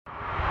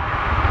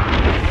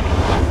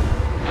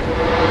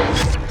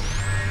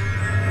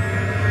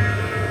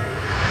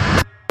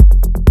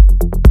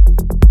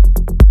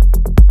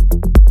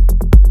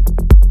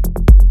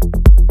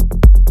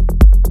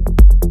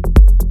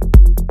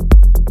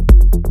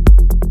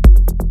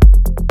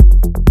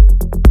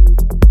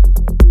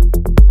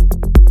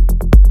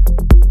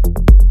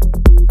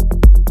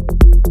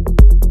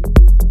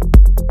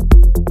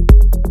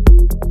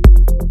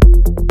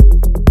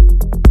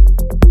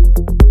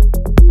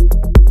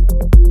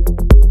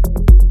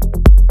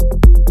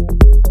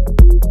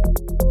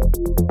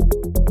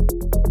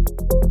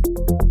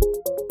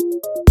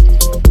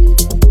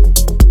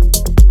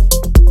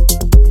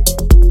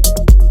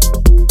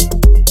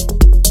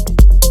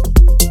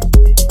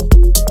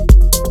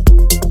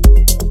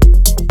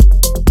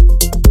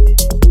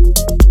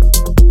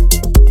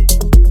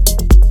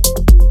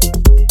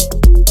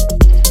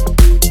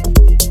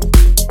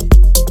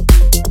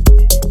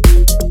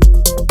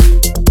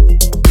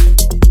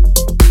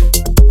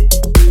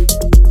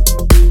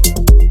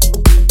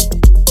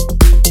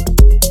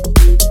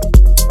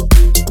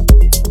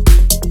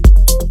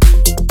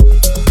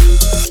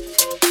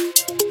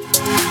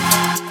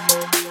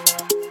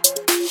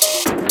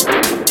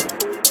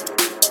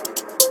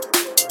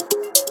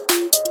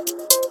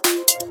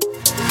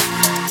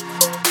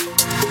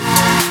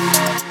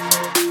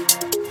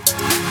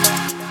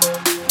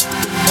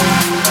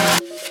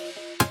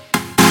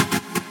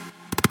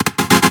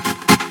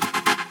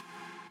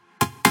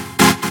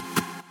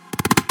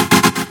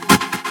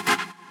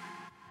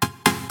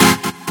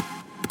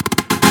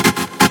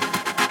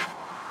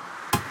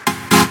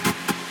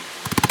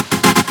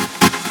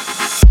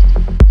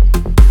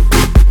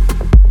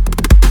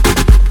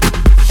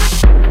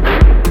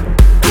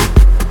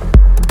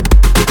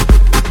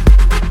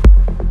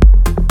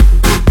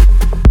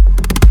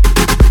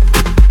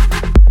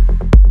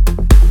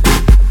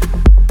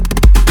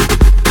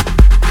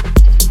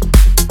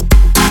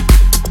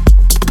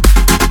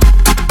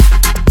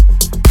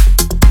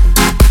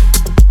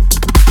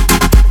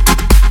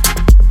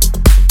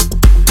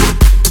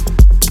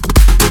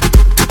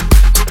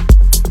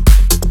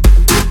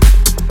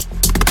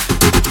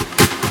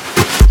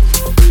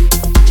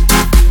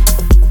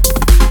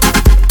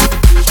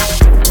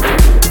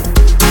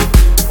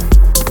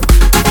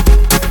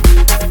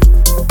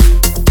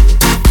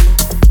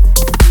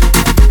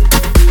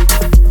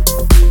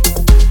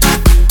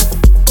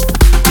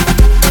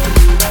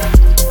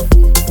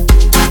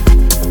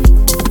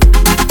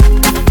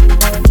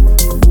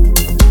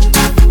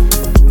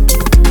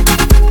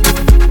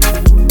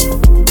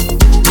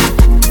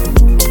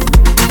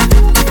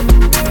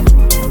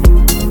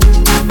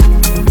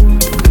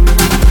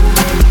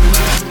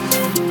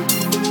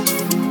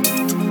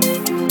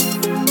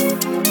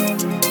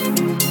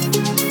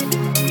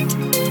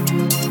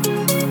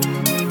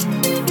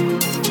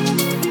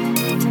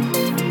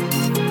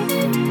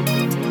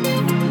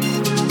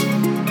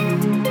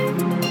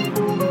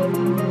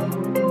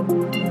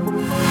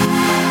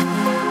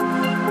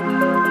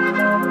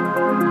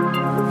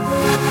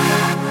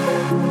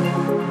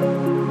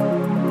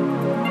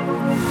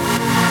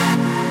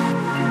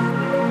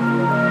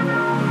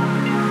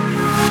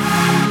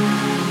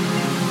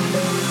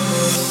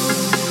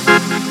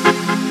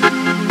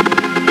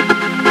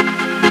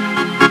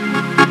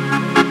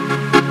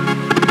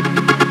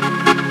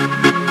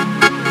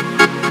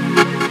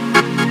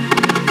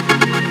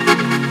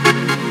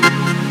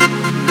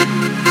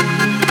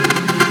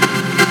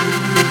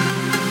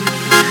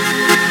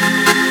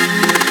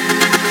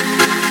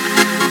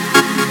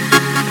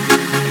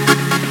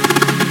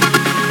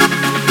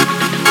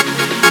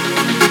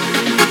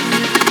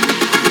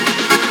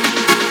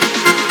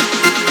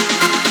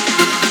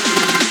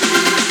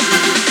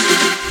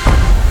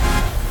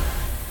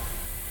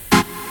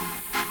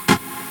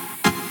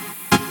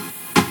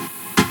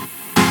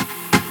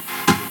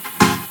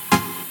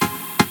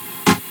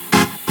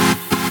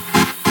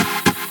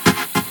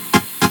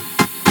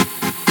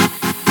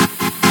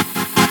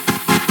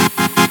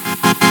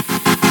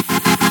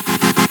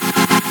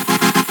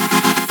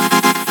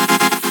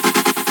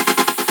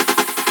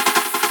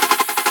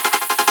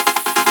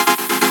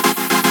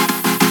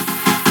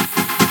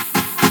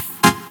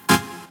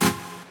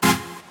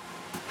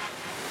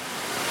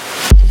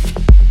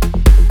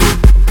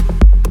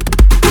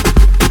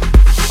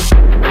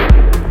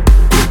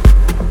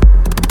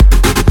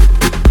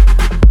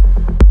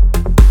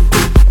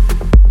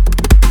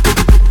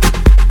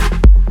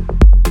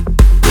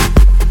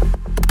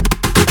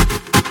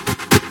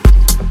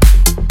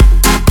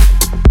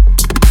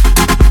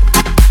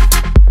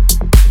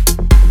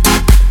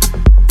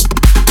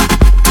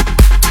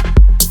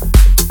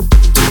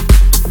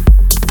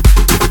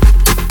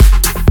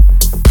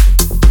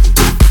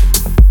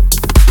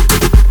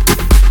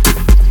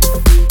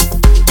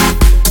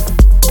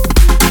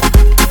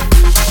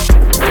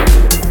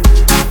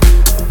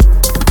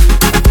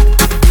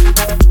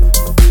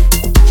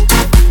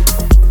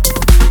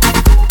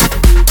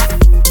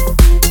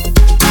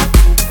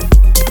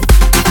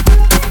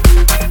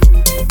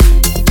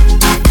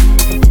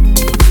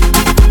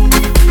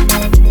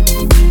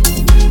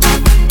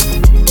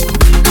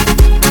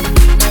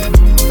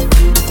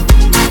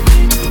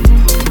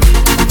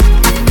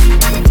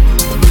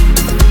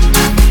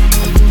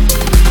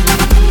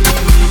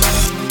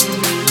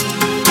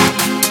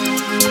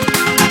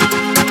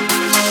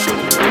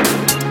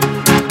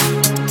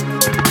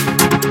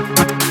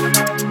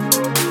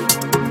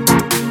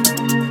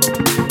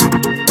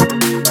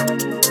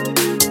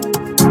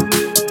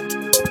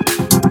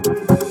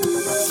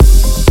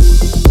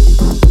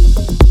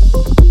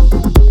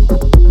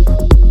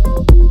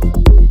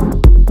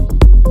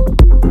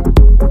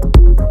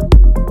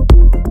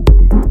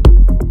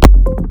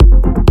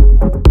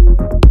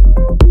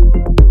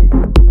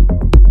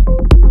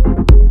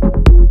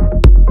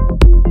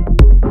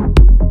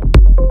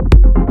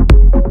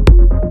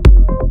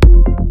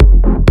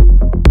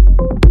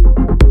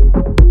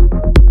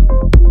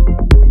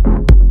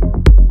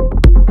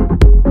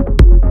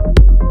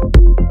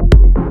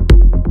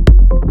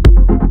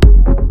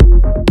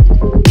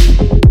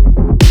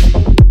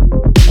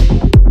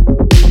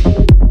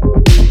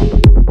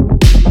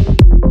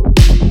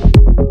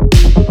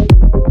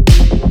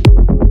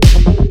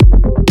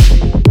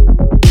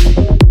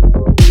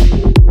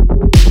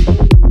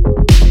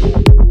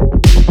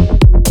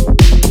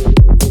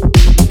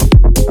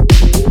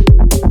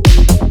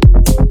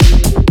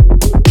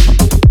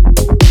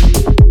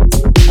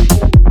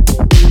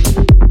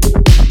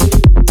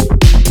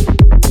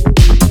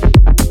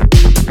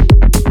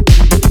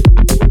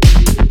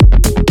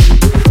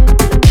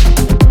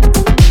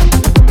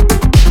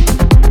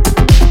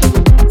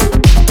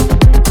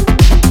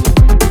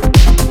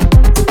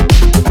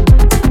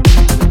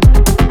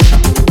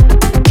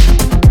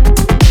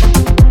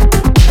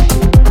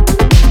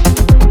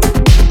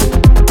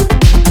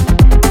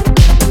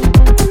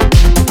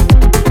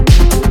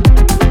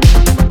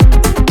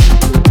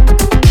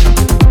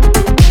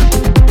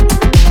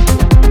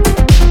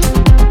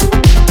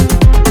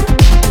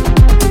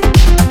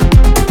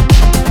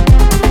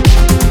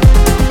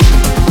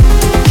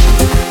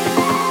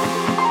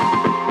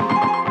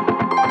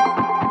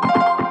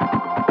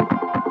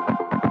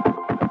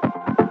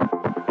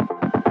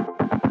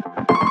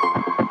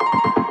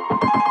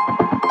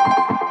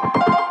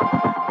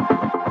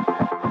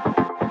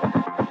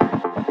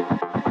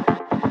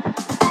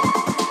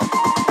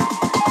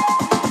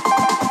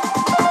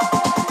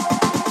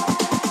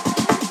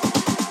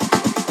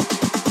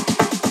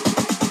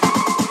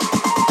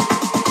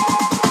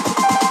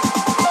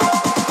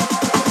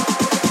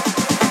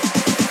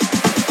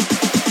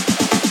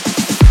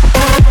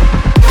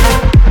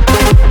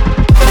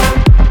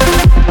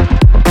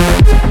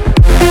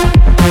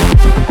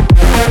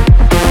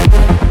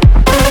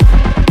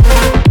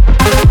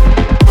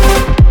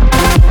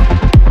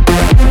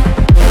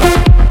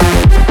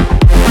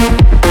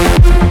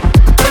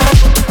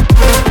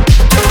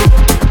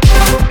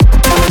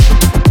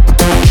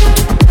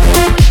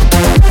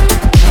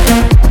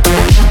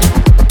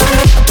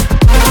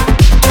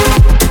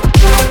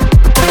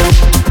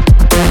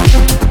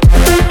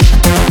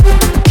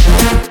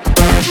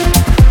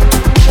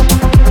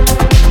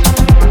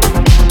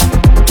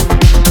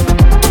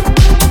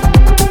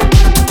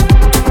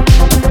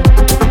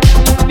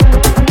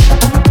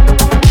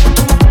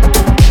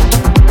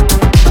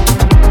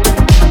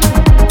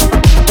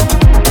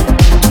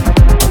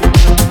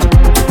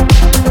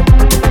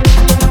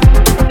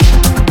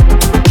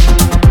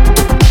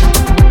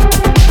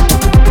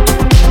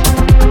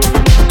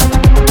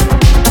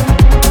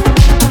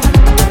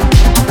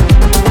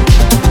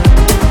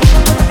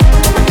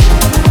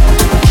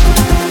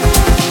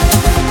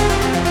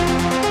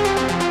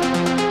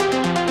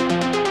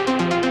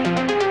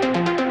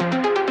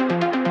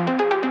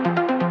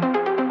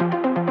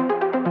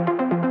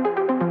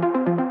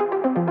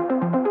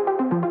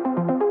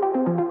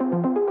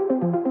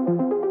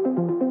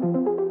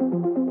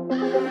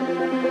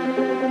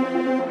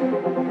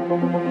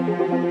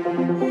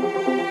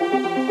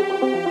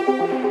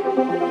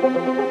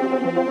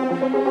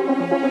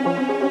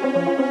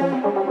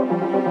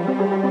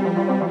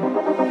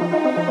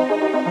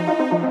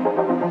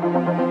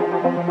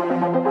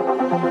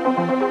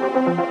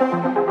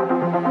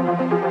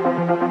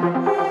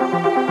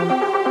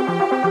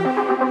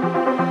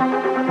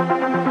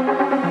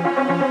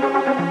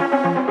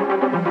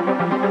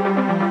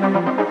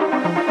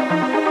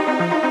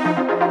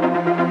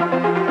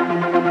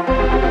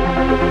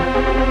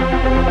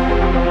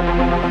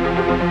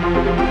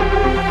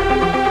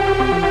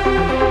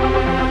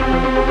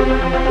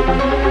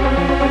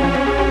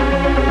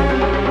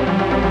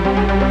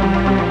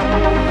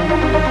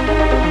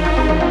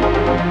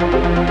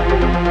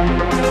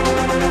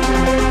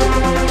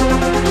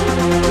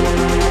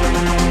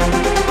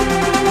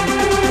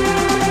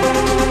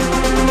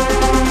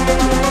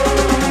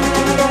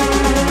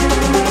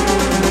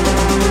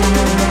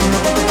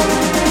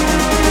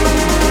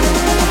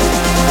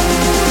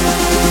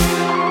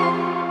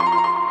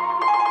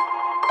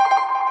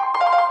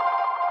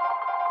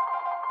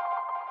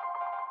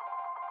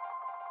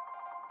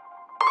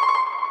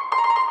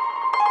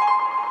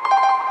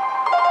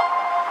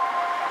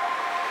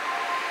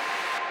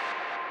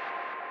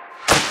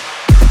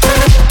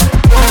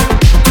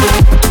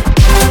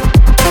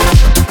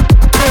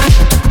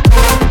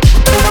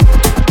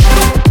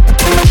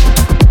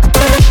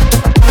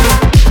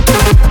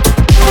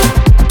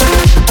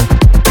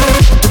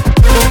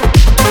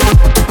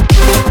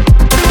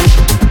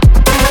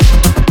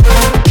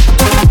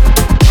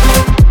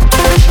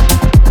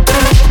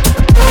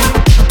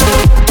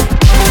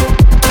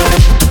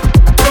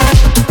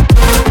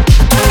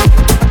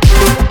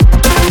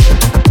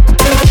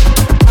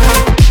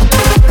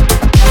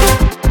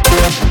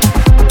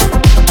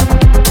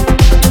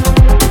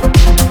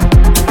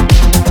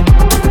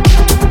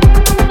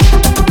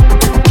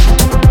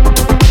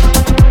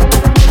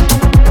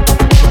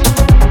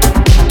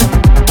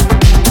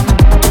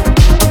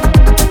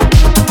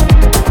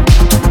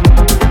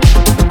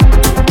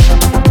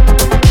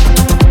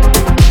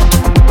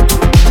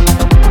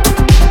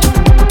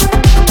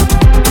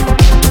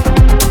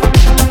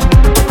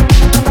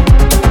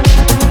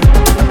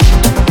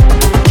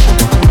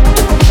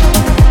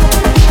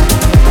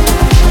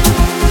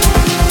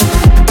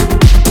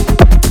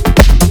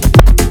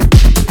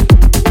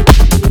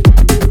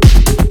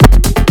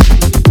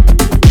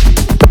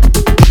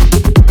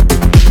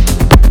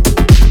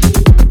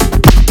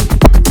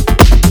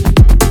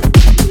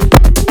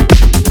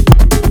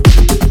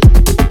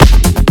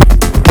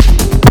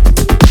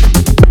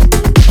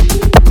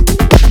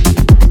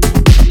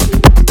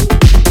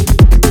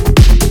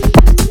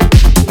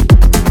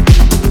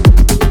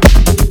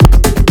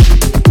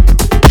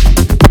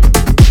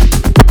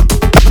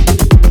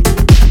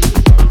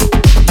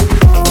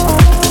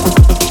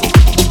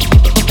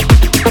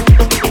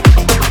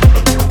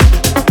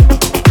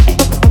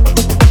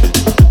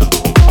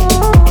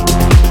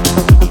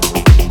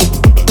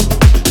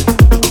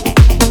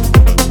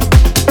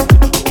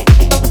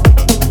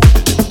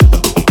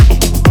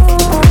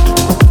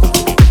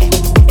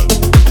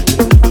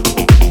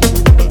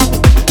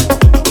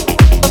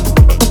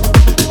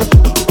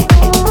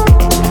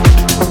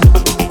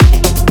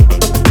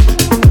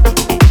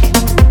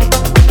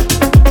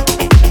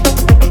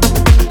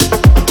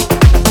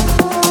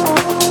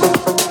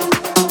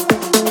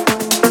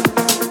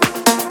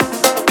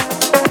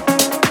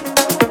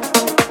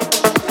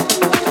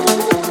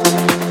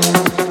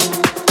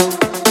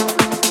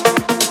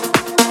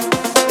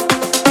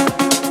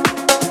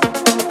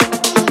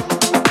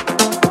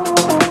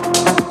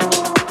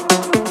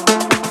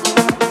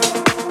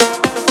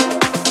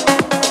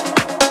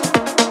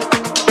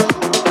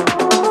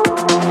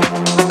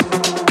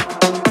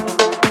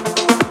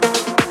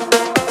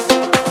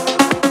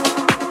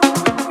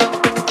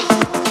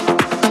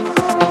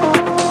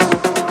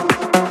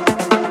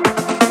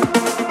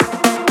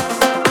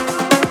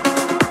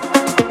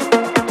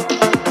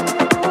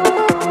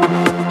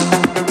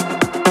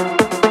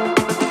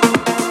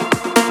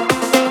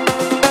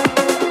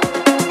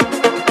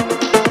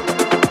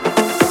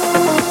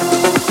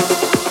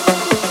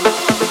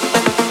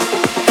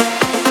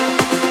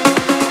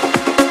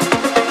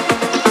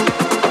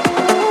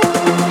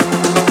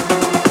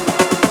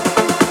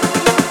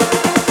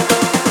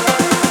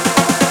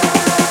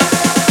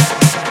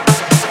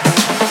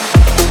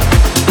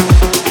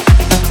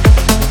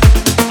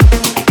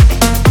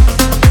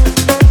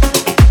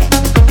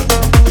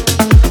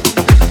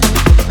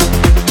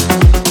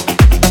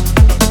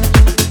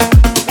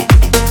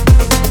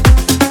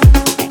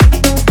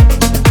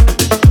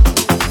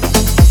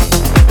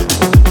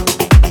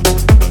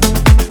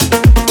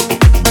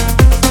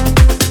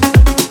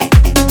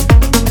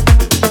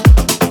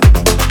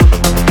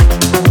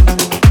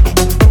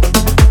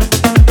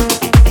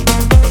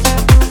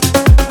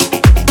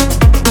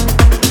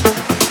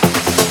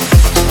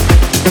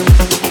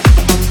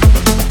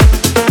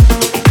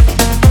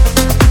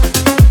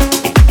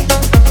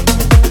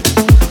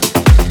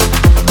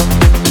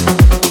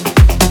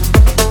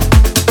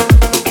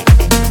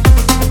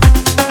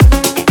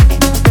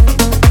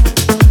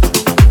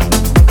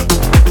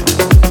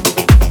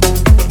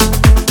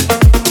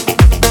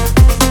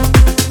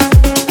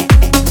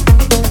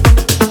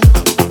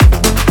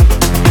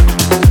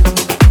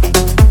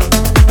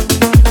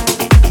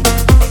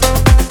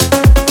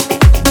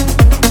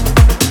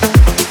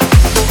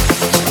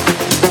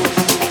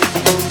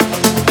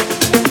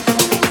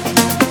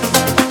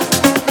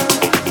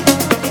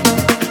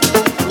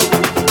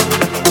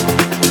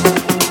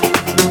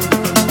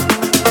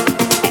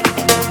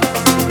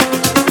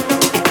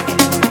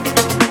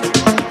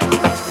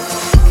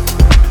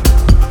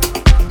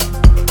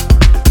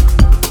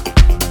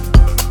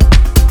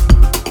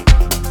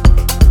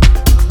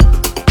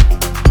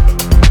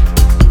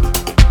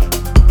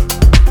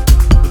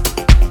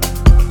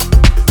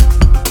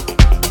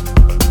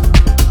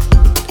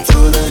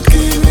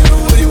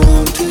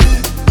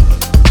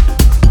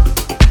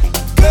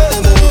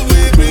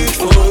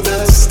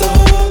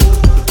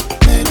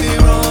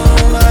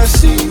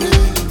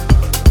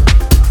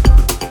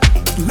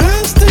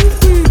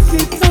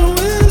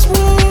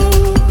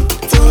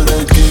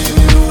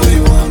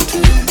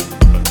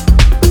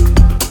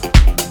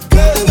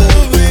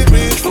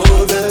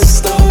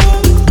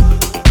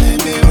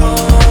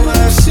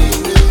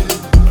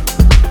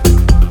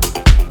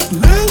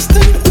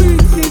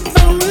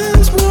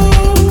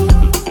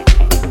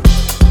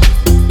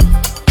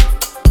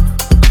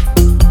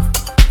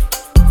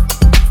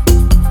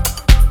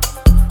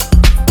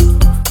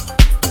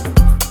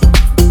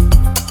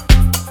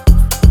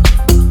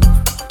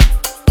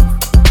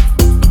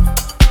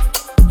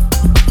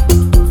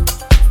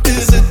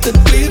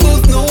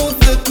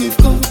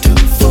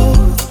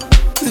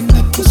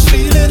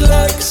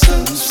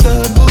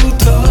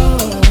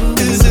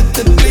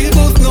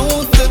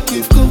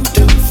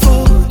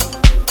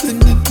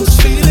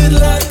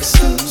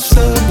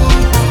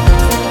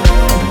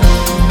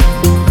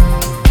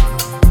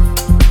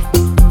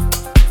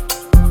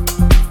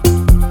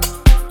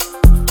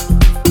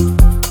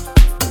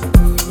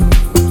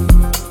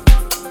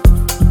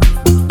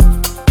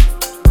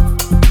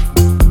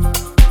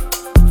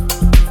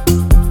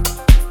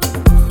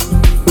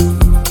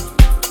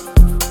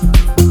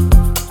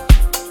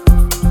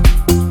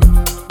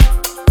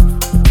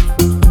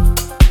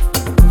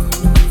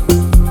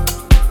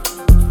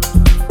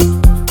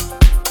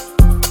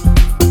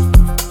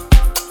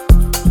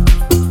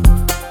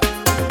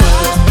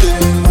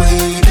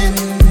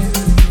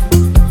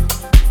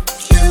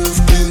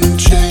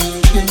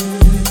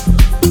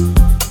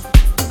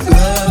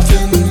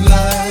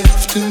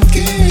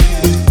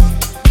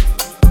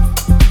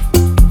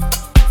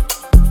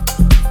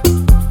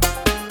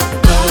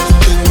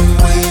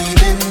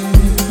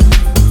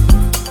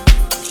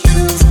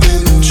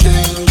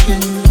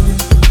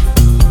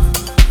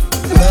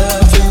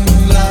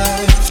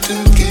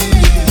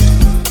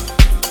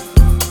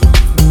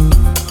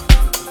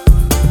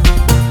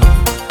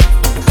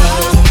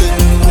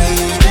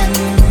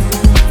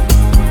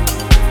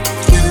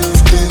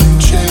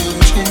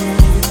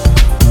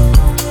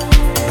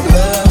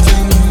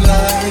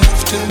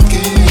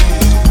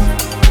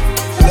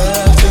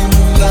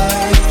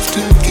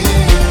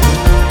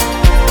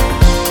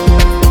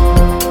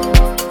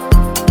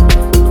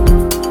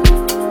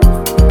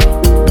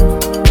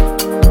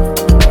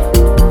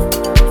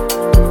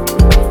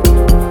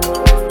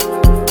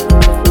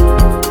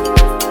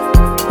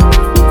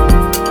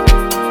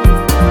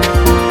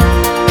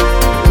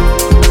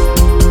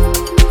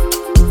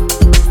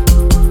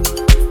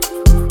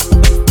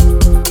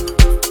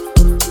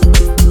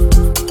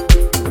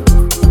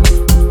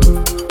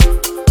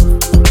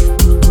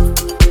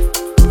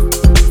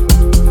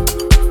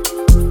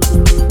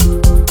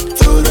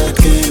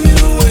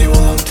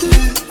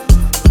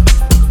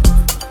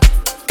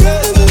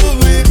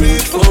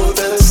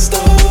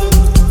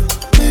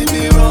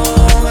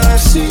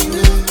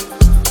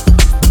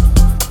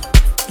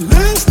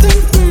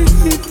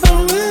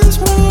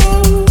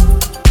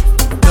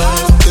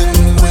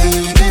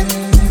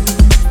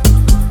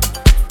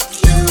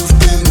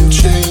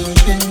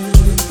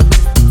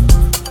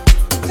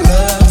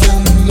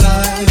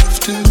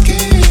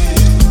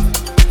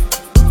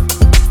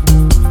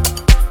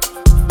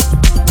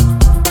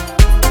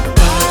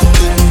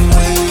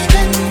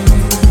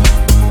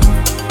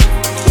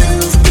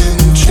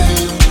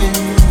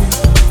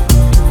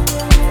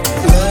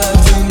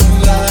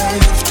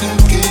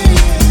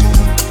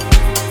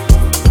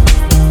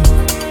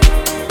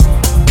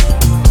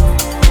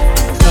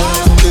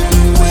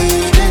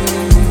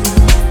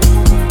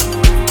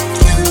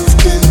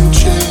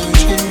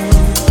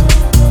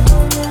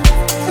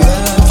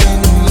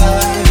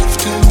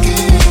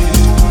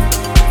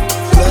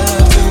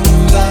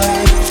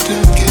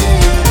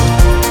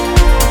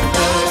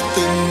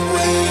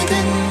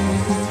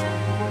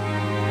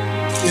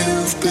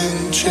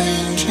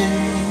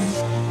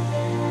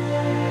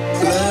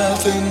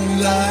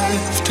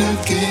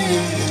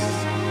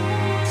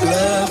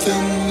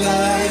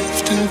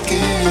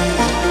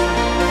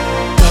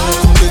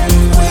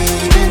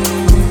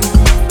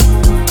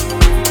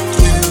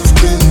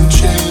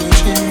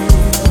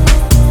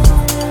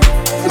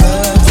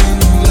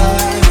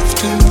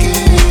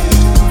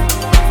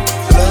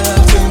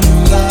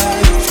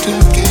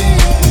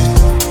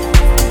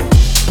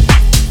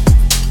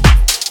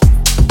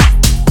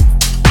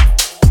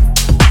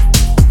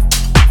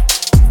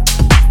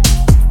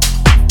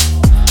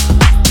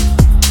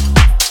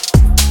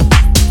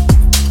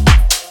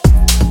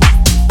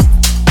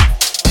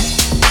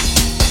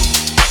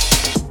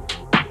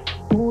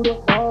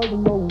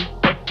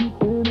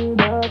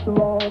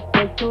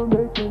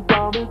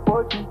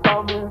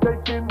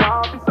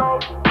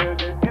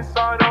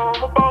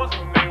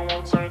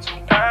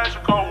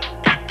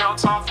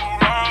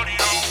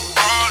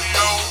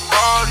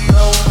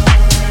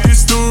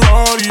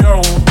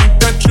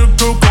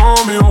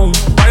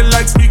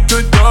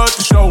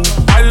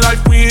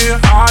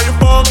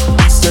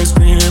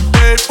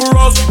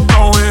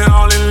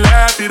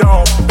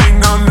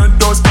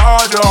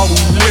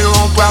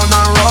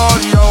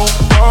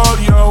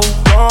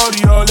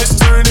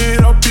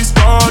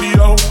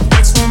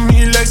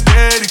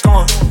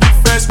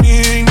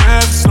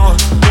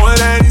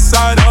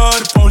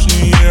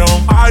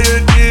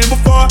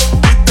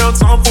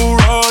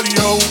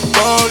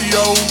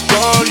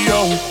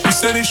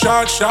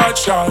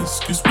Shots,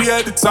 cause we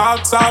at the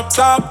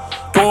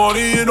top. Don't wanna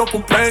hear no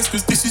complaints,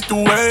 cause this is the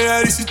way,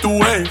 yeah, this is the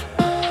way.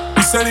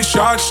 We sending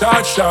shots,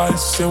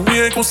 and we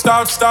ain't gon'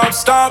 stop.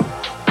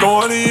 Don't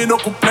wanna hear no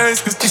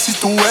complaints, cause this is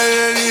the way,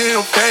 and it ain't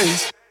no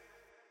face.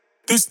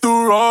 This the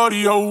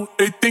rodeo,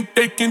 they think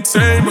they can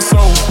tame us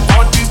all.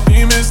 All these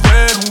demons,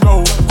 let them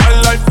go. I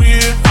like we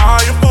hit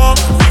high above.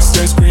 We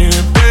said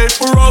screaming big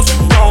for us,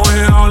 we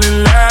going all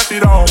and laugh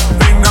it all.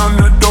 Ring down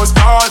the door,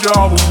 start your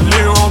album.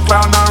 Live on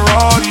cloud nine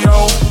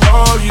rodeo.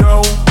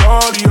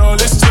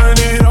 Let's turn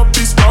it up,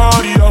 it's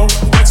cardio.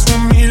 Next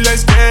with me,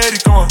 let's get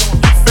it gone.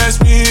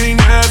 Fast, we ain't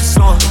never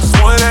slung.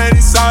 One at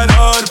each side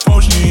of the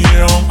potion,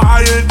 yeah, I'm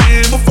higher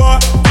than before.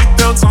 Get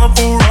down time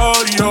for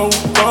rodeo.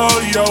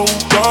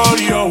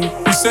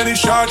 We sending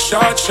shots,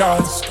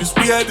 cause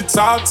we at the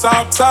top.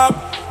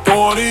 Don't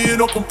wanna hear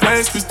no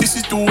complaints, cause this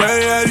is the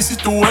way, yeah, this is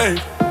the way.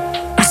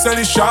 We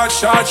sending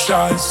shots,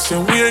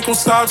 and we ain't gon'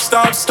 stop.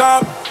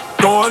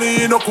 Don't wanna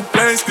hear no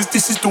complaints, cause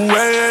this is the way,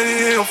 and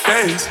it ain't no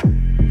face.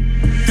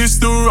 This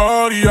the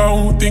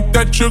rodeo, think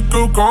that you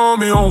could call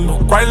me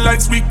home. Bright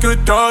lights, we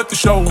could dart the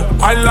show.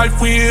 High life,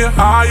 we hit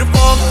high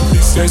above. They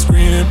say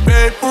screen and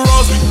paper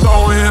rolls, we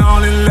going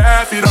on and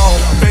laugh it all.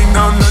 Bang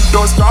down the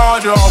door,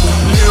 start your album.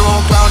 Live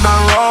on cloud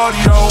nine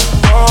rodeo.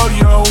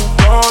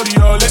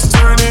 Let's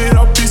turn it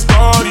up, it's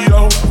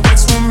cardio.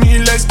 Next with me,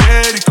 let's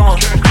get it gone.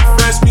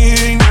 Fast, me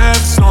ain't never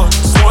slung.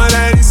 One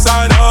at each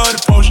side of the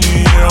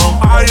potion, yeah, I'm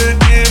higher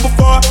than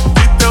before.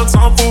 Get down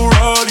time for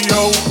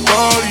rodeo.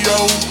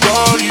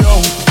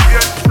 We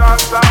at the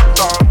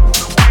top.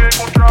 We ain't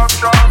gon' drop.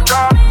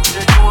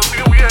 Yeah, you and me,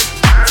 we at the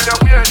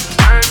same. We at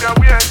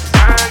the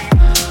same.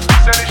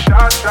 Sending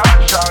shots.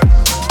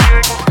 We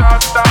ain't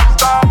gon'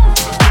 stop.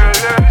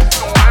 Yeah,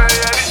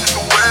 this is the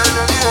way,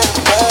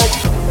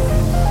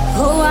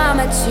 Oh, I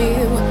met you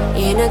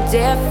in a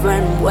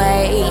different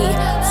way.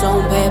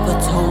 Some people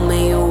told me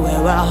you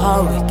were a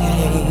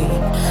hurricane,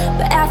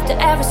 but after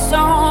every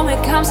storm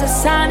it comes a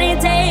sunny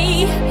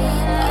day.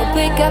 I'll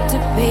pick up the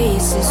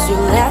pieces you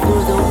left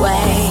through the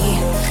way.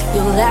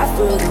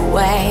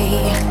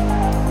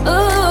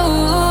 Ooh,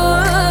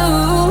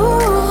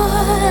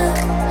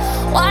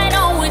 why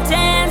don't we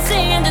dance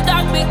in the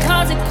dark,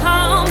 because it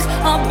comes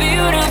a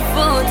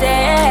beautiful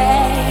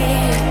day.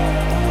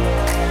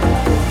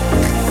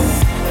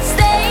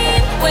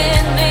 Stay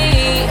with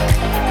me,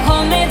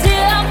 hold me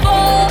till I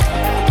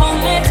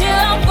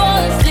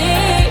fall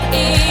asleep.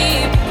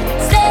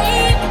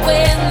 Stay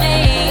with me,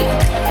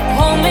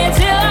 hold me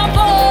till I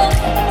fall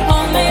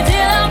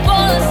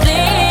asleep.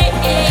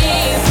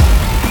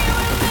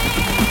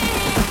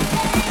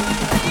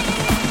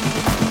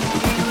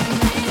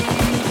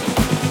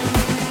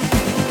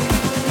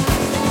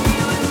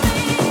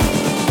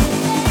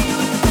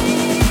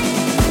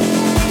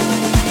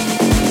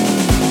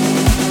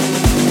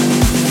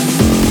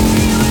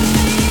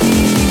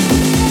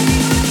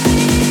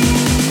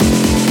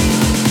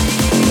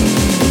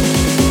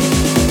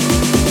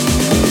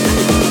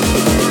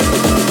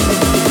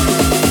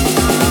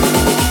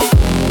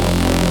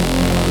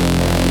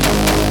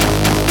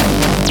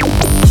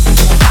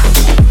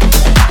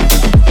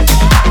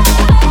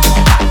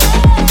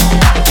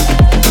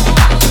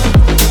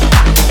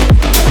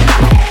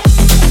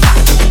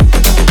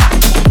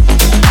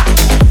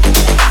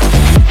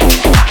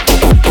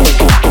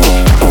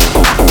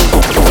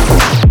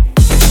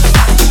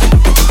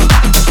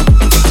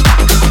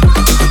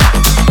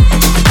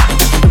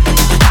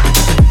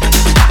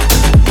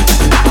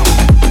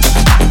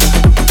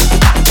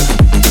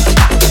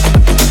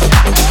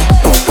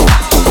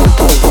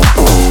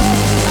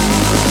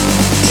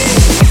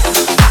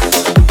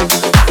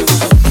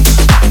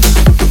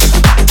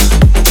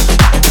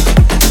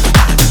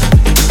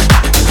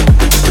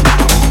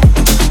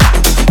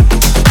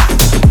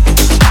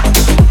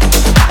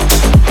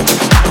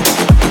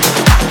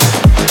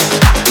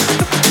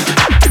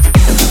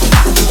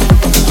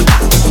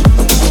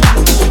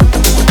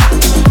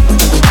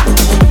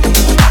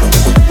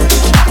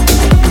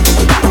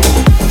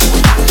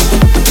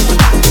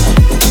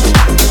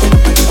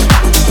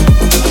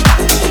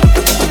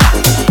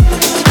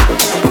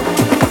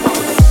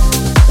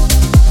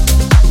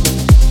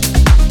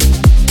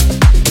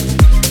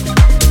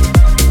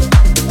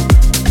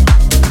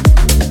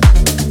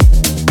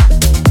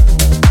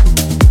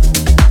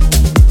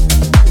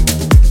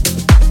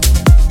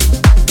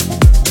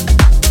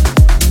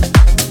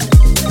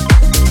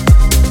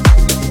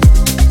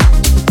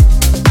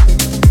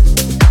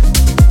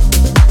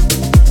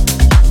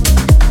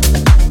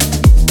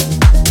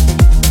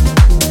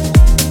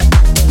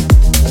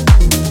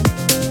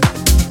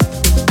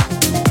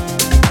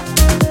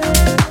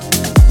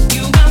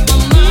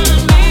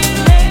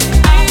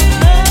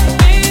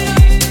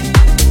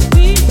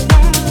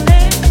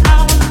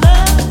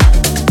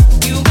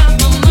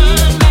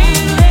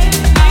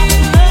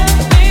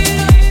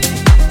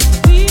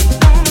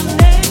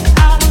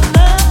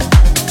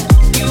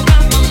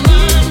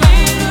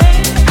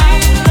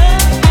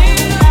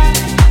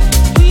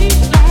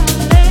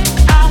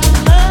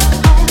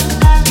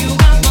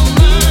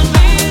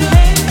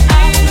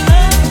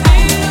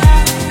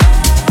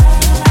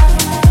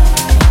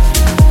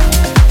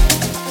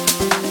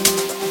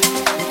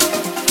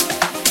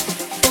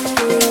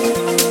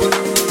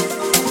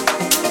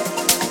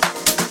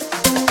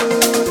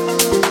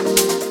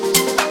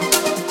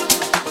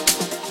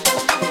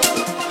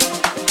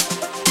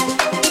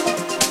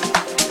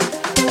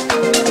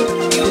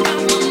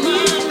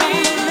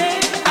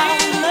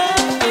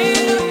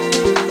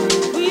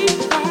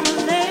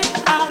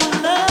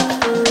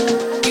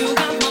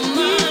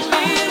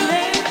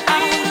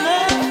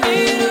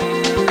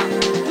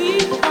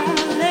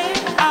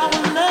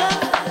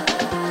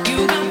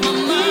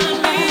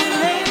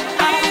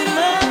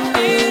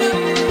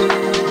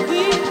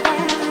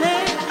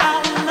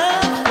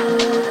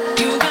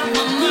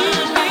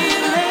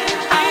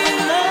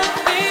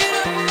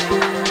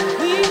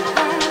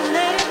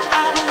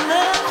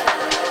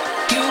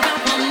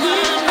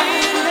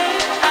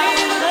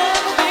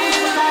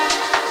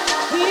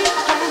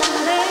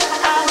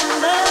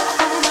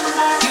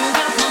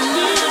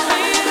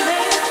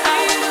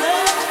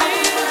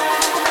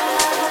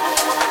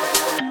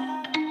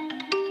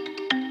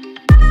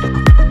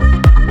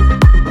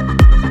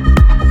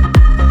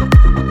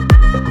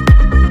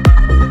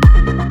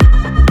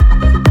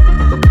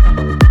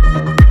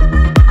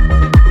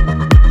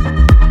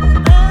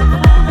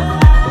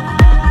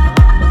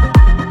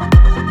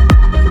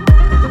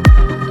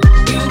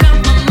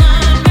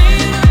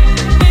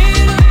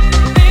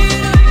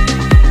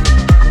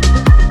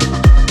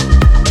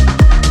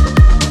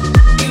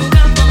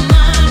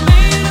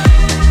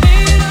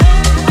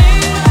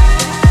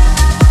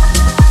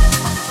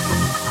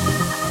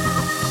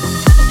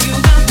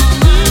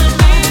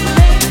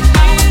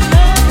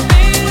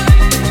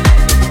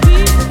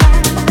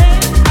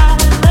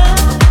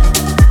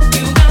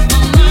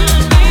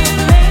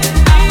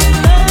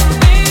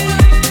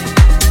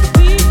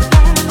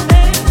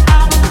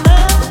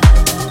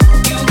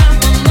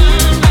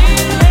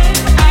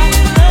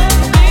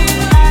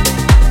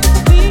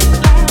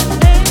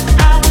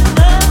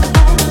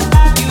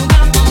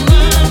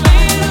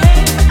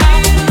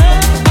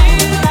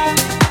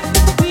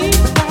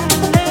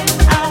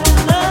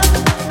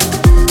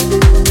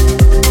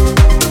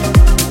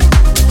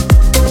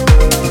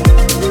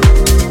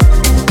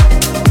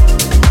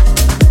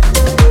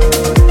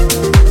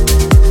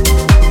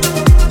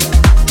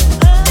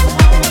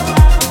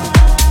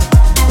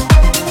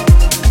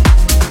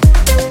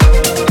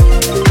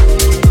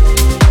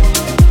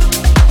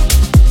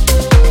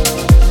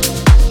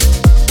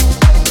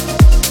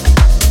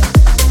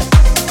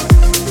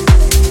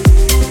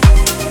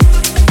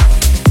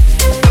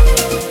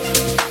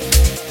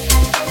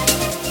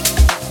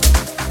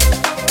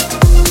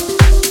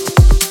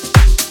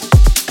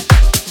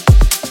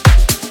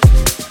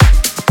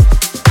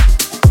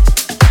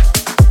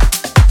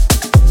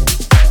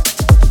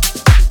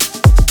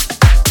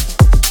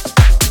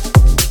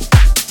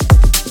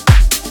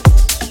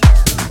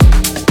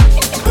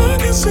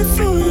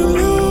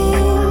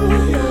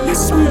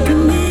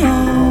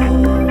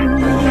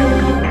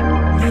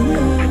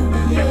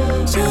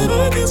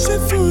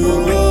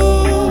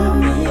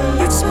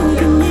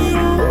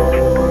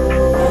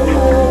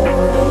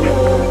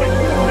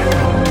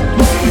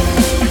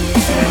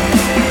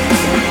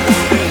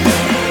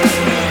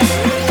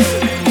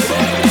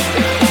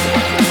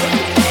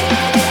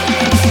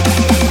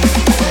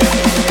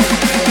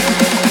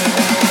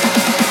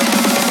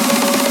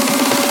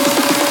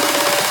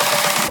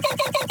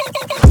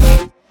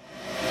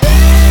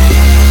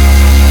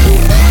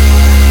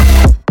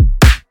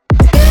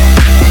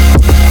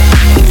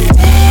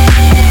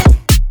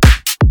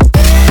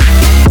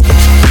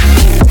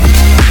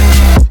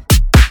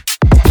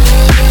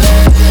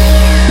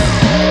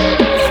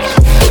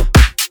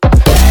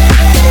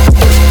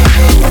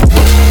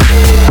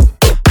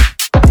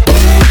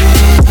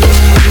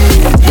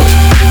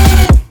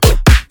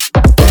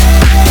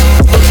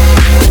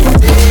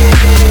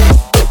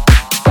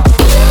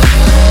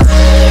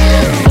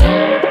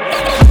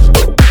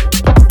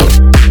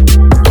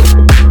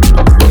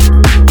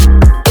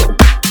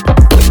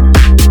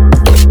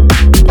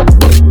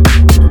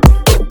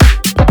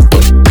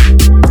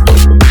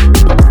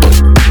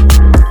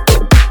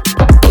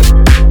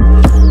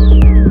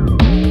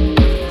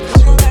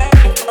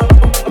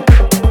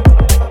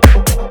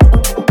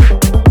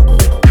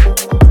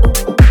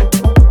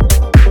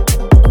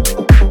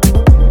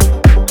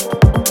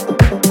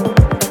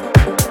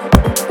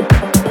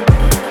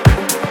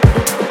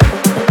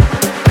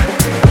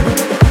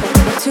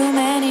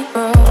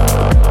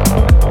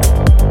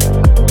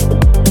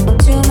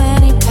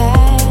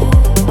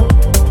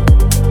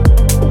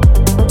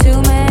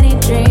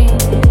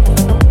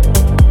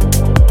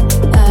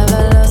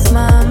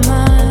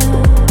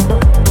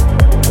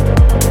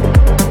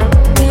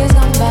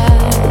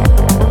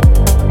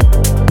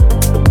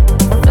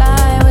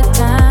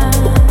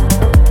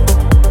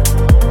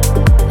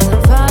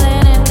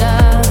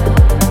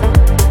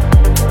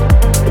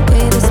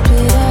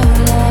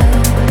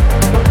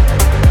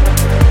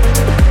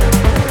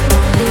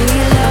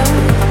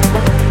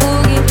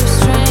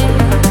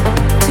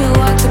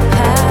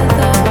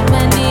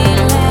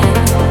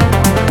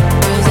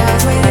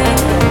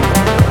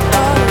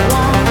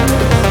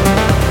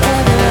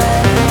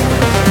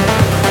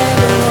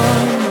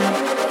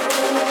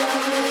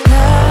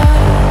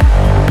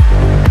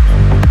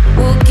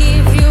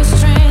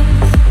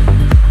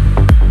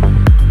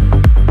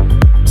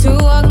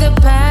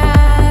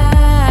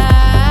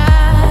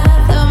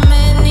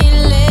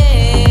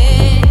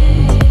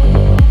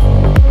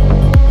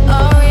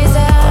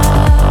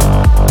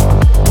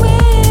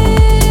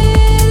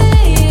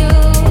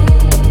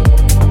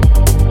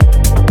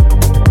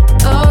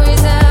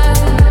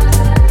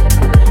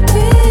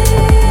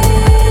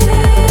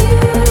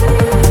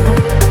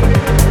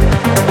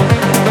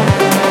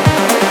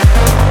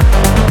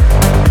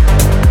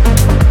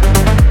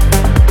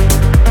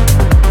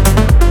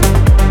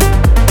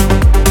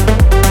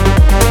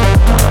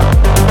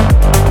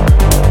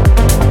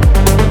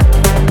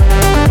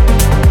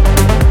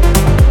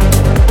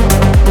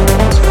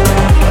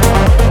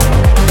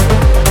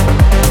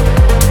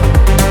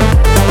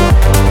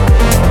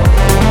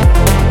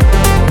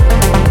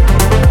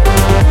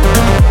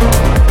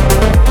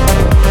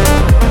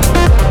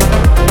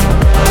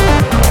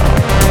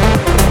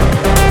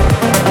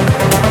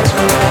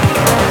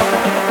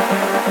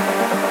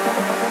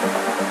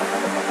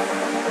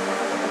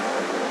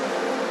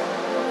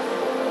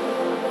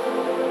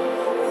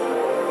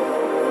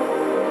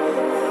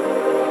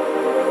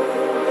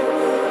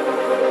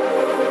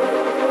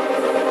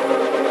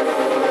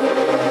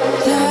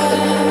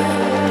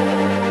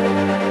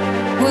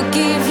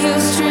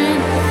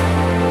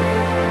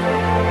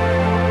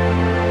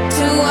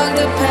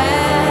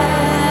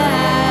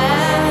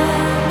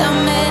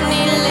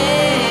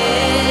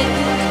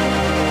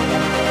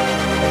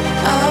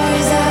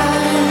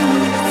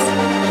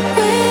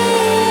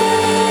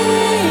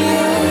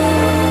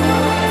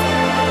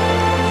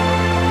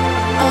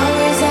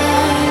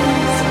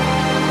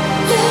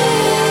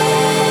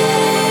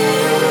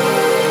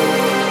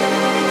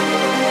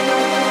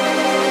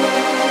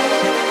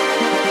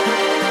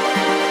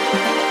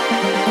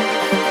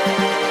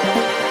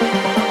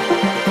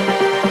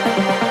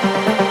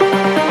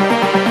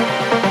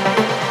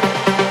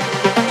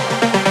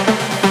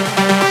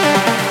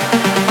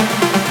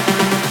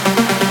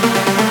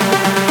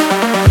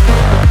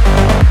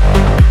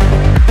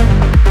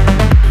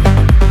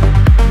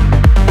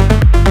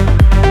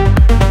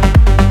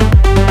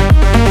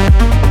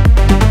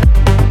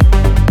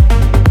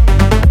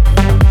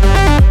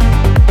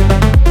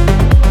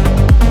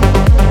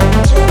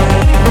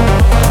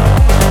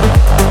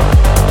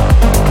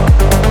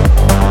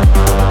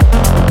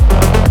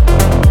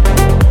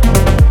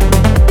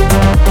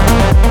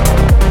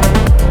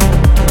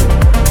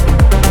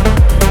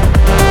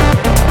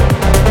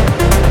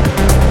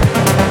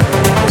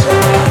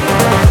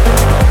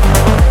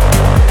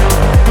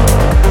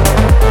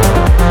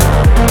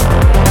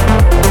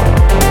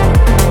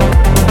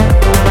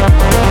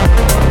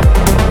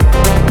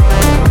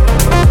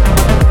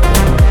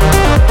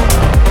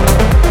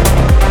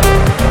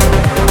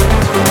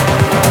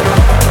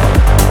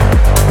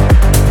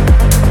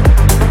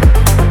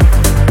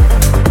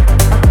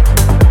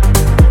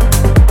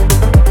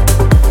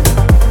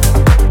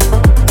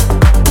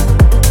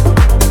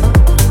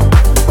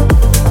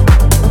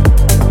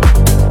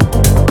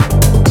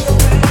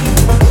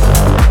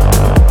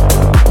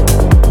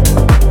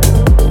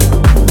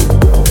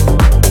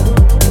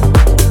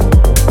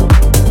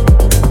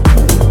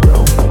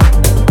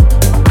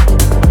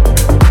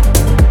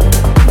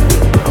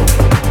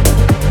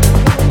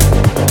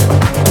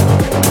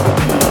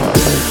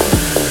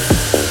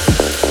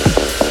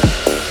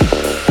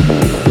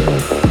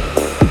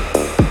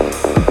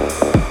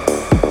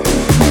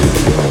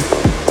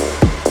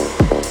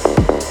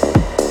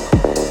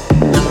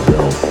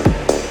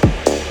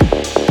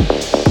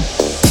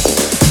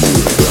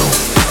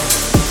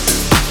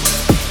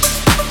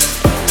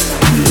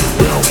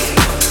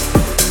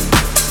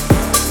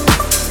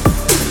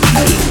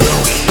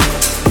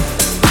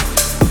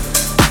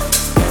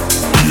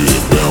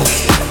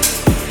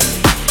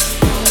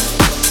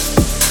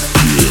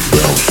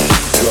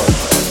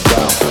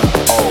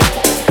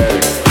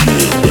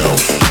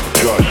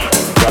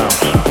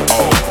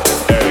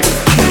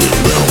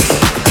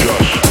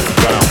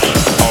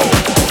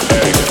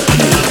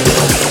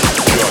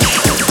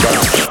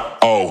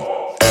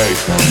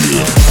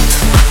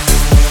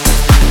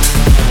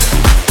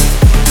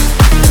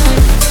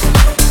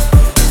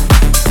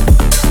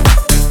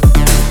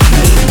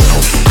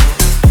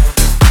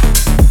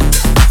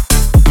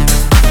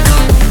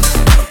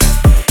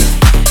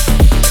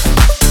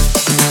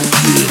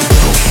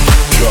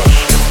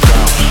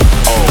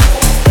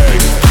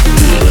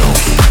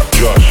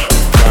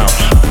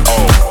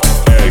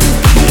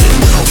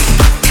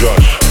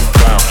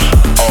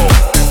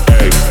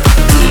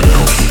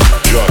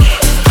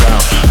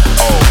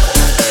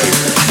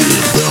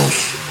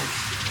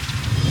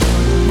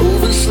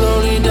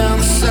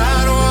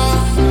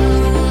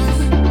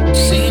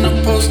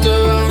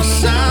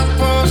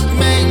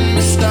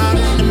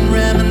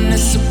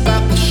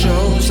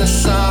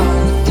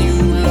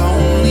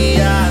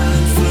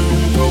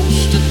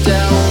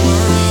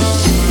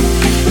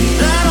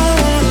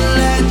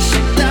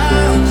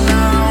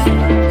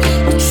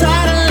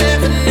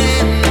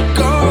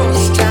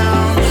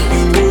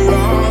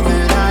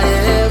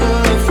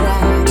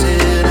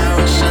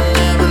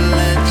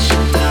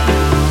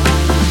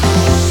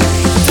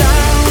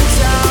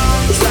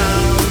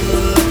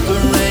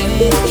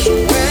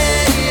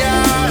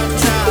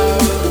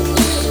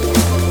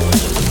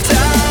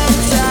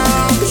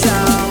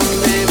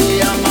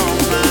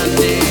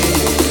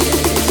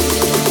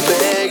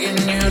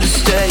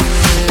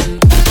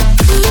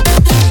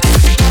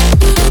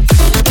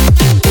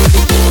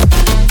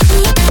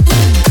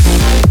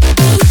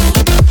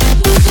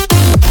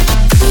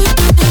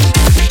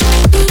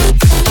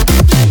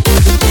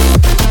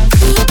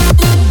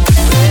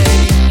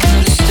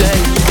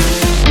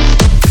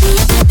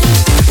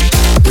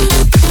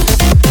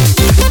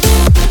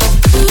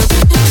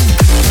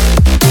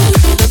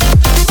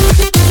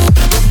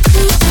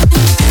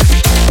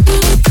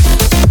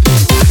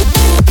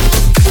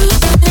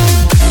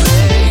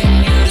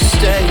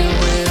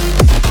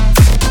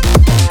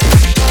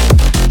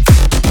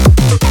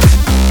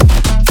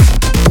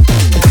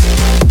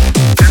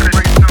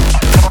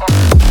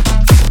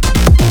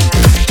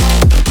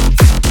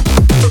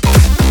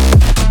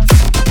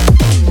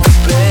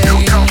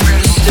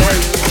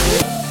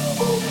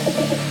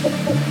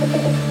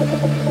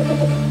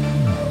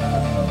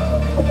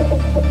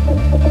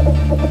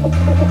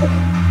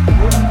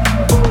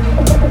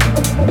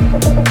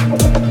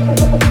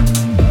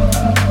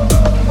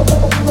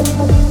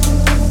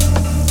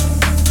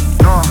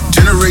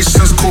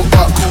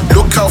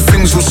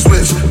 things will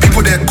switch.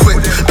 People there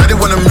quick, now they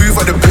wanna move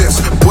out the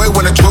bits. Boy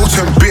wanna throw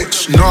to him,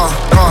 bitch. Nah,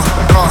 nah,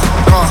 nah,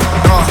 nah,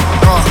 nah,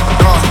 nah,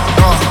 nah,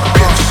 nah,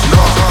 bitch.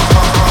 Nah.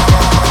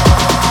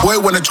 Boy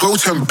wanna throw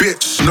to him,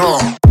 bitch. Nah.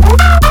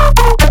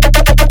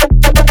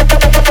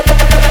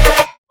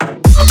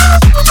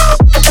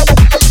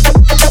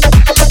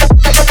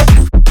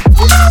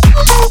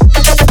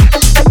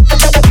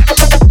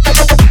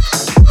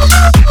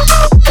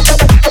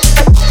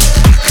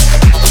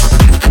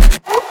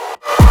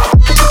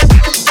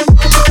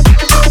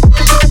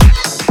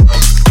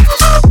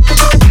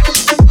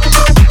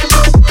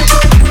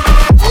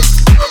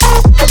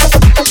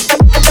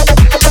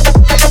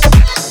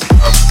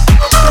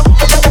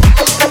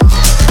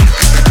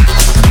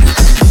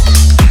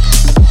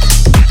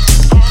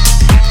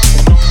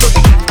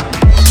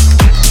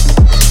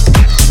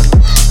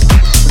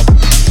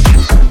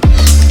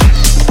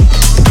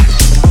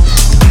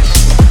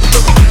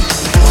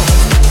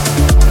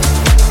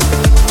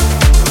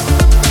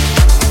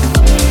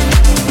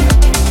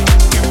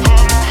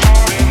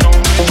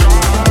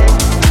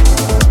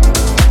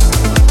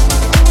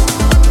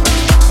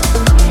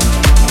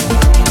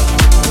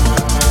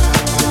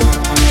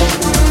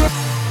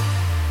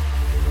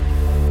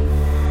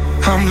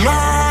 I'm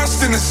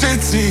lost in a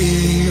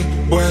city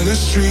where the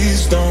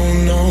streets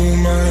don't know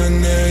my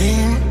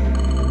name.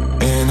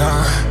 And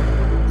I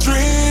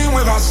dream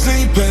without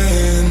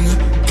sleeping,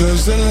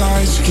 cause the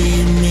lights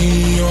keep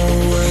me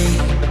awake.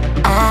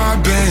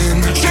 I've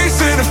been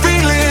chasing a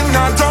feeling,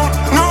 I don't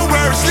know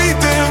where it's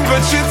leading,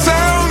 but you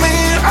tell me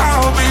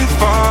I'll be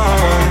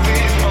fine.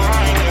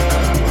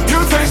 You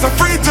taste the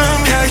freedom,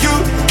 yeah, you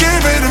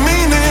give it a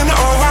meaning.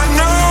 Oh, I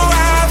know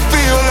I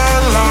feel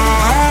alive.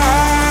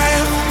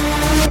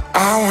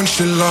 I want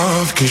your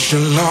love, cause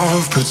your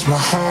love puts my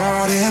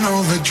heart in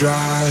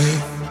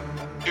overdrive.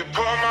 You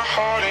put my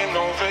heart in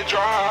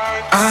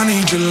overdrive. I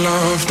need your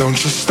love, don't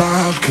you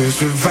stop,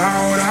 cause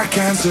without I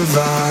can't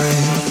survive.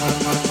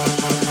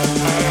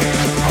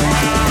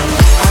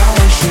 I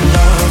want your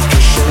love,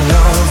 cause your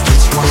love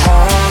puts my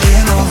heart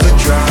in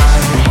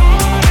overdrive.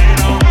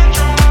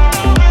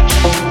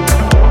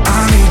 I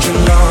need your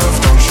love,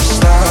 don't you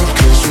stop,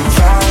 cause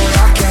without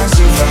I can't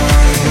survive.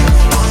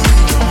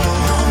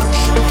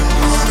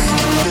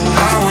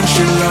 I want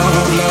your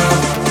love,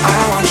 love. I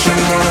want your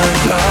love,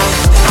 love.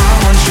 I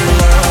want your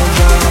love,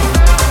 love.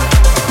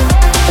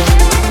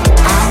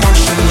 I want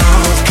your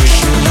love, cause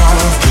your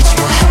love puts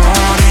my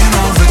heart in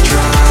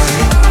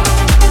overdrive.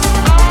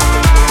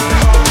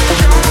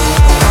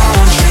 I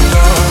want your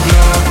love,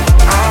 love.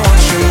 I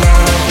want your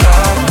love,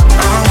 love.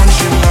 I want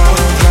your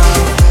love,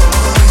 love.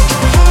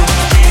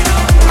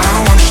 I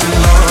want your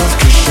love,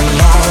 cause your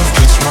love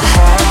puts my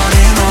heart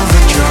in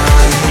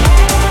overdrive.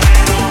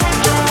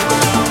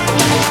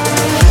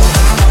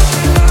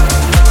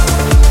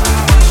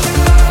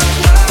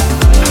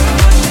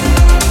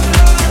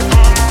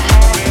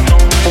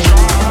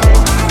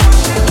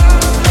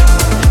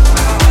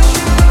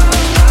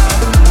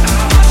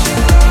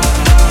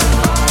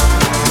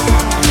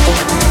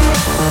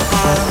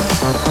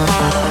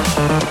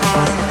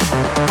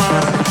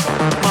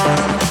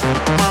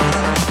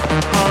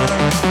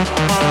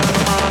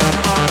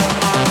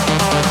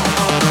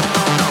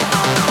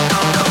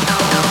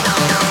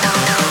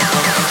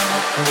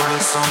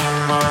 What's on your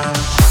mind?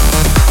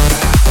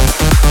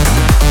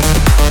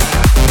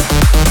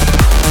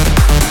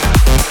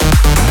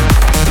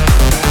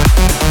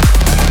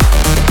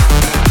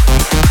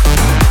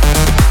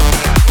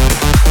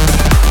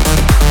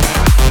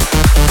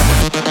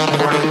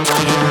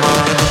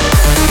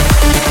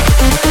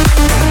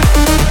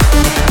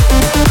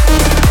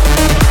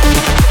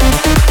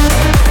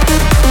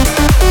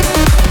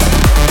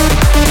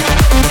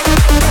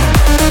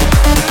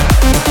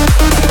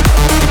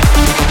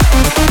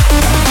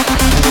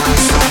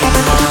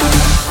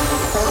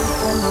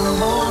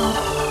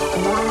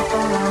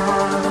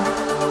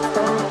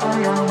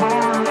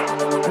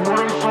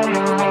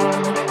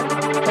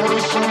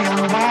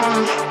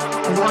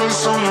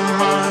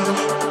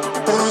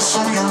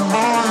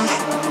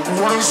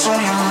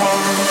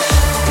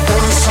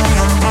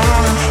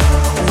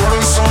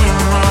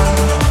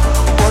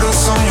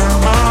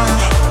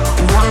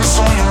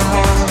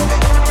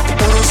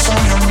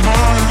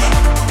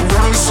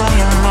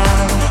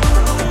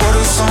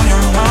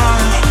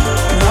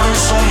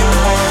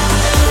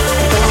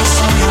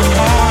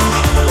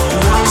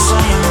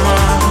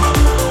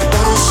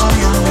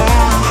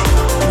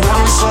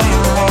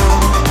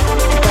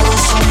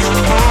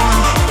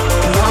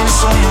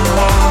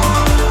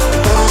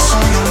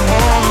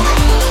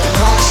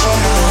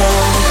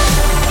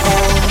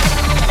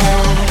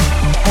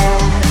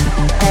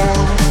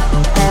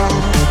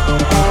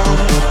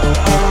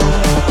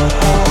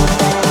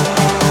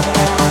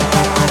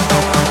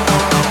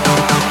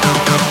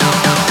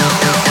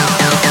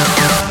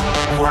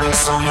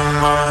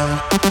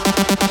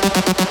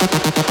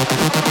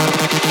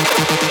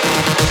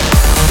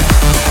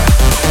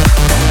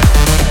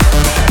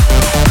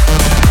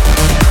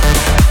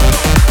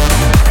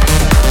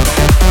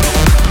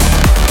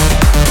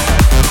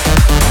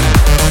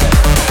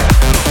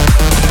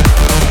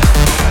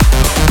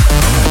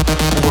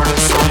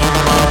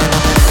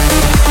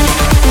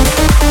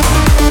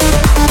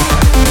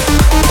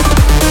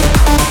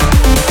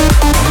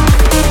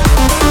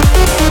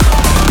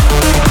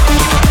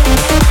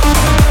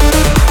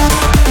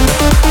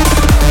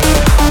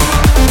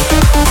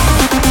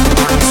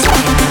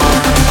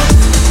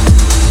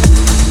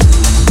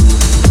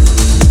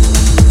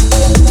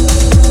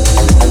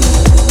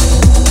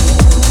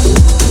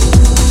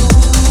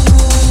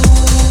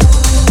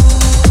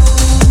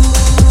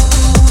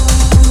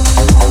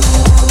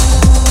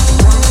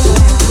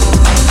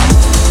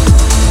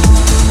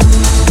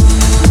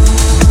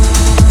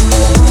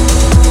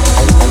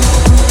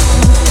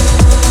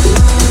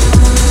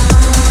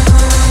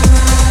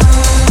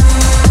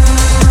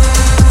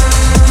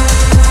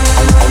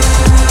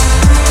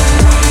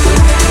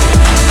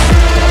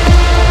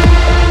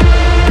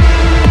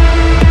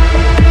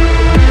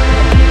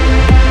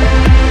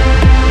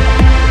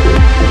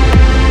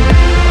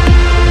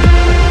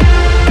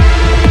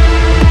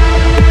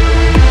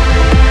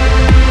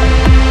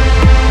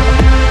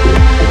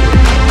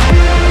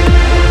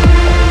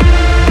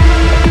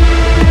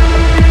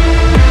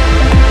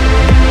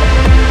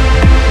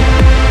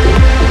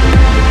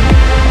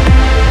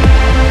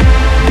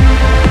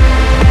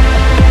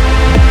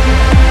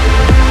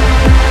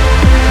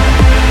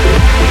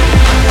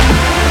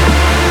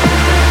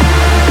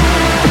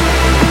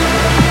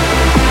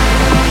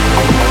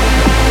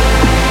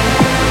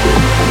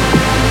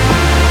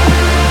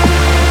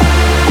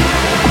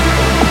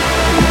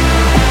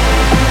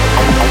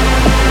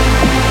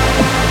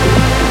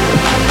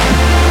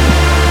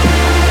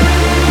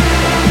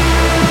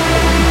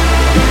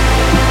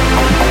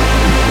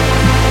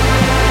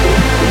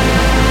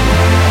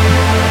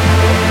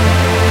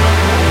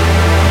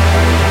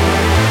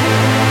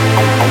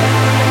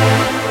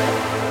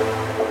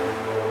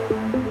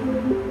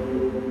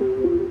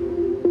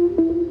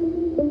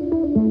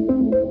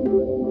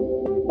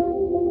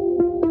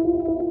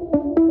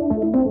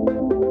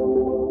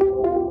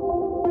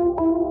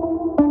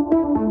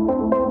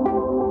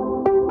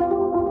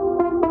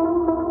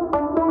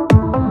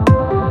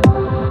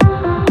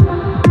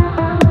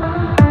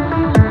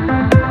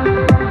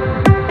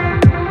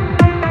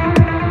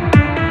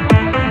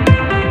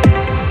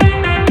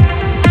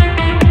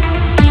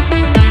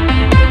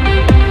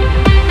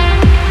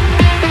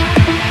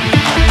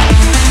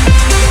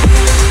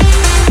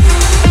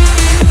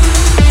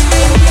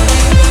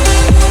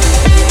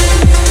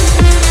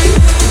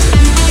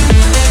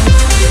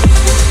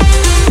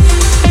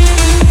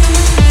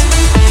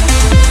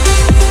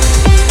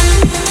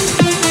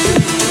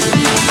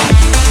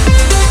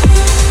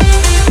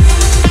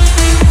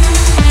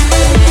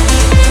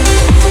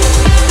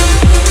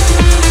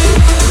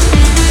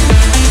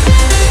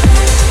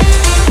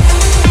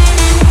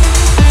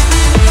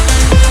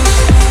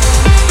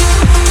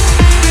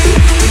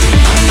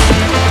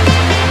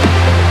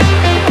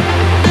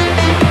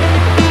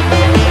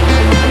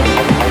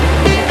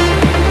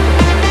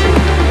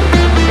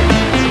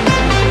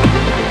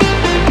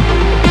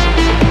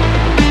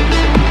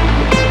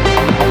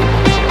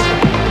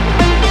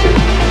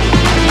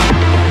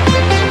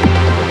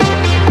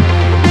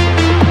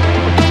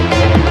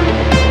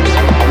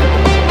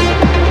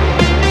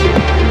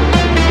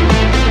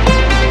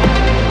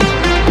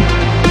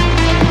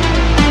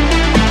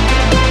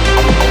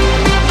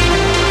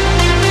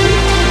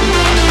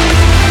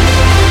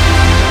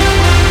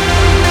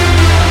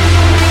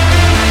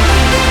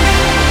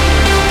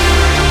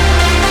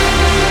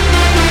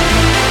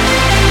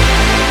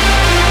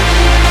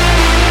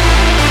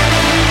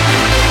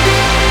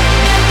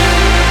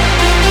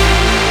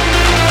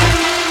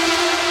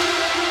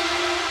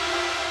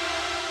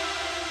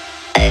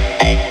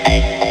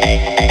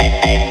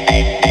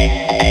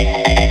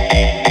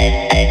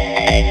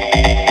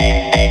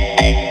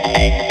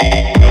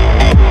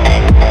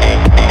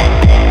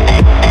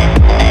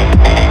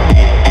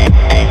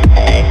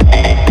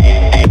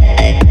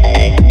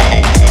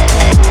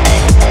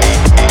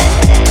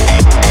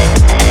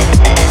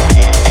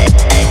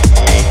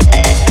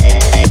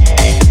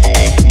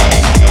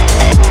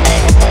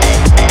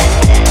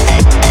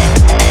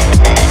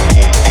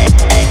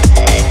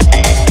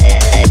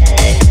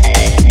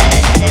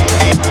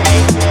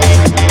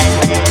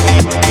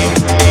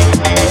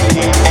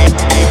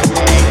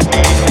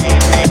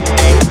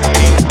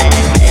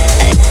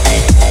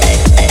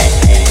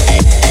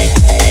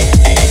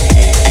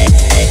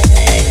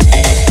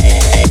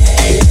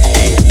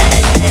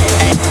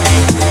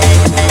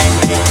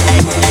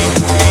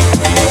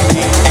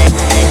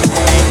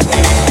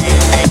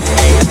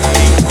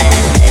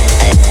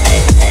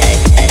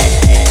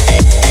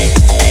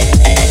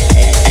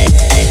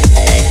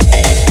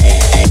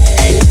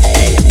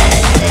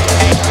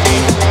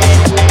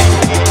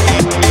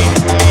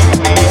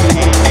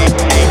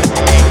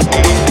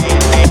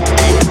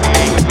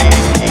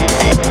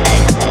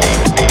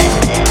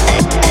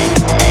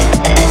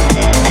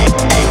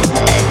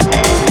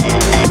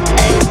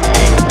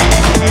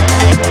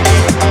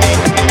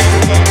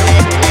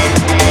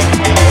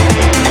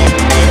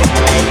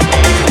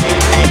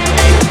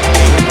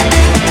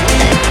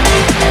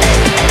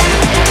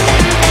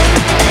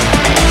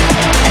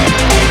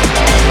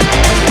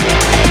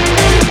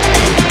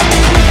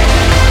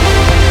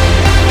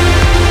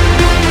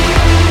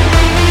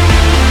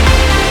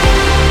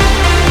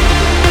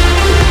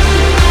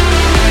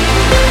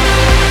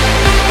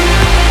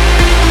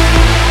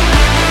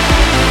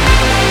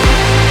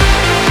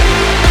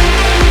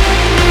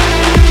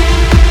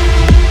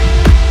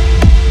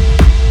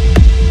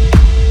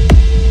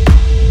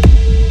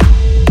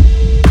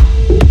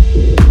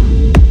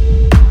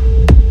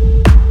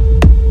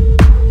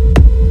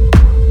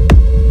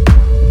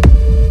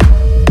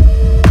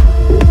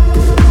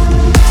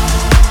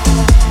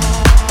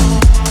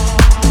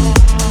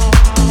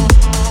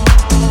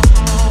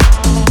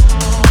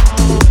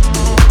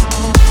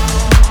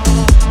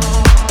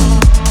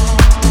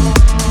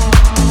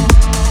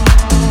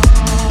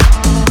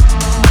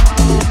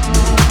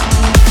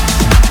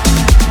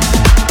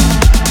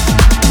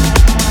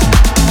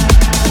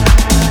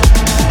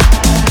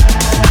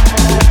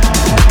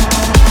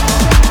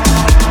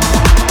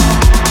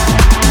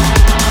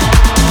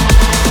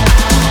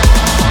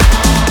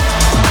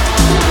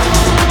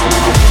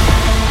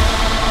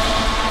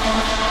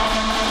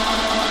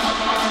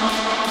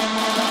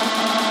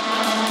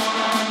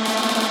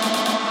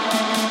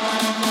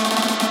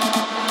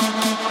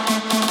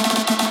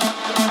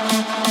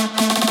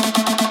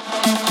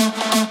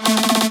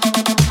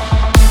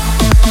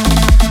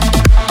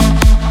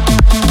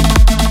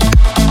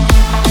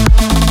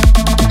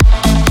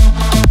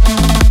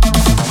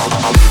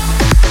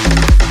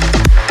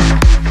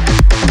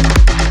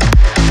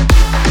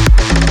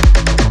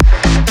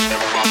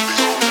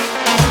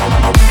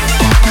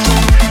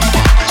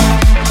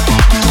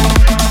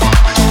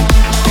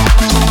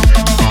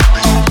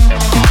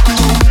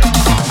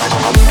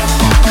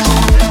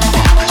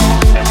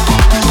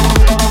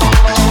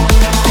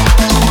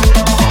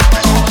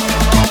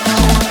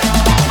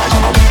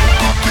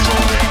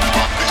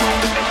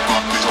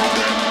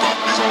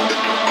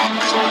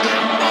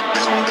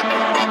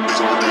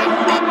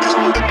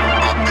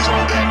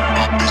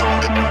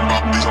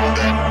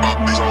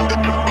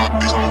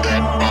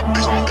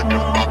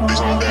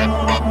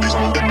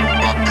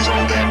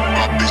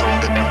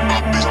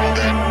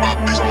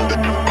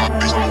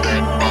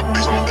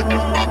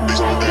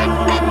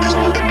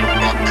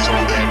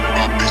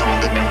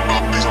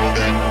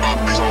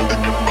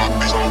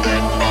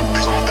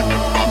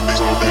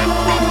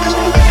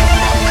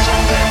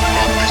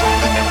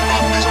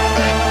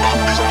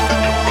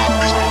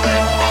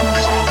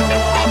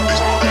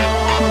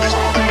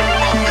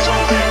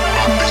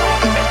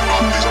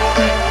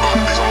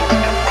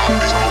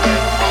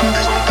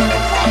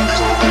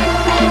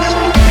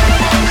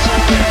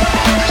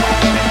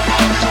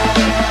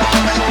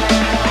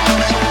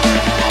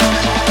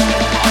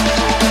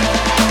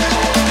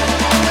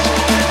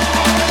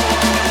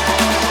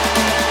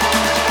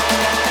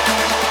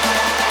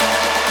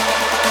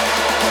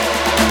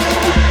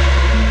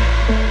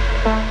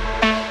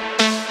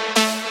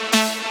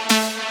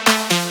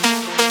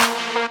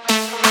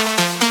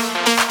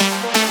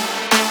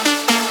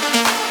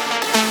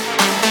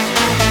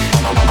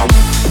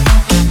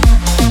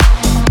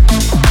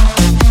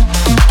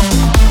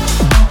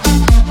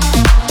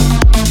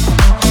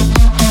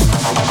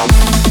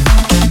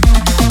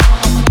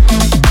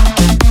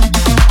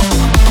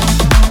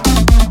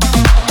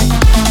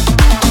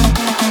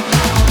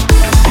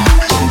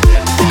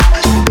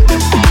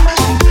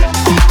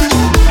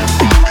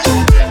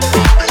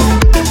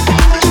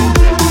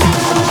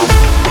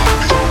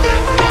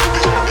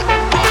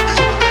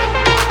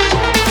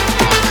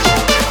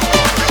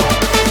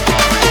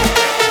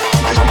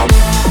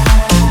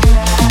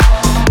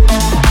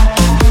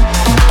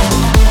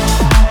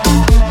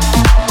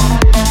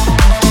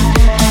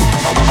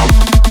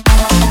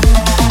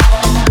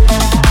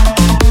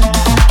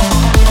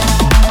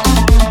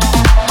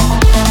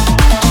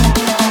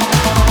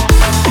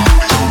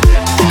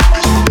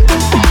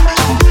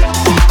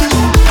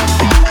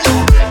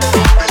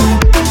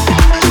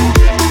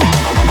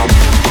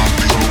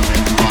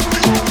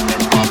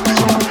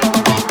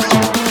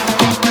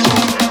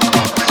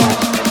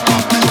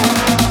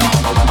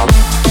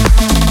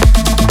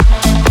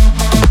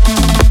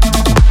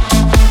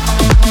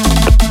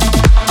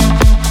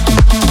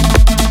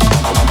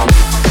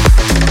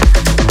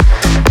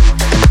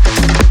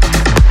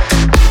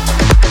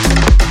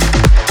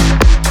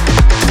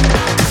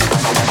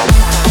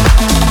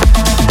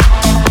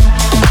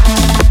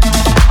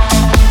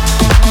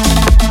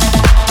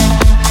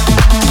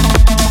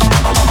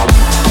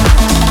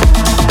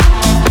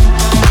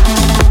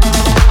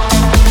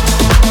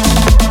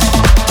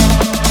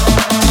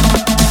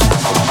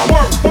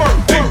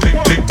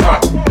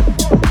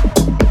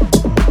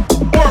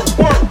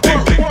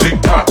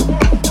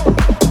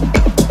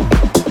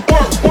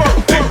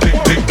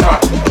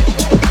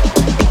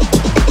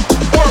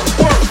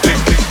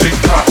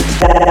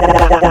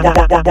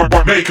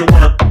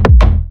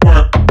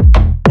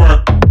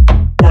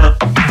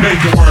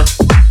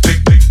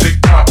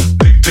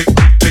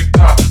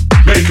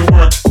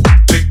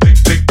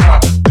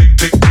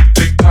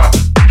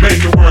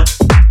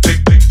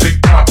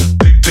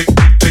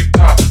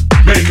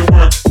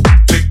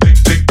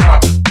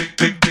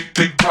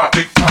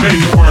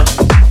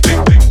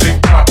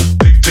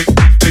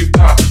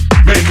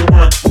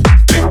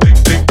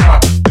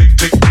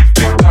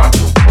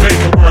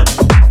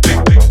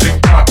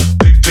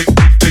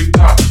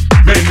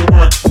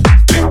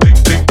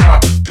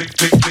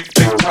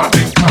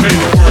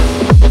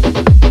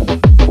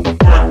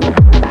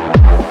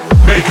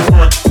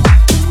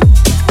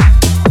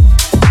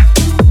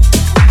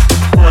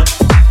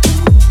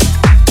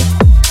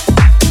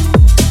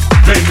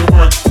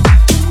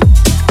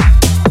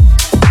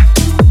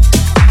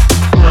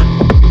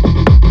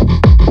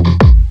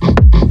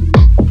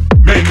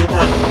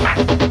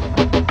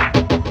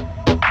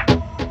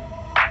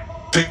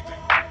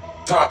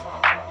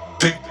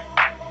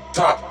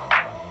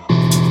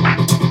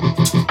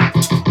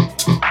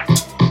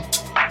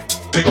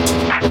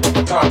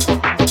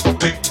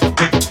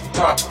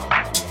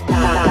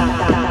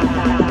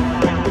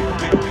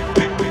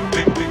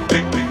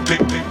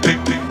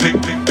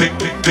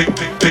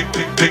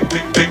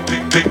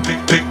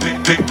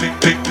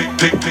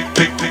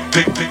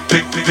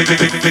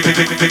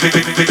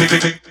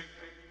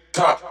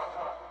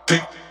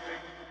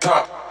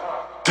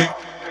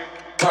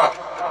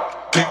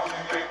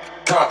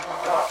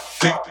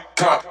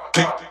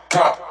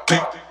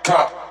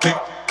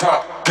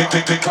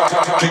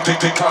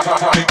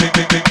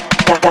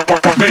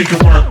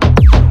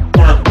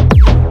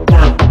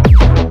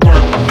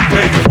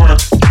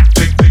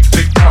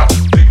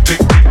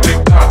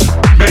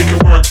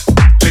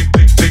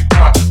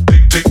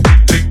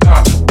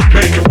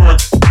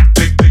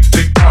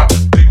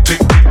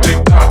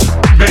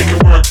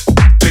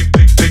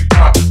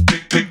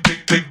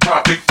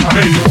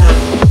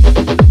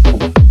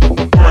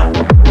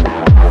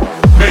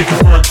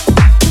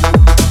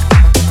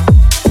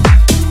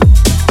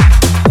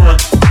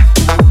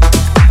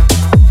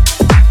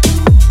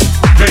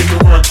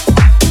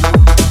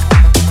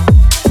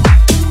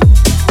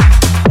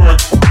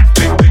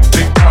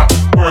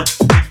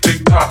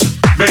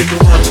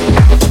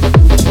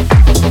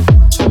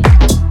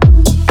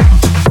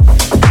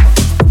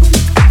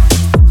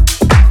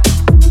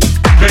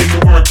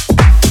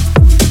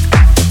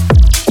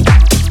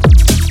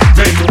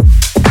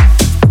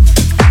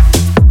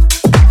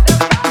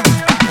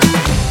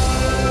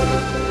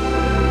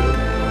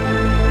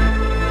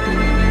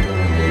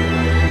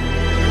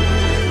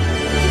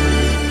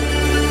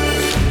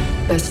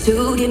 Best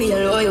to give me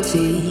your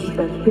loyalty.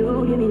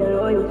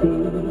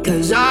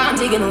 Cause I'm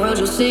taking the world,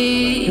 you'll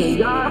see.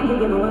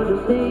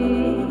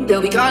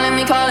 They'll be calling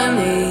me, calling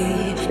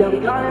me.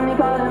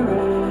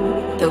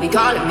 They'll be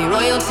calling me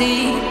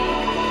royalty.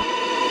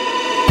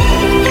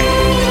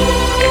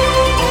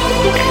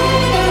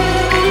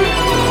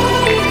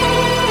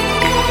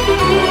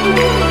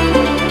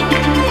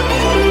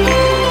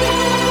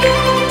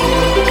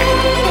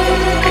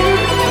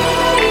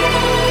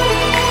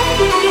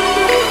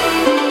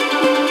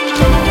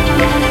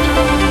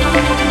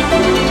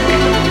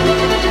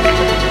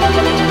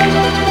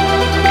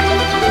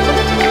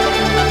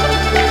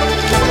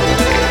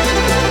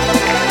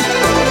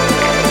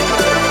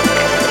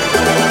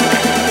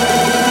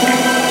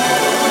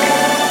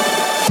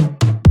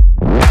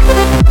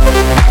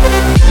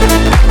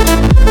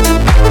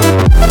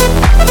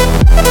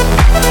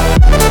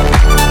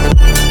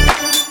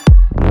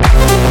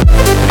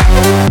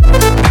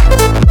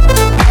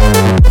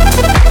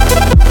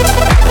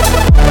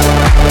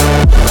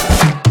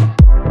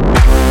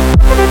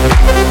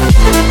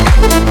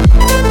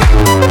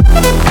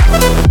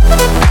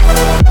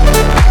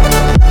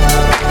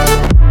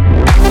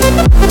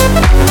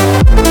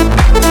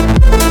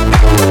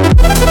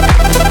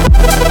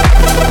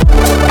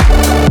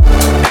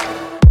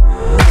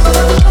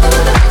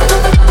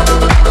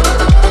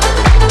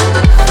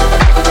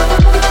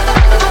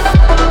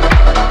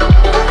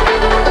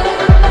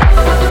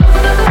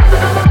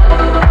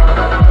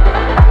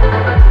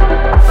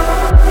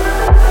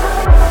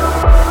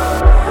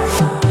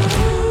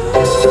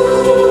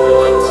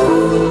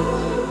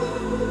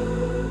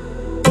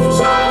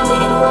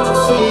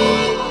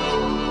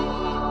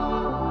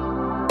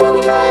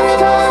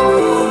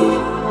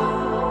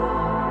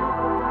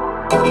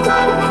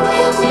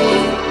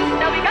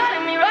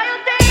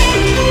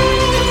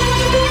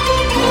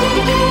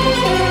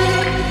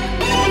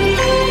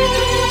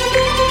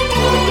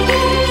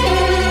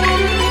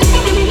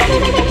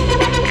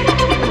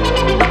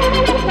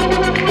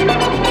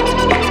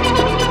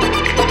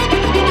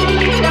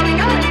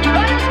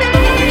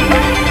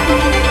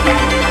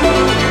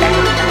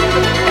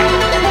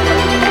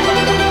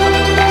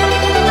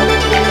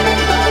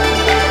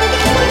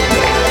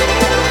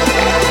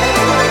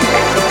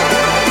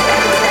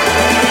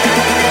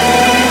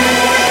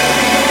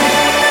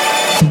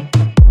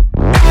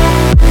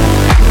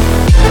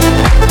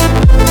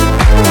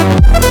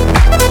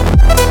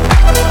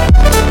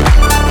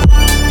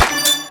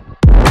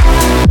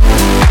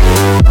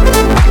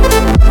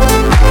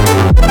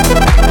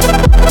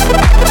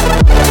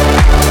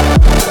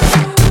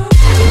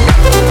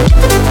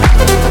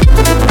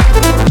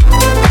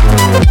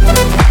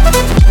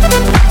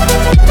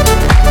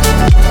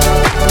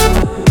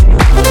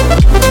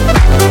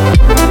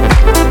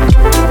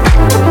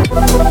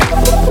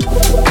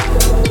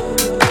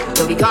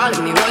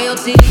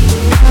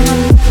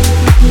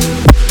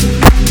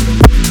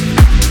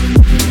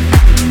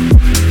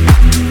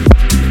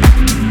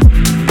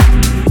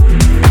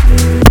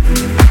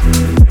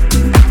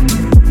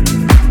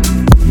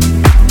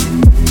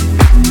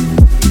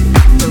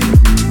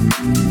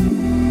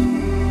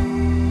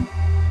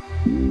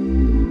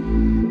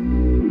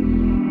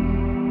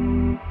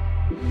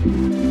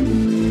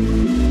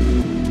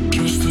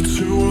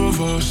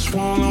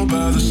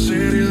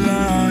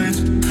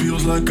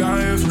 like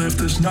I have lived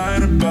this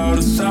night about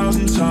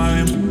 1,000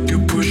 times.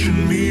 You're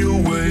pushing me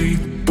away,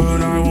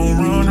 but I won't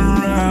run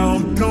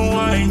around. No,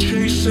 I ain't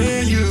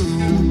chasing you.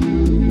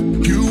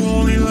 You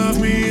only love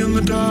me in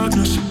the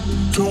darkness.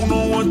 Don't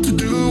know what to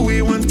do.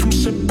 We went from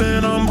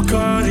sipping on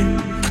Bacardi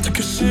to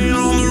kissing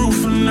on the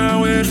roof, and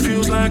now it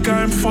feels like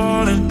I'm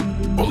falling.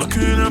 Or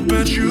looking up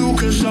at you,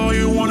 cause all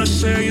you wanna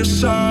say is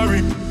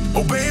sorry.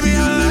 Oh baby,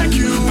 I like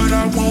you, but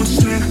I won't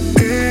stand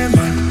in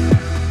line.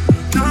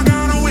 Now I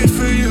gotta wait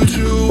for you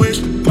to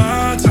waste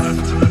my time.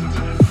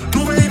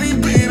 No baby,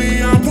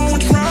 baby, I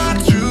won't try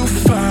to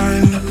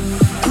find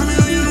a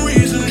million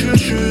reasons you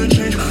should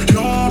change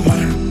your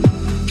mind.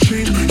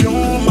 Change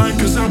your mind,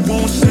 cause I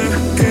won't stand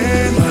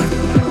in line.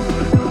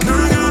 Now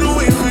I gotta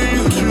wait for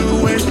you to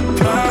waste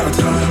my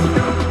time.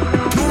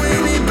 No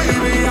baby,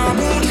 baby, I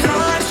won't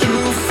try to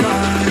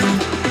find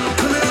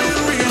a million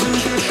reasons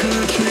you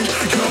should change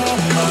your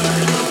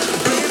mind.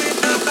 Baby,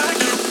 I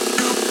like you.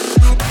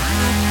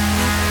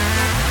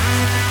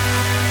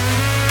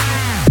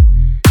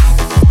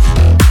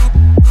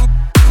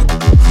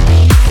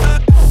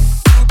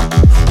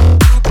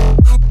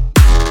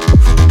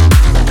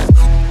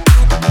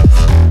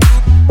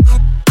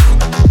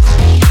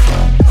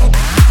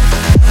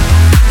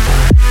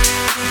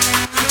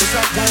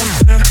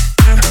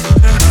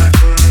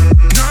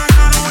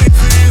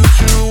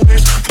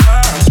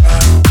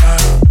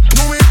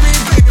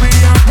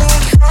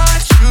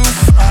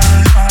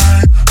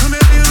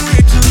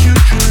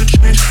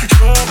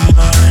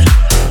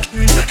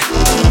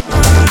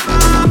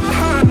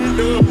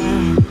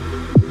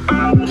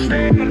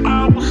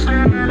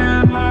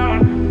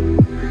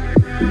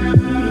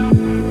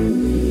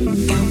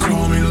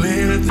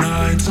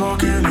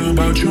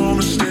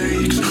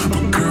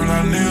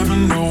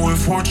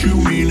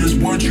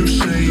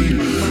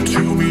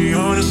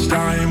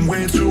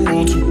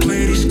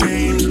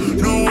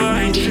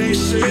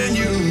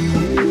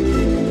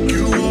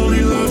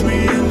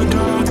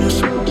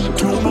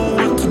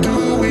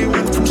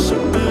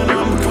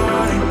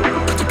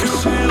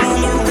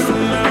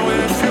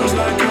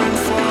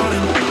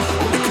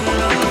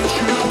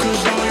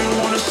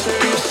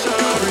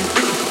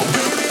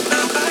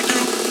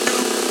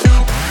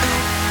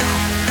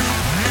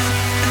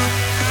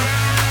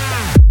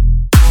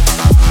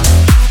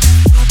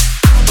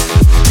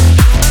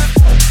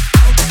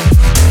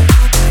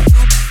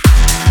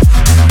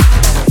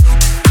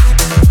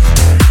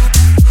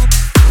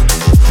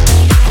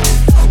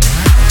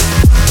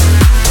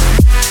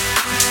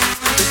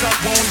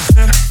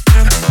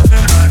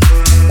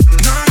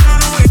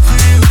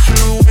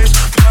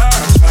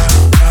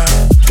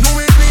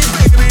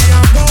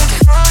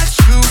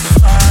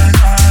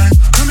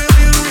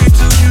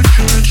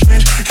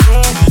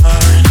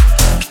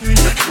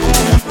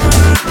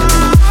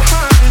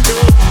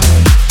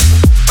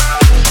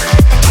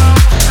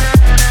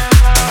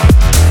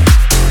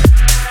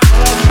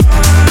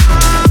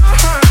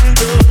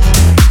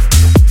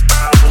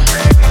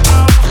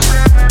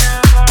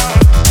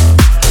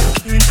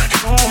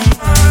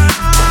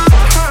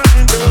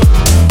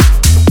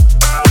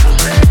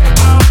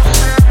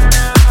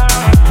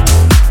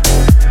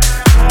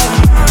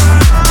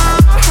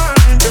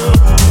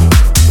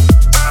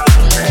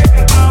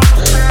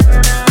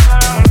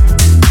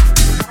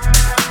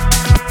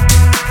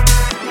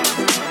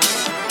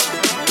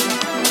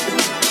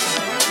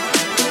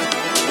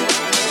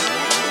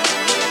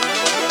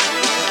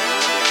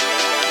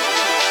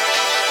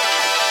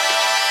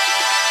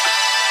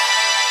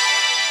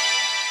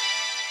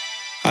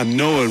 I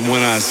know it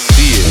when I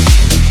see it.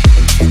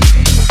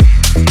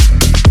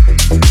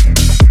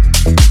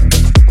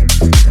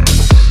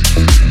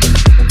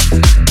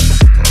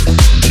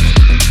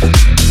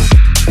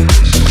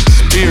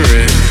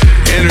 Spirit,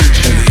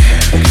 energy,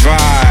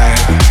 vibe.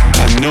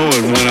 I know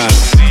it when I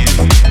see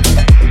it.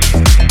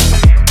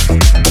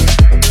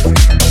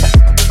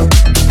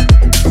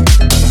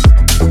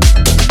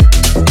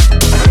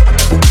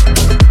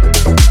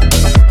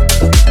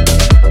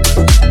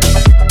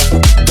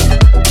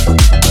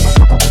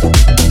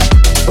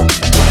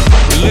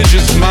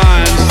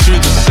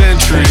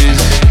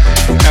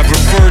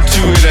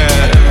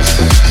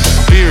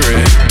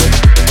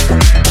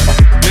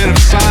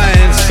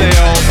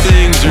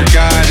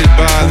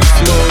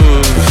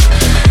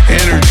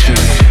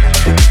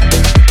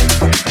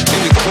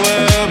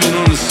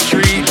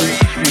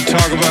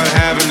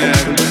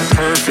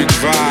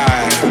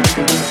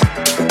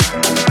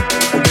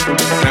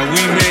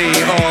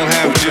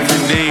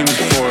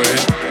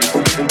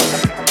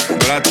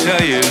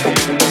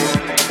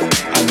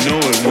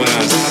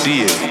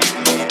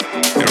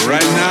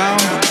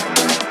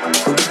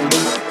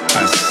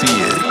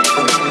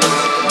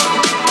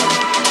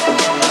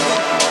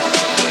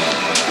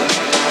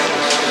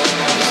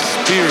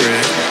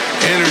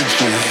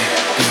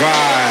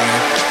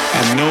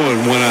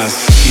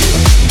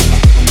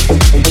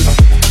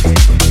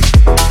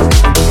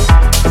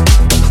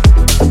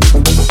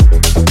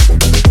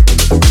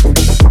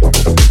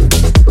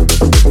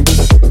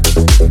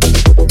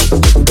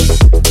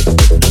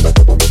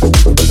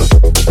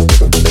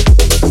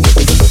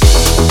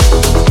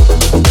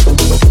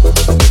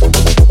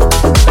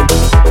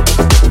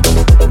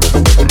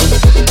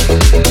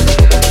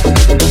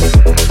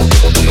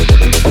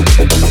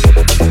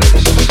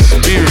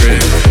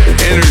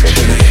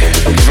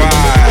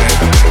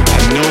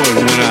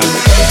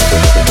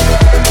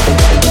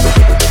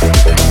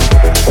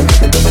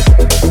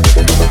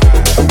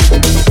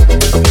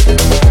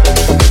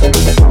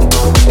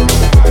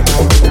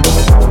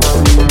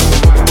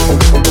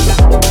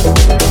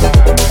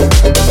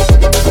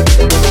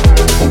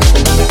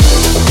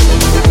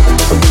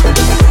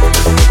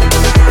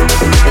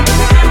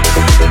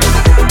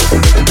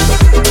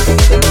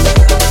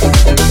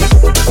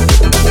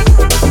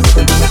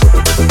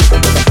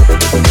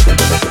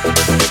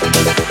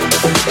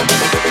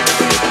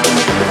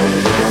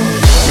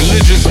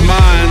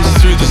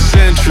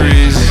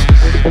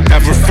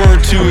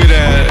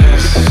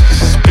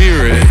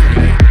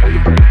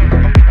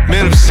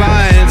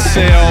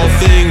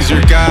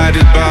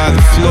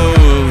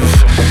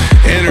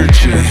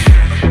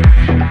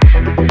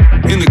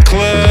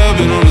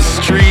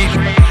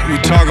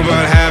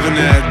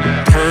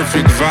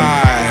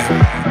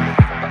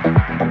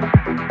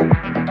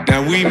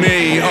 we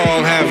may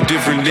all have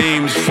different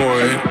names for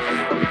it,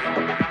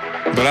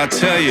 but I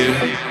tell you,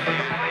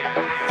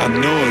 I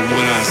know it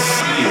when I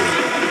see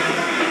it.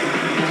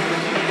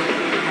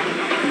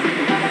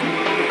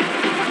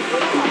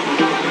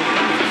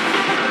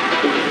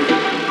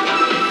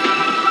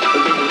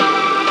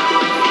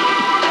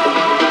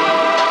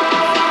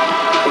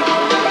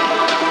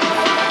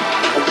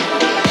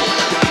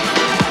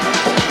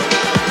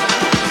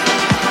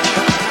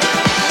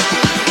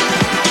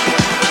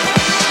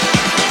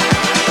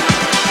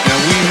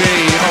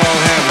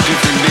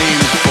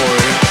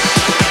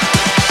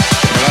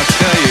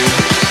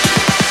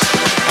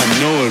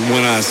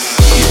 When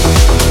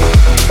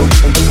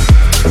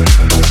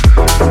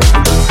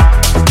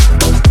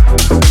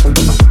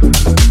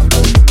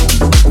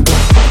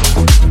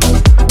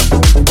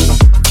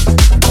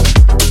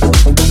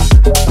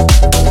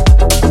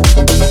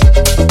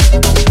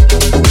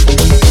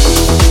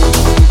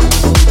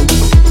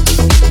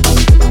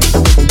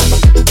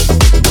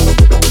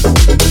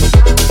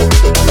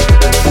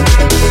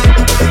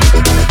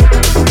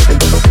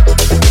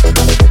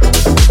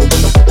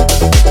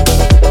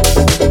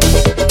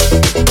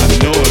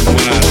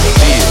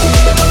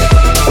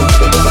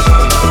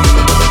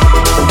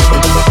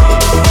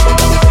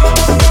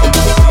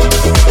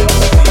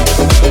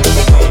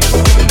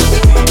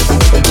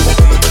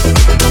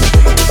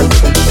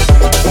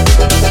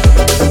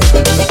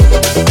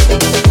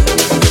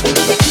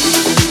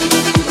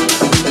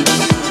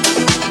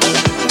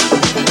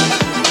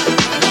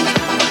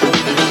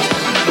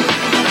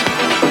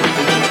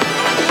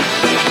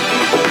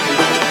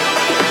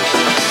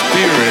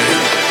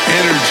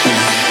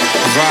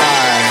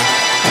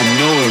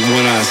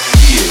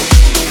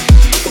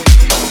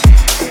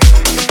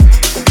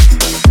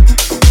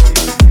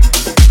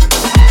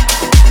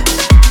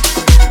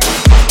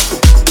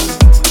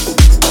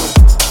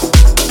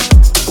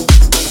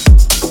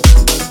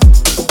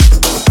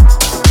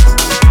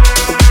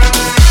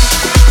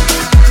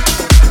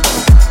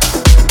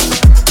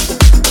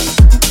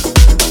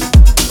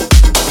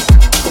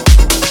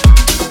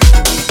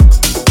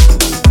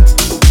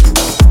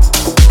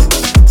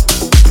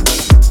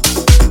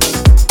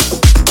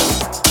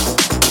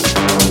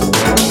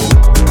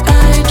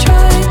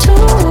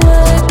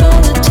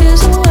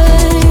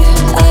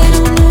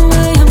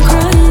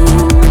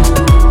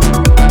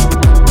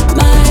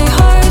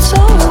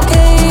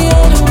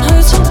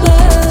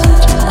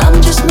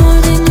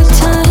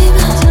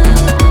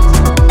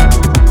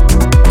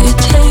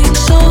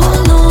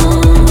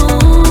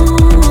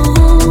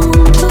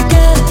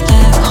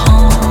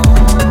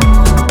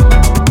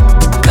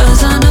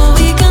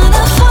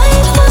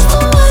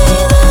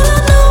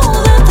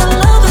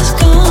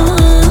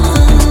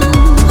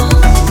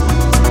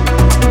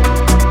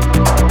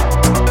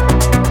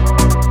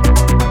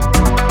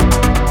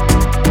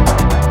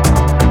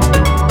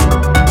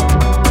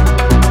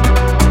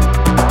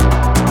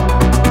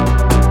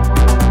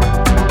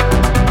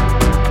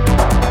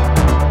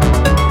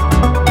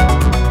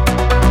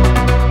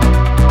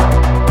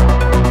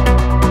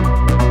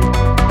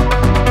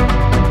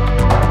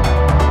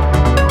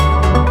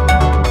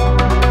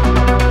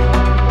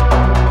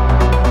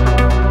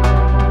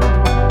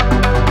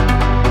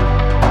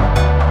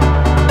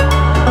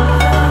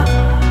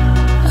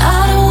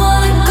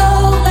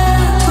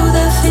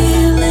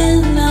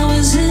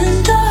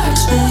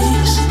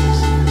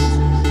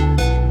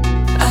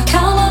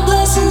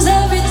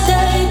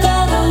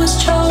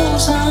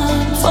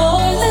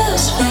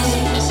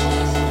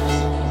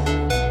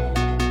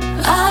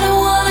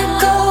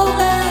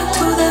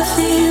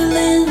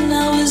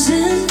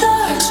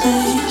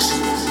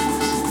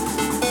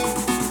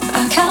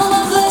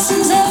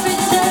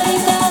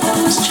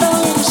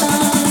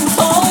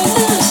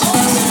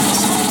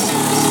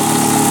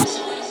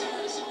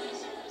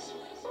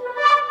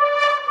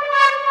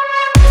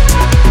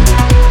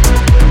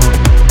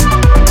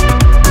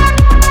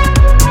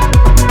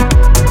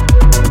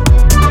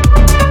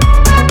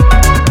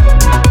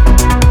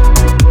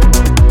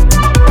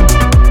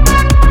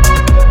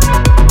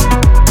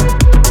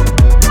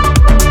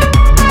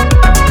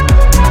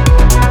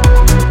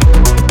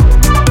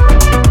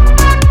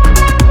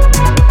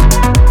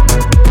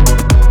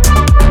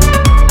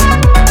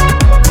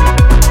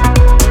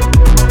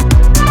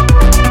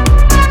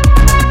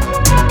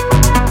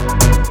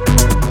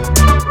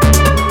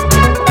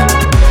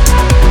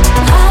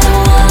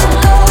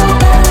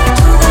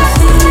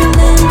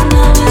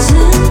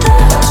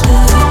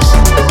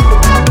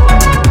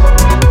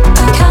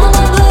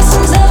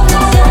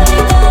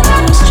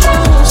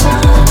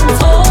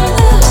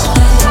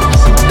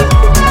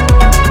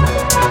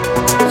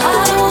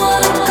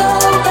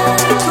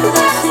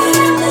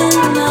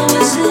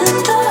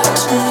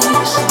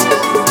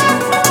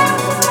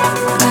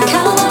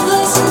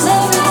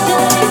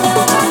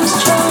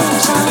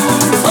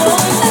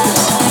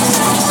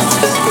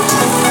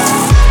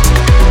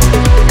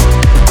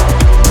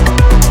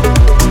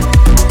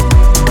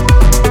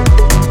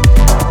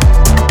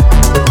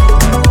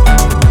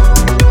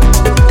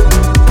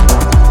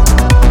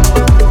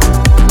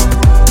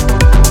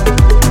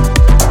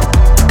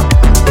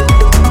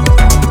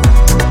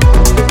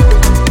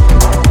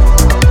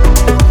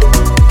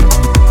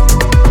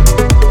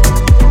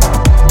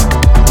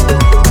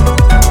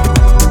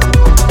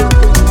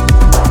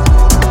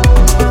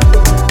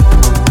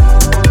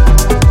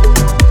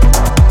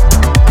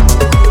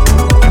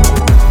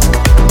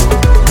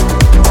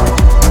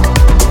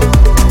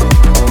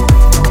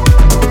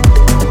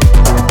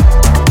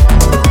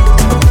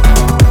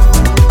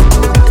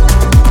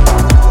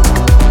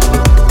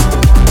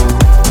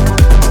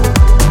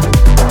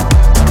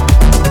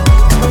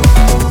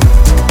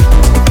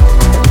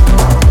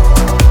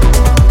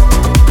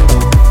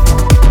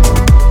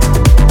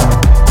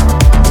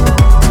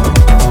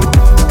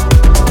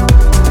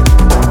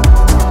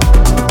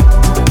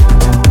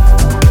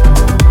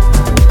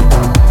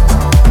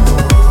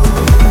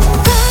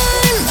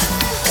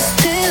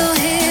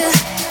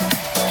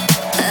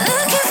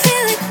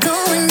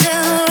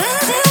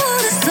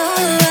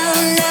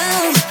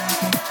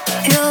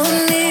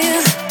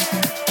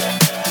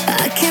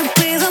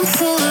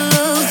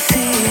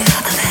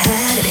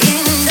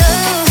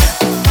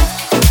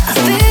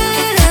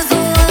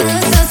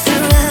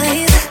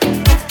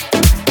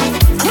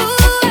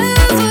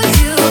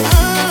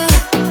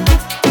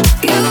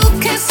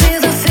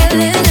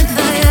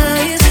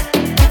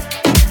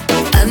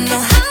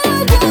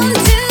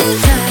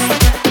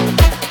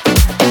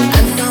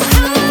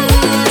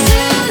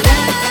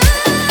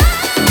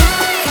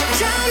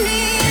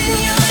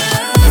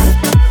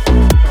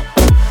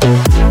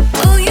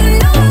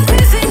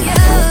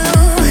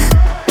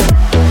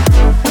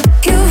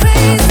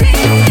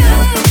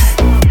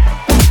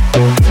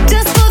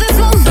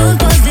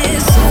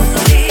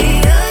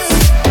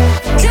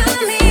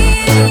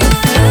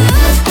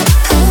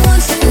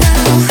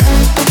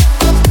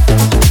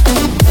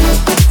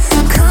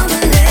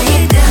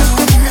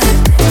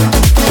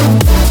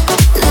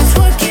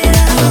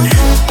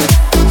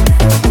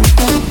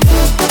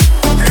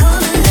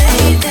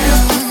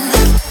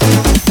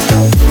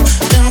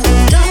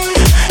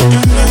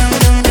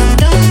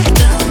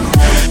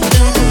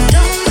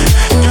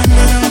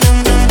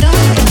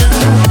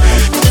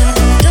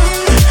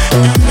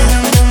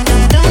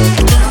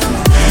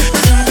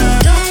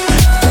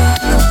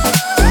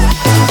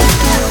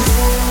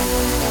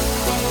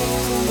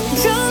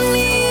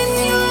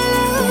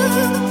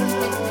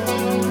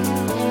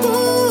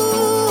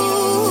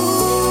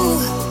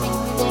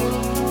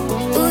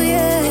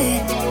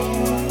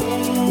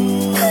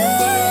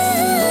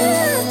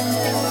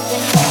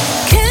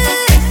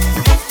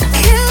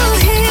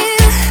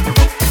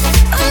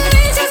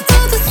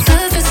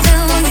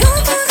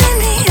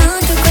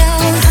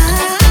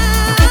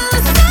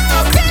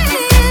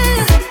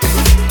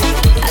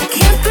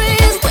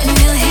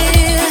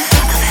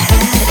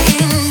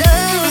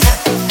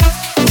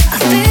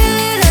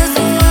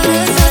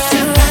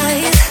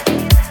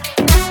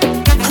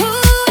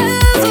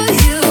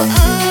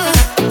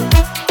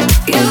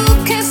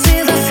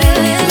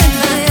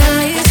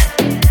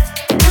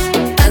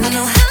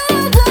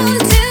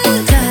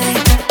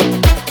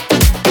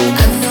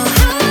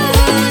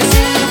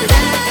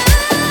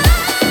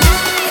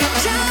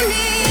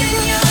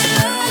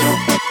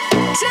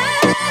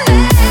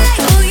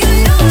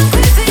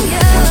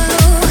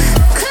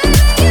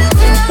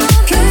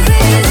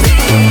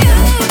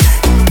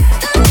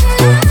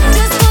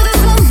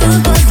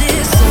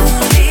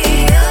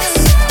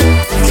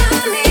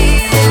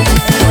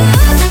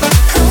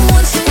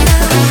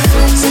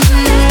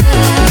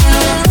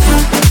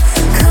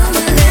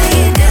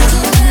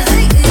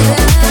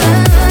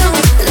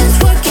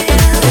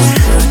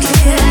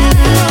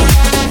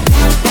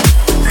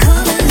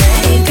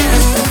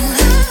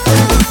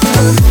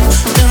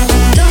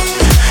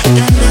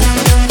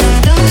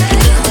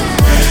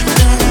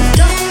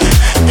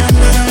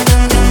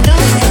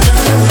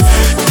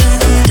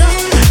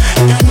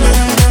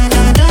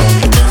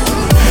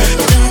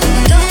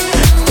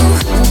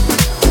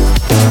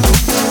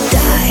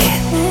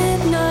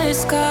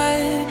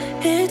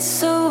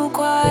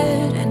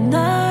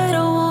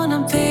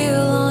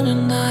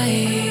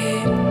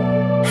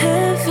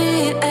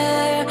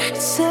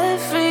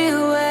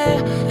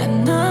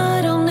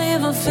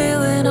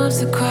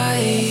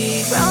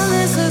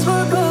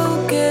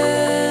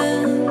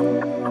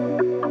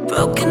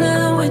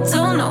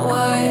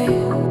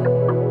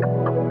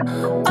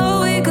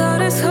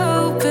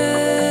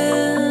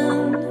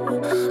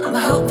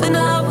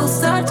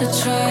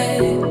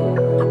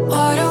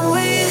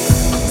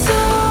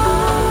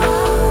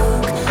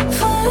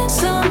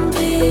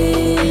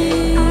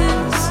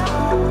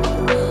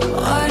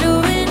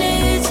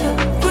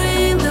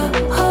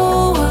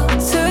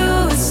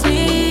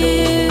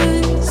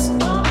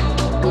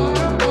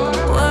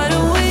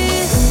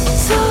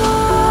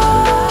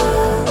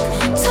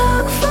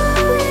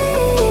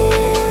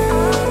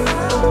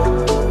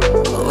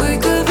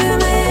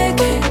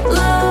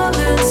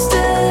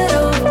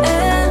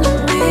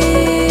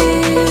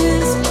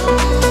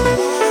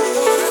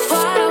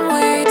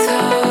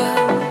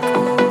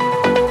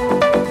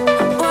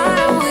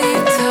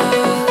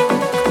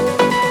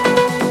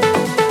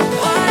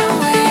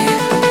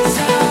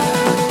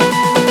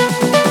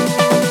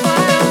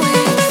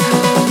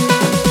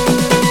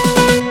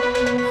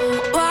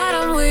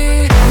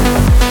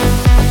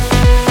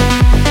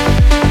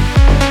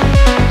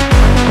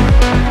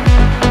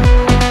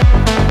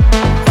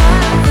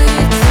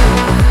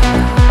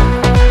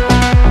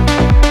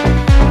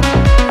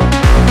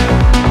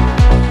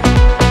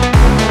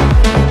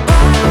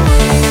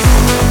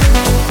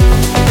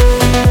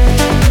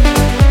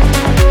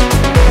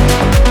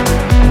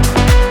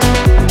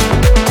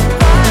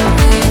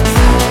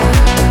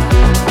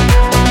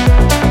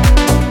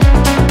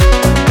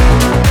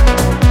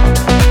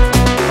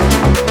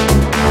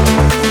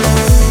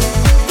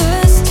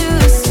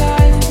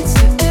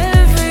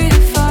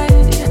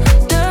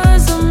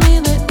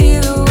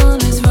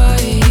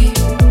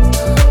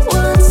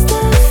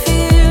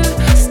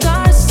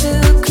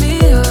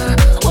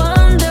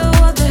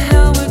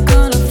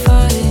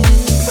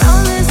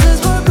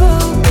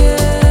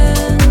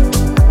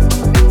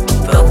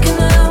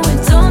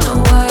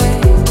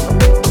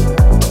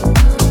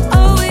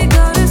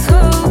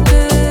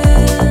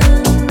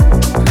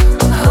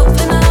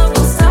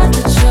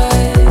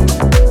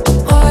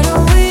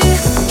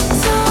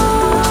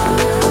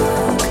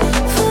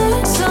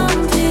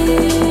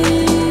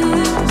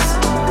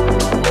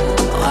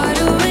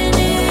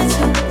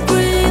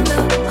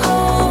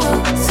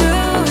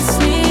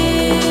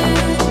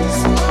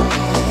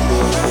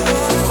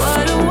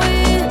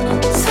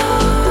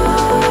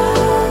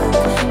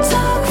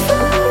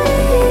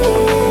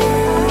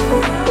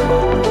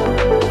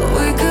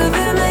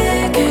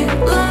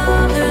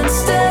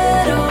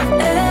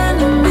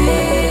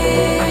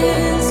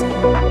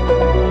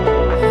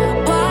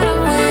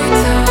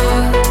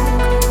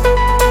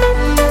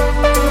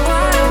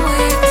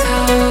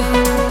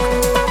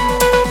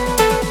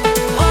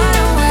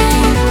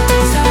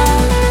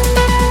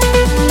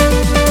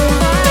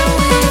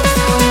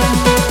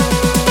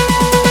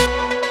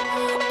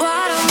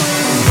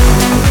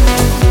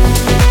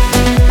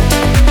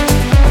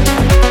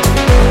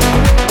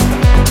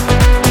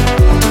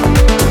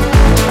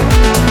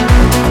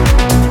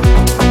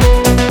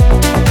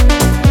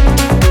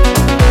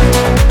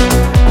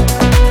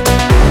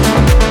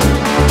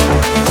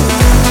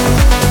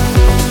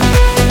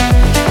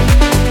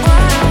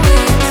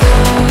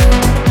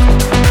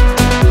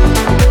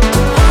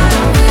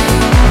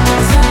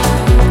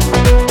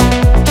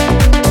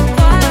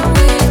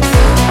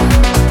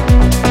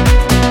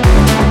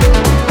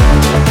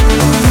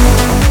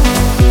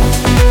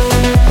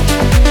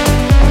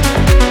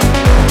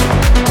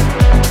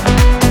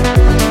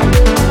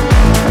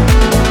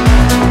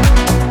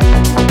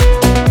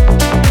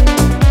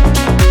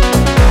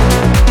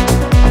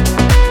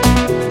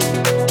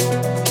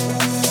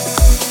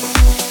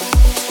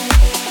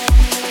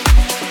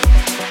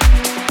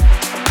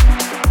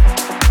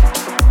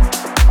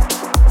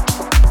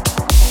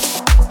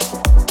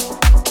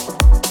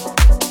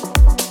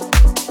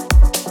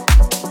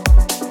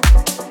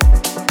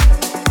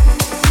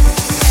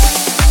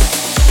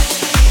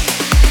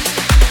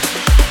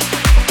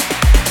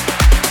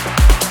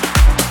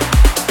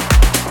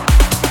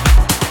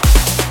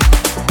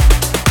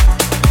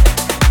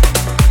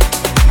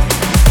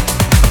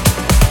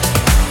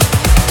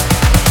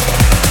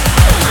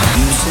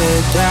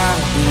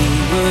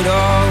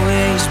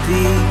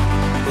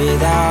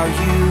Without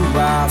you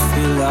I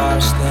feel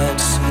lost at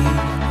sea.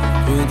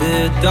 Through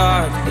the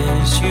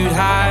darkness you'd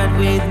hide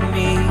with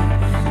me.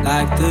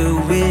 Like the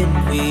wind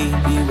we'd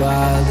be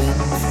wild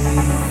and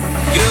free.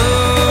 You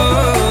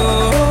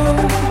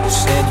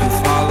said you'd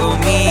follow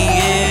me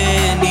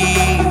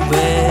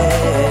anywhere.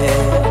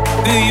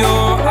 Through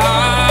your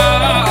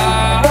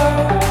eyes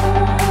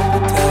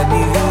tell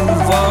me you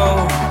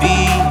won't be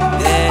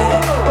there.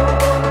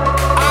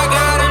 I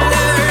gotta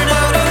learn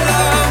how to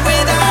love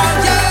without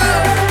you.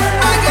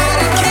 I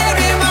gotta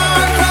carry my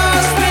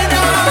cross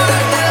without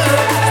you.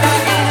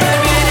 Like in the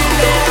minute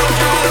that I'm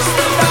just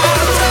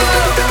about to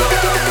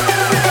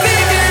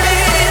figure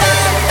it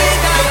out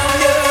without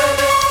you.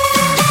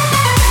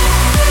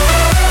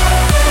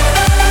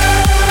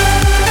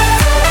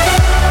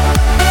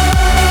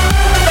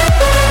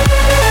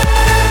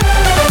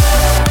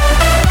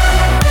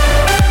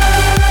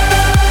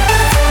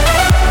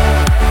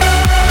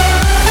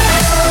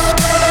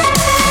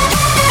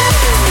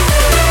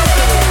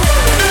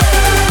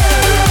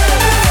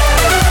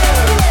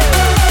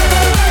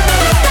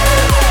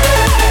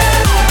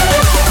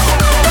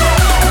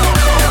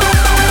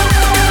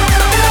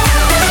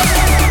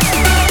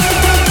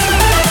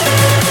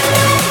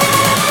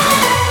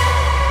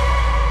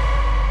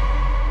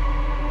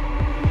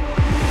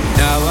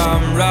 Now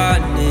I'm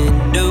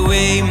running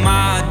away,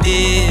 my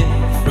dear,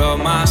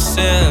 from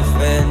myself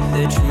and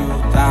the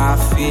truth I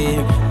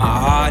fear. My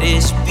heart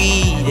is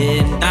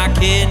beating, I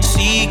can't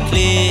see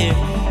clear.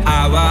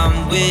 How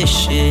I'm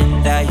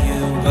wishing that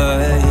you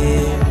were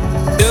here.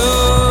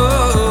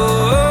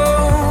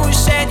 You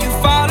said you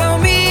follow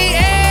me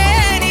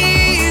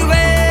anywhere,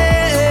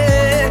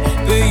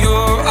 but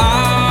your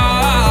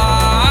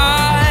eyes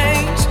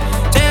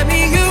tell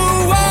me you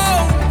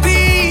won't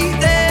be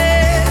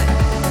there.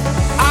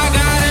 I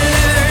gotta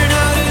learn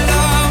how to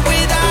love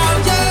without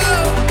you.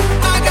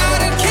 I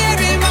gotta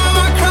carry my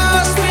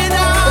cross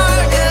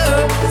without you.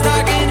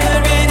 Stuck in a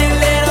minute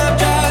that I'm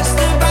just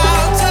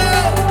about to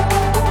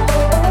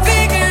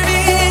figure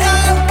it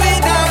out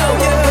without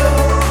you.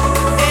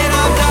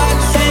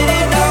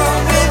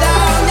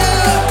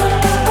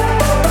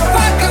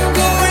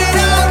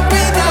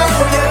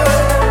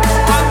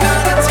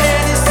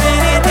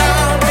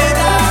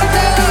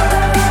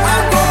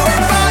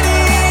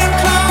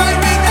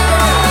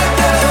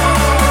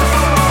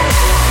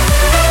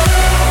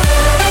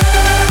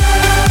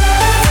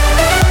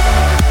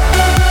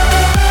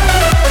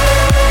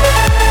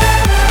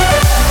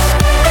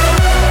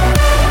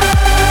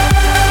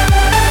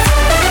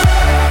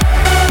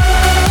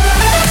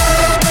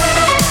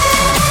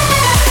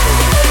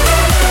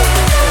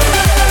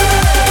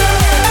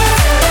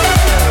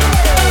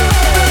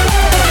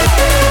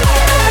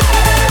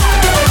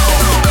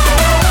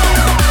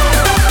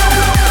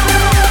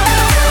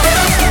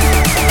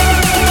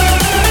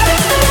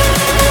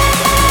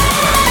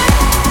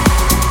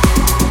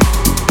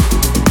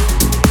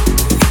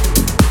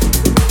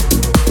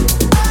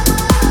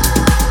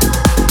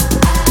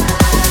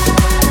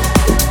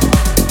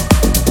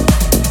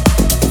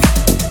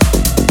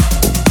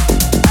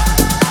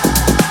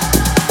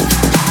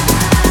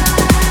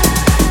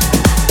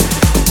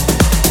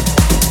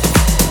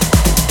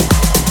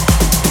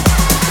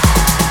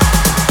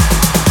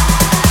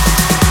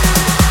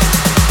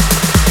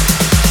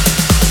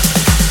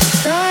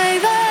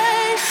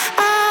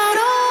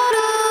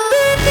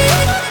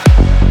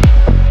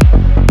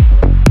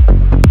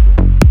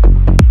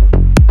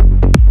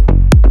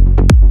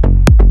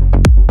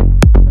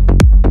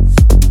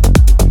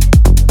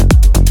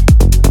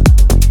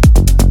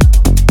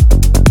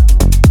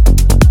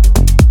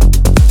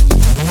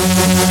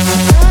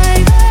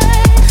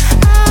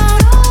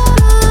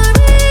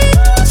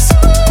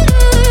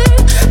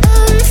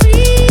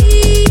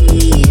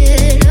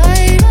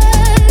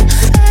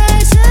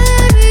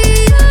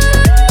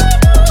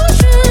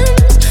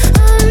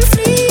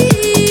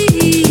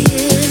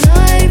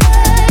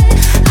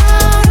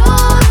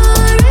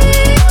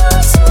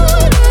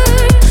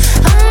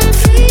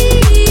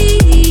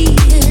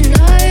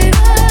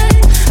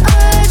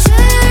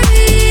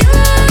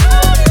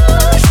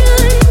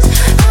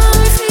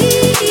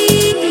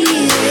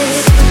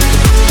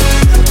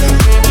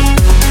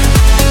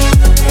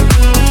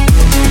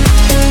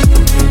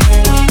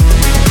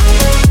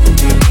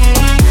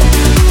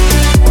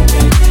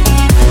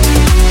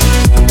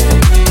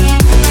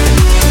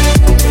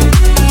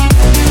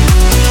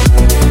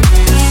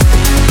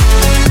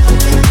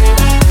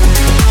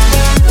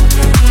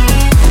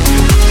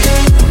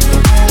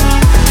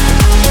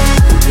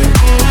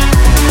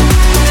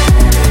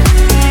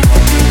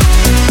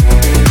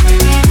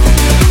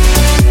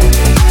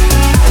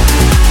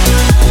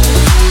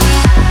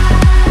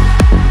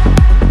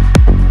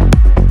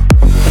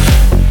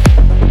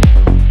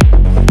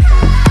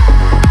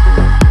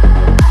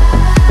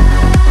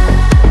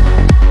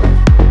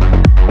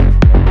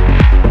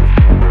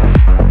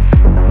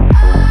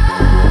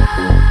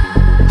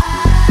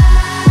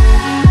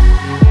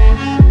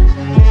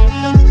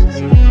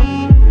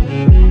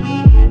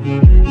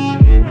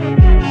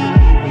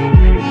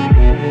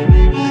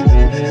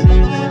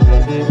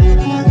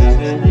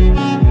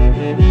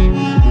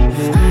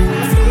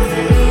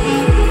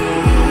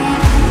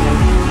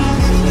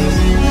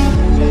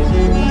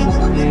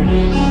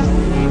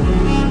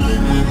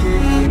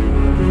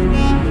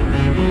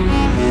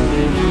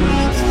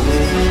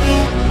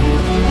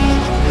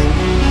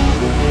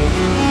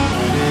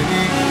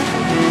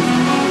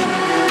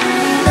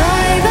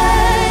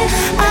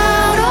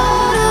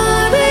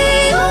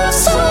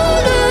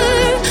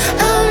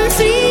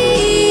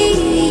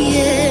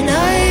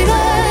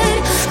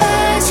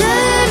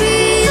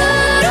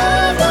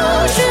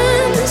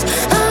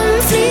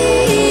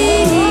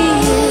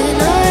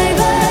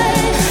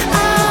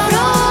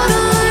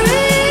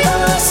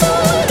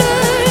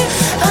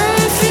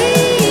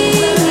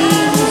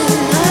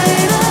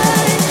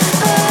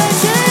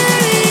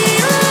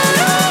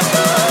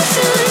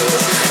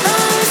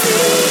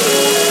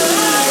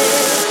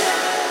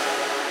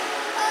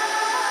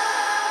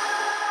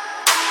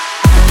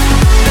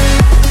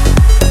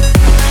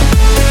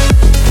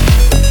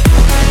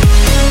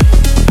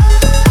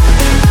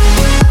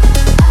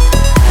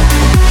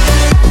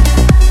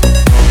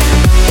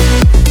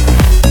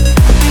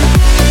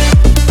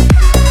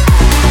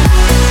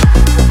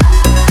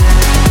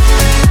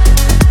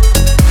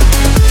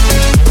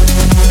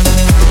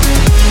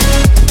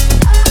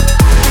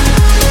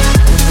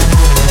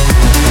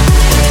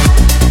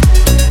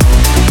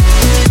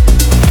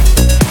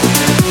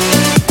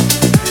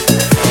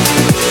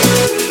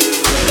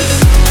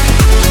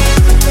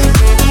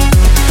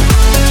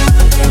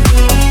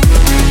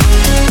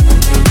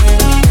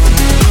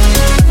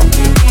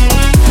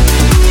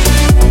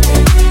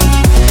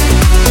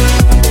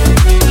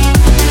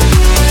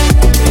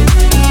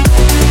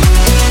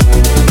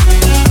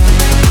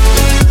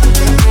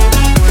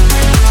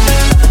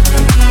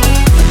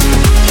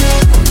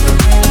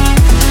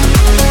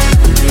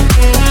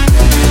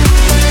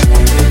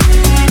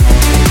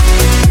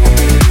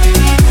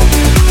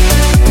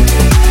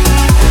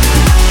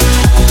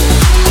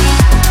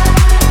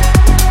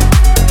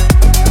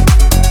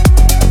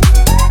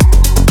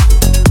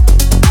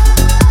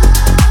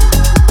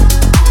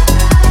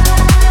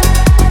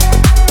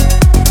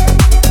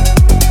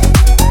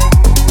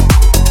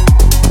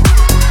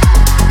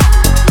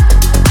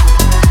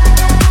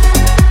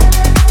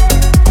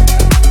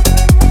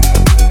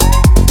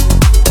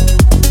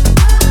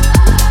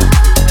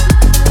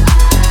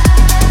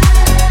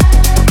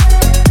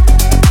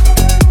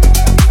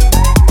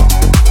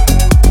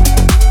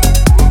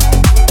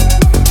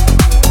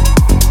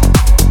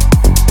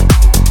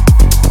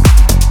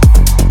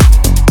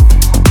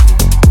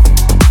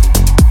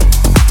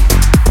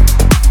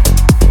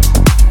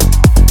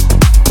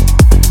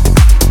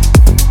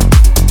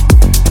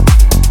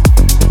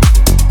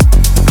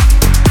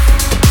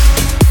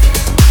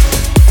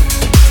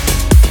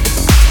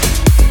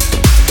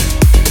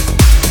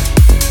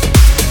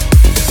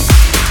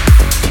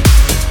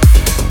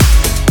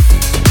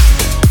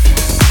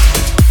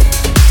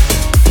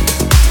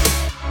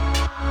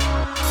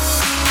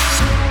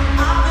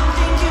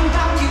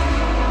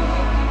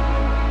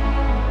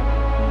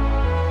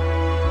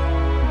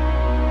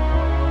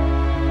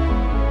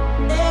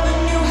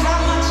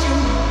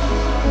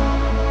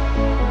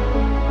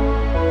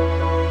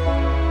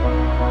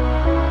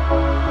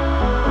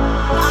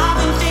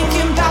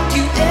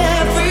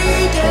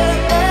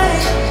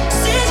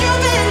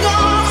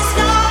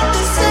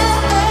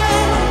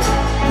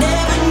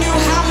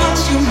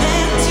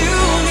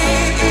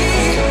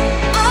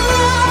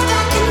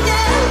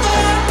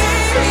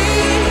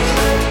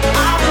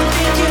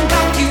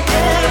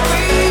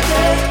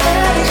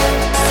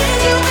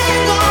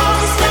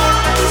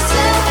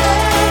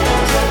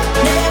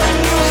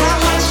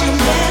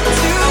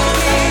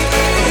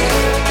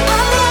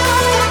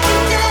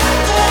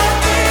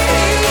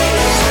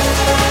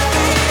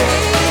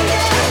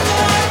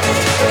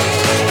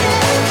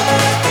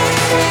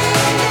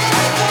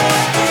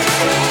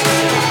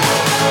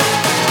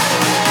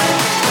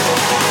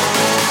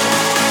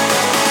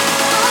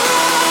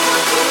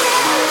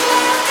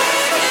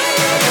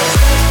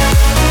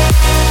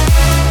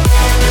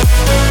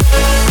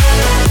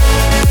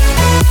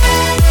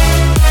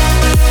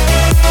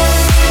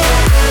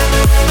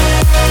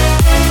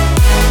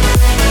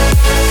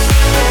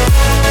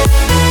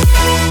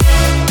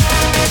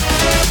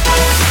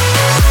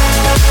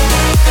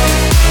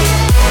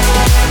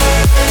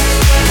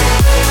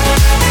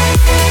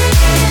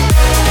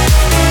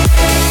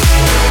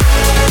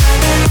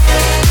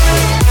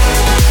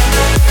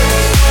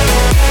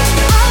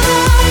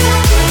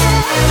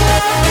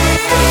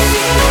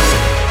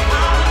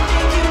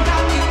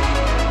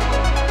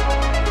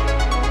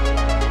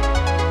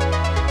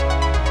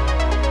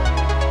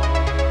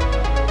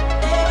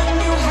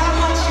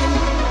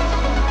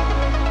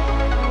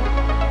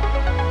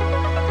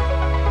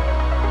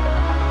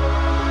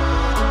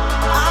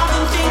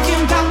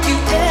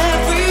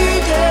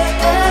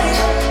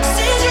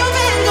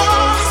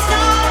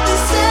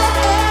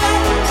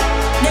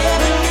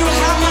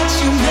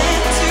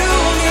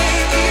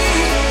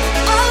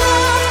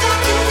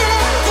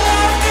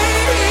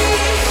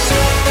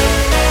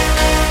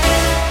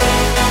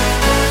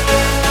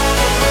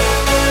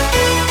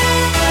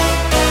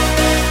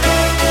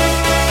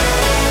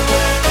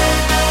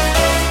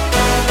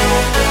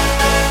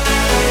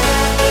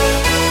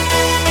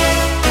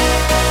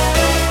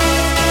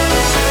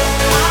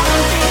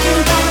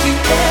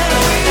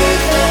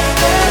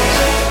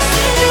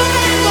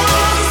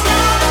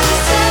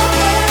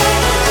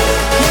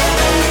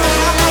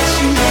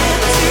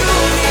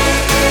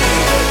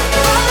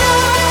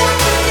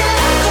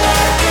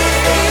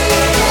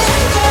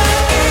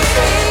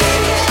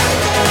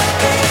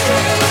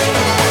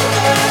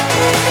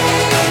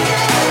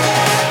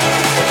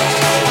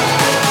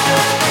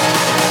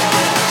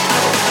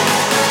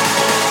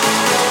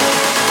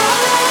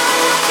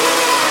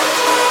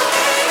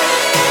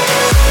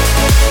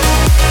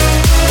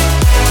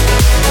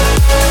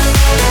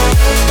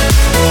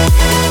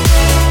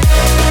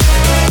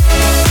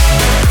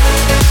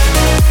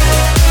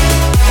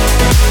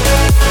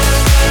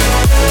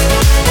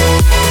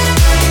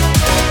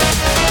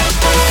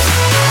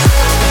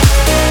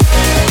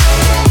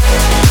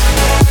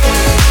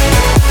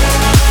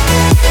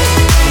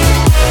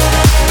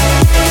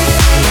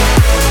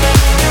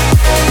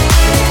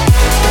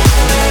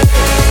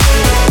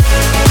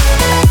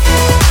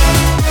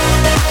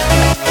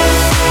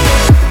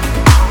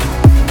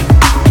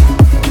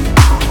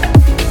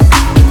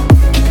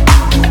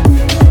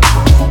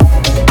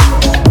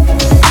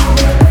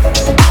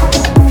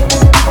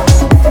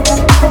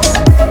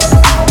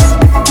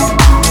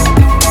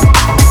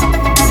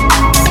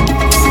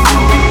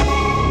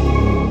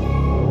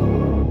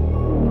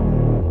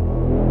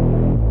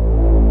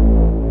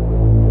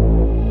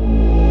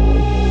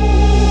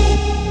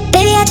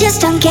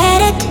 just don't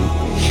get it.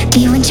 Do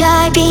you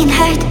enjoy being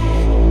hurt?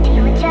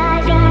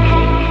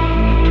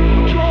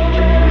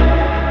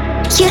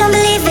 You don't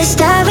believe the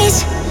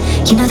stories.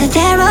 You know that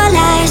they're all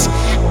lies.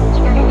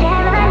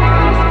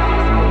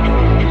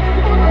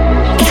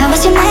 If I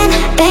was your man,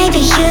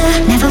 baby, you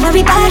never worry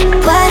about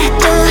what I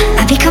do.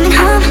 I'll be coming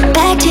home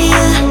back to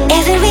you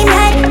every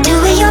night,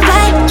 doing you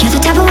right. You're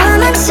the type of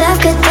woman, serve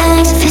good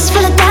things. Fist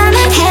full of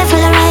diamonds, hair full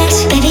of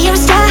rings. Baby, you're a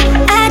star,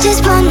 I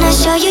just wanna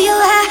show you you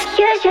are.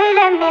 You should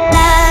let me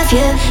love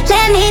you.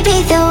 Let me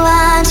be the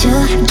one to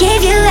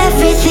give you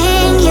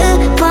everything you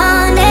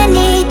want and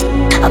need.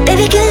 Oh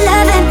baby, good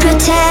love and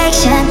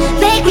protection.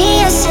 Make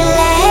me a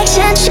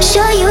selection.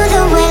 Show you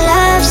the way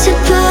love's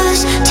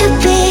supposed to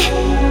be.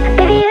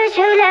 Baby, you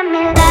should let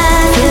me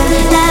love you,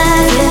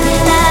 love you,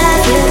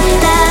 love you,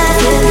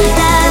 love you,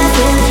 love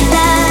you,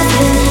 love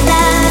you,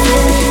 love you.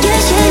 You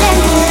should let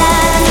me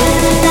love you,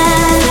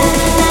 love you,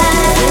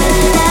 love you,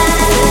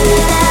 love you,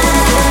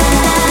 love you.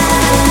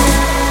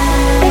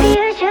 Baby,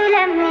 you should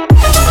let me.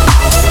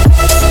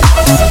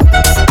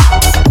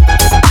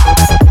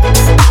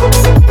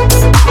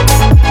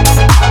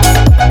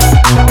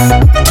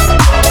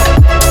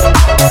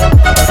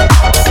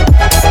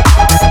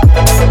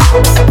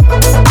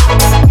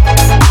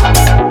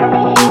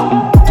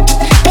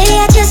 Baby,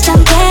 I just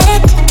don't get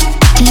it.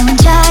 Do you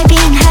enjoy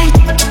being hurt?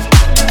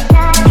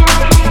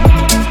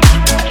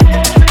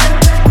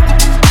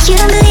 You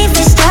don't believe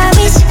the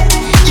stories.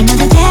 You know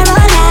that they're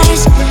all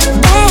lies.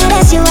 Bad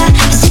as you are,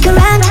 you stick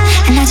around,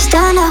 and I just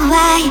don't know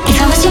why. If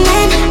I was your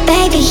man,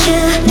 baby, you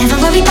never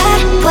worry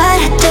about what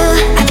I do.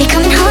 I'd be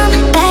coming home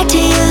back to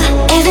you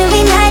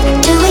every night,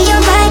 doing you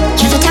right.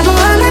 You're the type of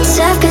woman,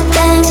 serve good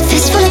things.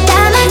 Fist full of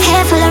diamonds,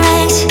 hair full of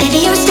rings.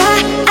 Baby, you're a star,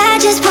 I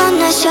just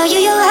wanna show you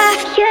you are.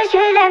 You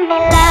should let me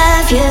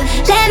love you.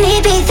 Let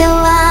me be the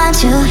one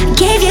to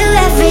give you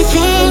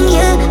everything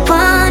you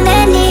want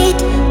and need.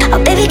 Oh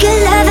baby,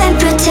 good love and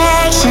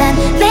protection.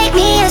 Make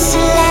me a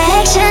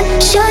selection.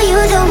 Show you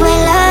the way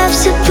love's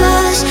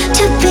supposed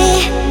to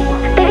be.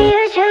 Baby,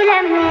 you should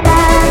let me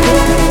love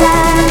you,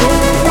 love you,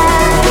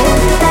 love you,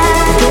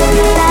 love you,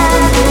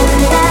 love you,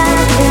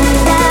 love you,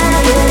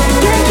 love you.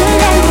 You should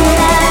let me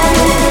love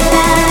you,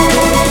 love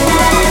you,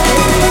 love you, love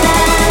you, love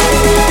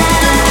you.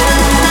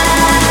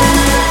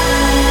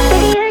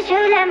 Baby, you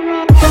should let me.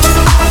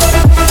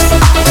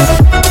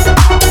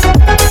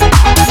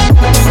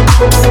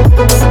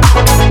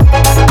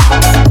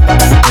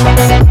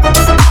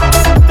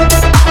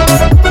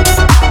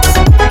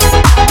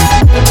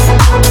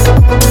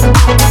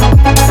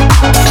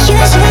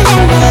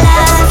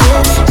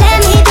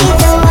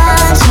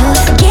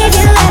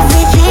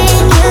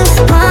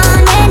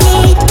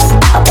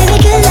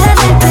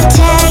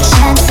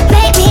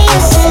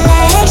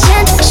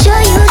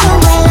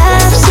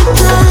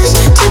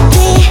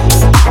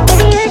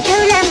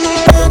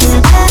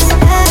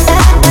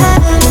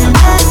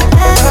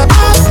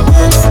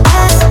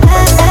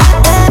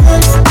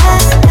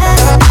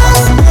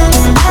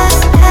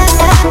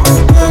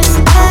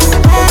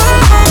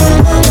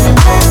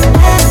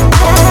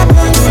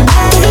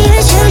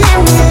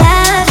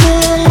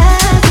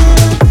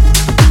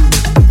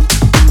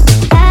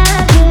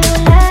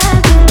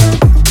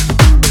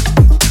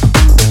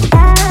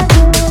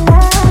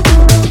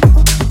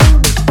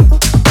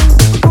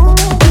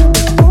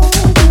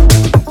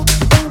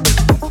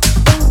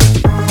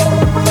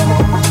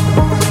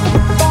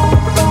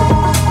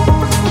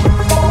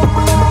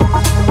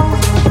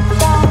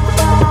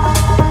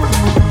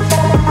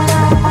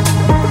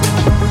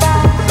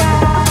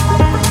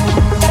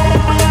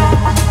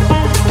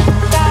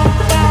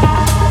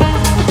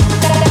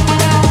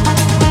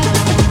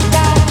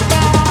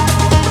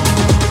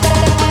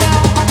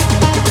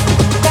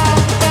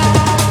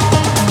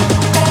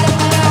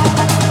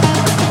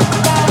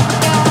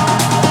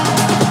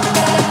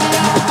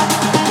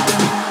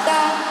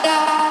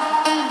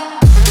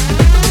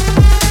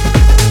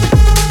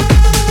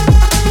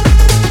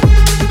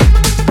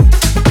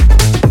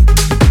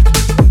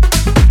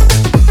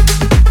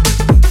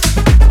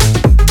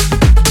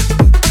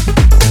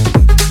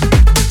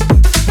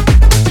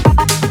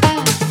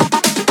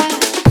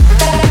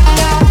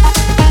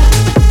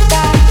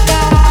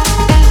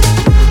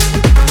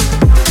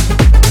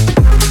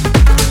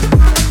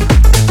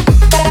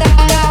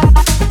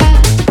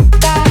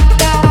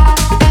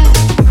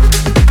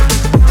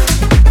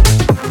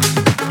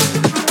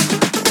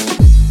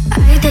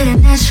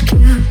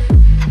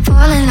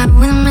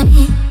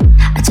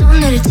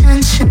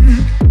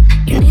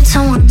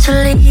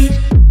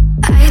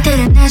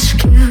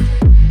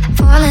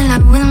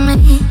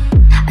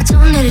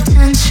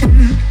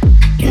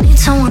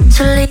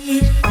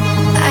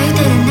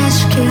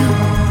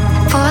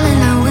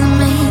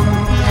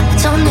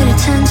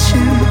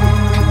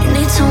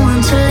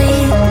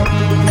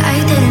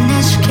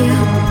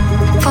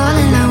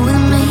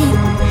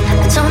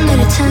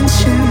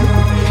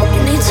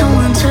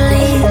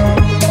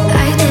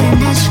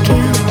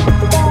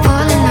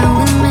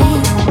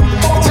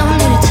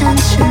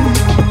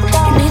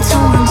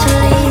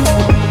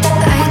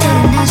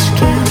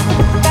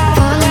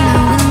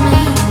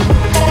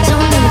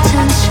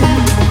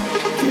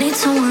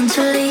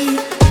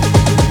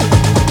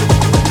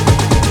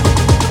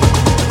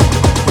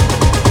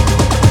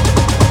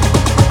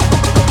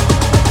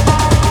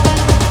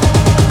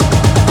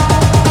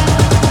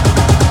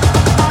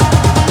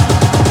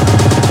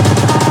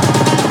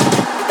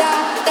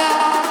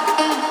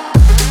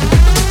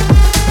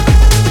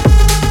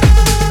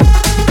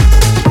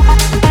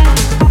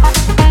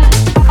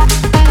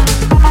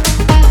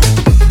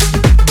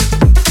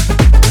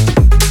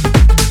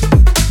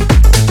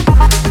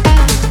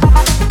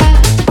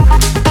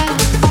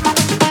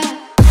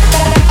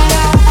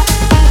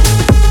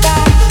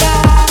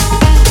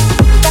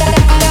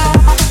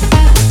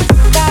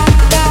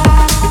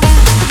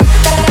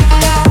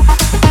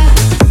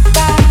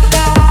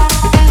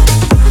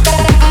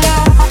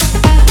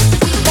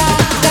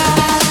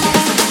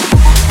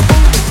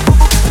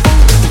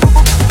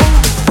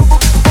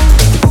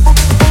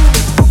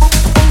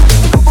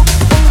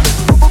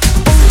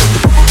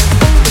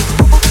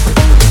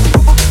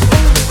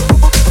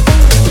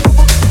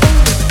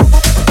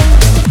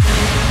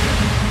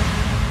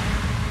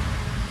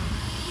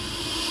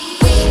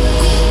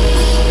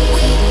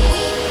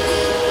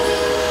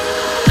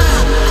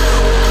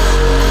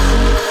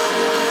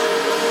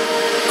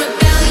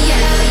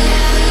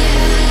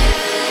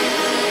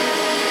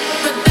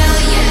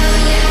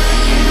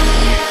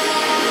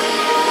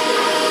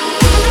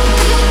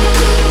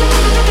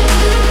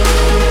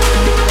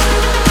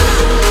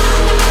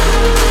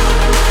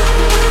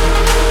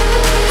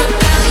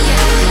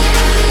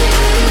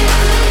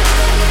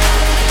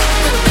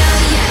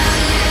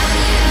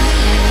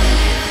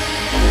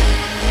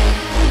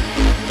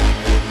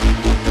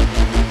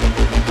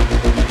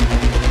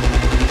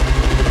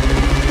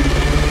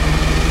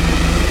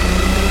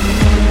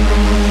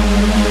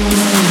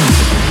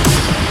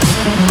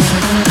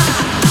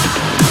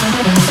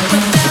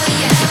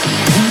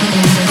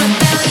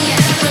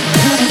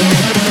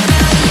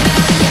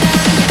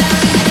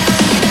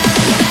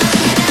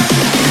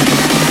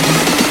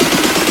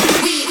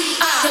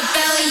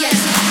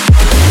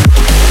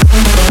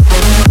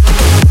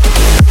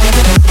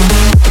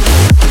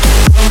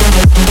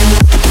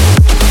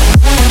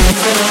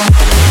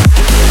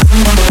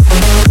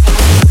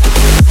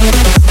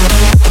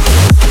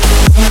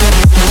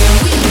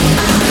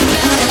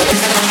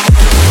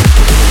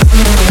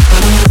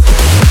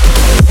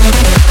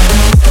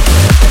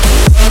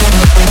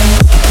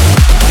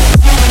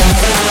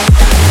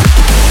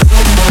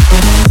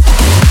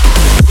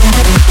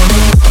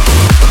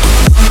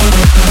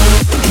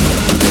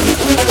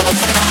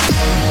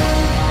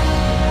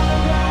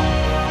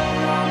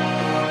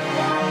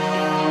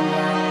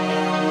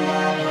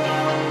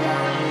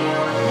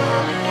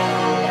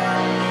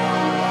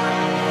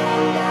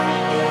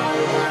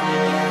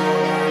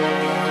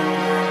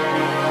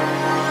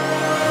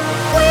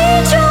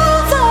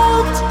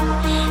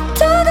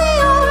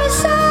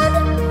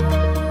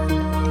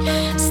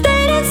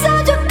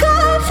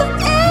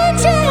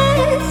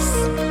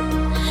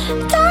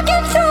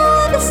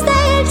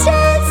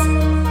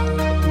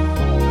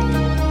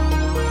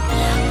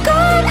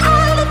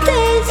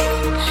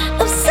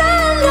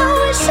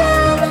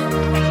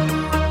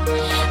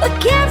 but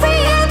can't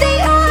forget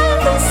the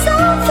other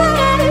side.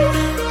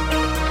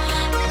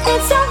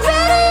 It's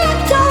already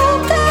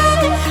October,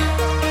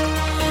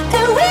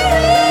 and we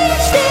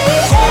reach the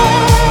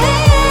end.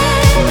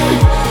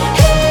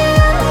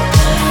 Here,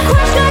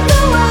 crushed like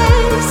the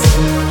waves.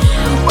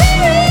 We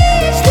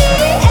reach the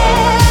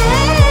end.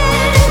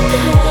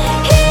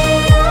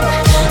 Here,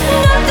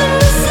 nothing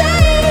to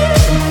say,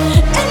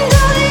 and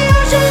all the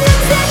ocean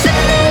is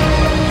listening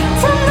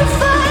from the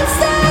far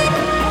side.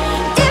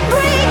 It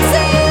breaks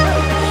in,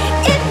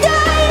 it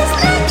dies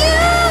like you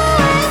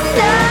and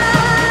I.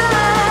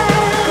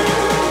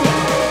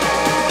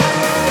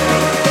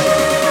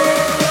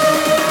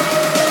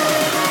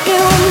 You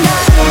and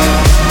I.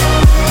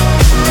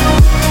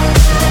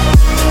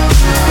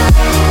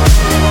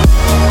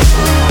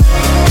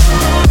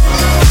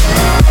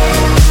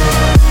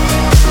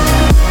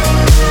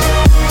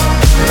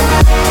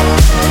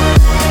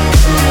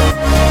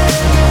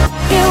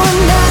 You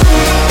and I.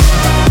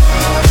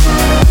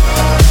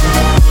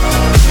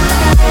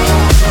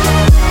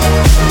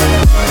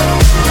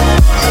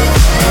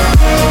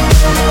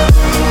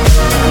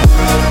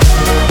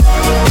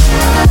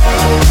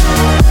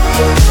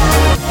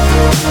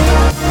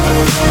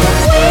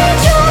 We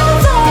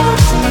drove out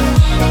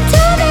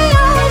to the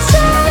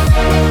ocean,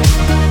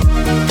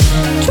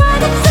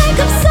 trying to think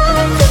of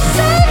something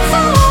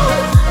faithful,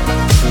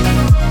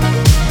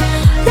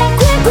 like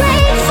we're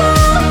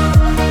grateful.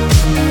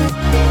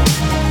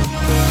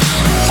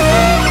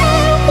 Air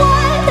and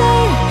water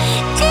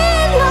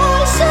in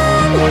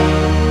motion,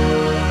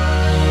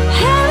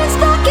 hands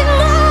stuck in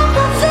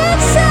number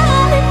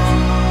fiction.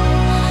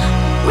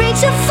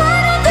 Reach a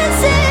final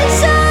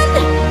decision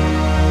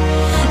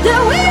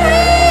that we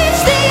reach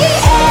the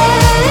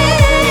end.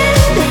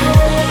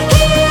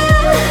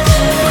 Here,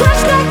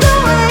 crushed like the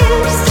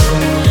waves.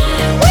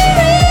 We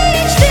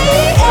reach the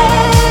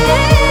end.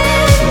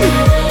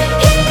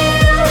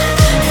 Here,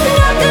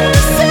 nothing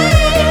to say,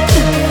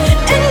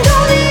 and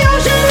all the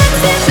ocean is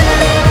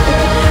listening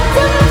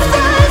from the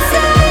far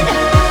side.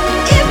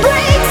 It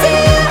breaks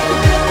in,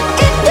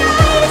 it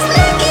dies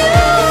like you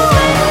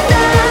and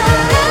I.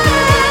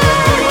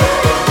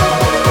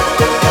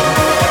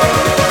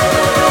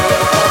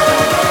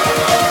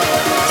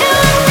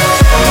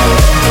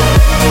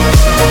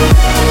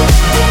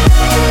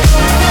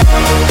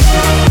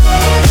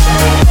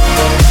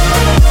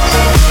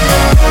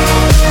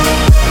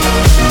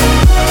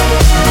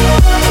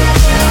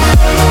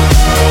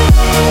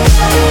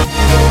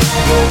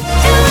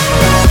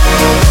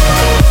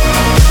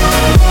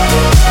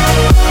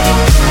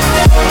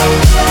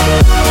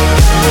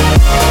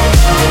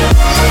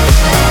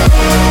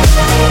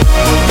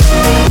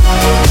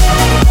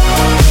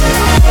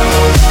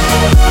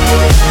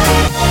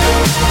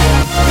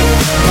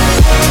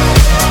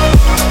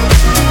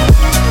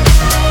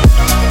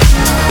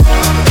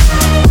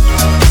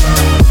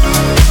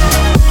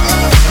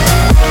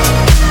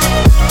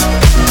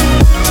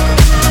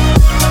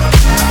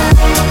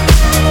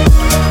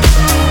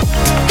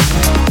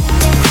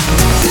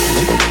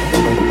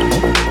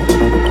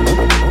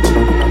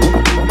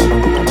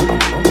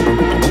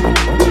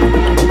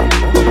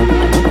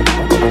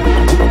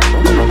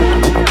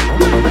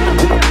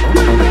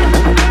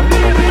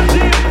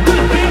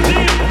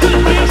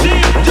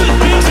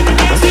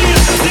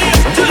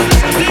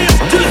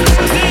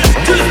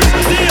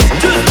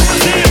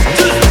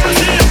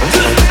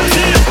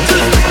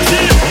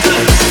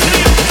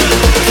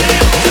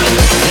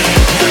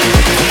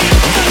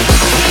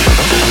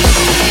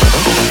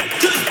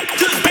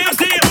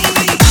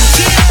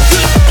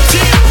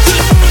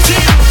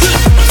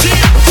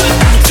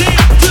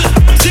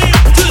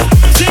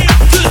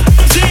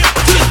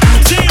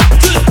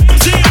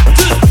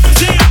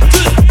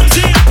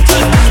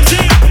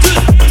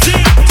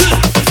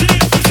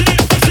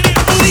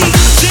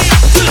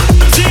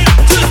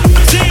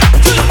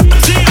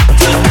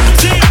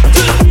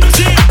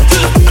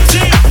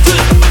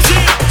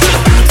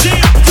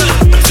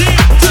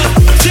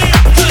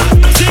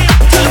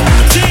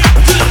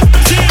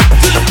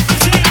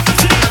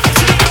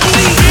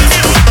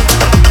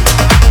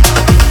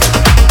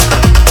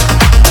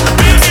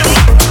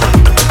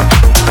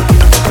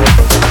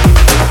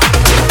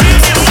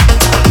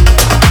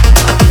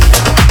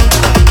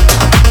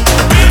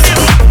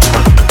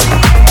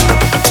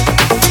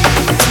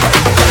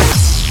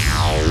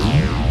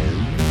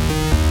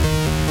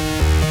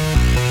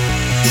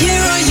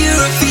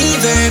 You're a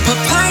fever, but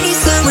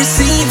party's a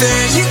receiver.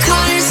 You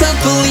call yourself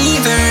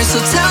believer, so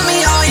tell me,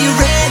 are you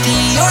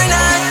ready or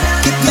not?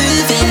 Keep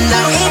moving,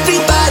 now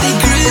everybody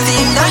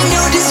grooving. I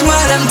know just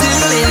what I'm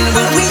doing,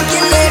 but we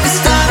can never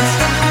stop.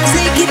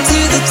 Take it to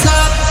the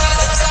top.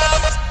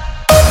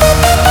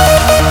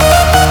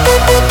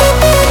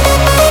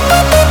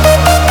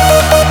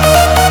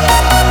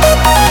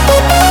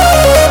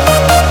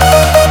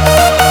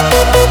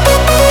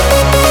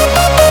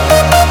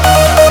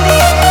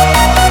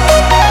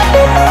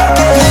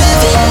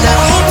 Moving, now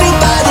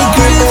everybody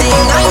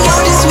grooving. I know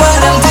just what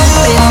I'm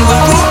doing,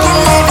 but we can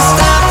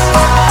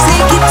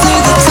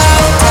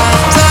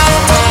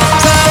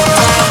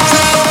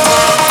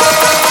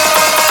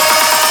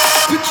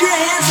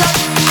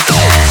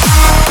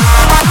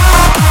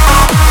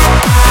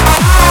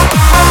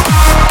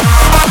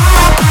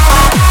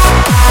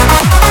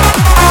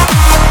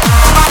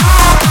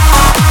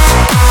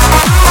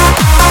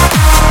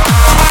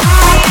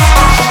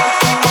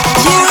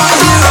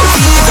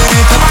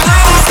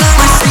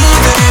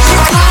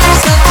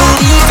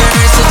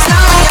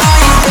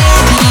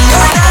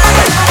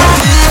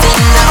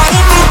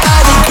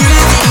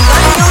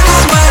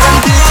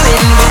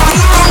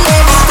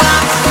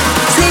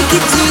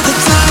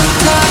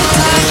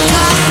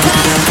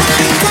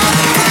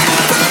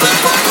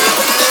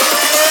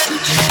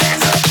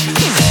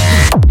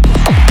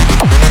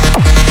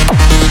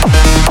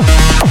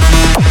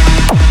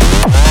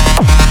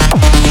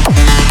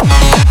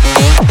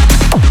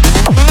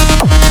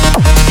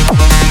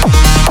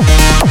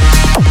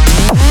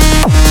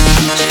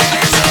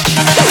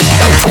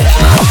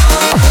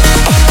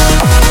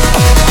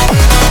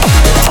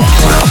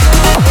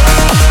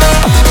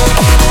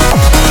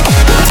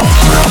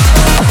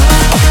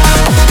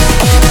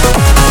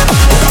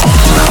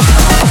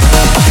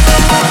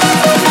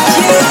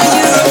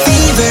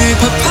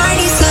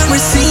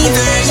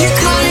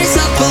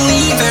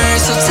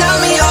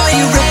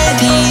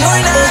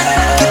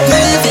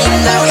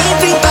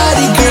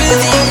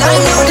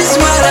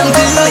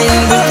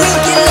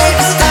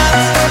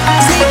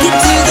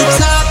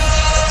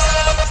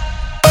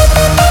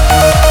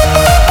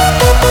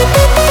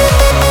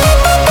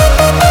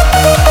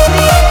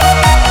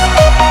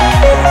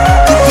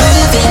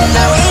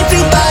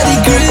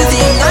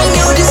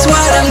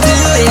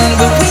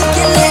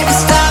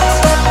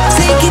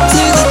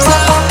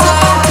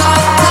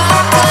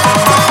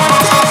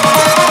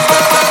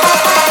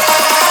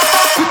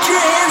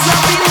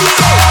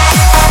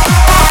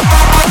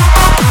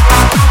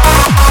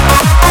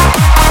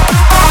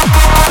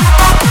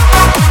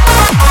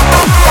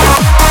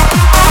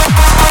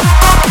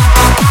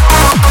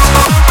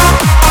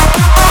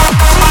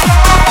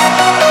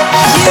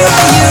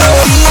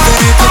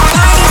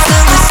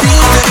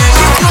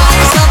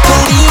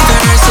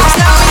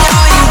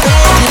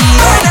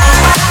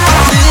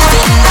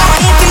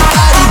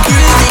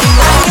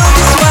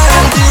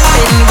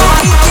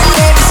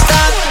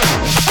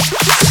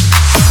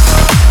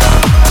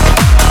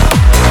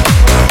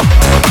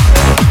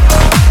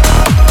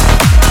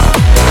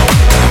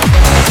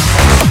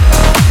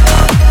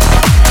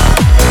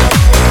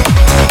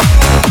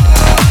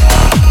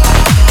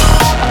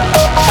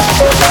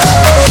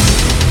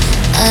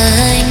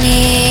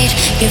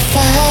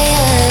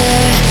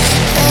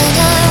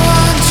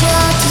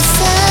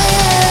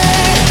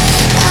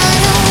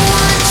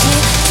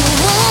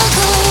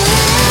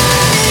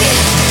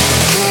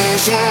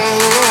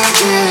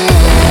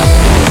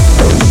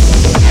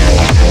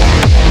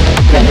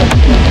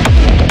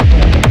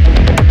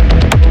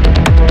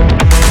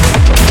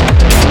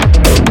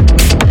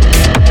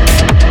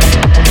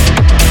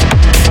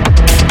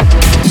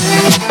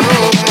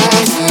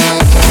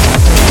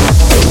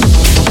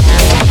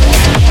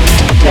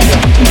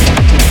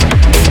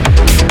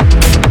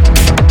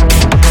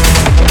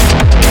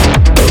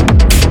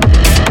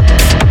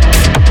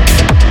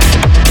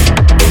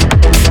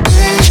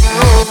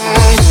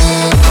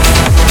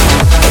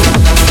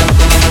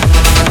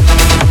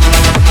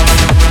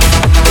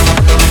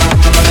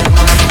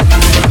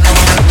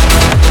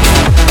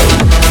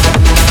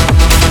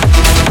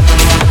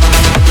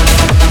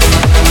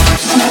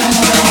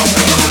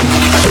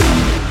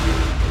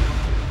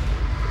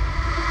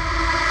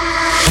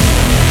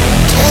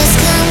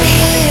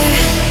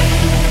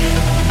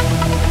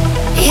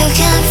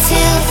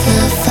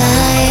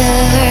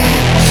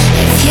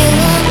You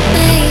want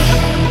me,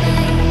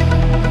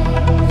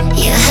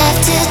 you have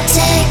to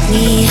take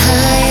me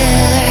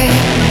higher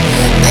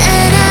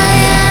than I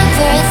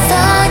ever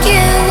thought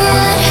you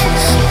would.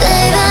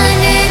 Babe, I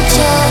need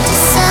your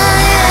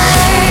desire.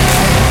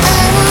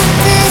 I want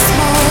this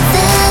more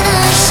than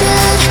I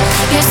should.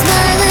 Your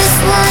smile is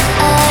what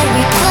I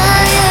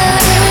require.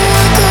 Don't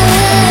walk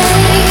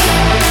away,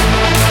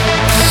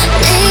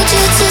 need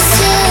you to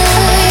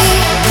stay.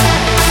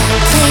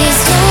 Please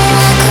don't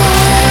walk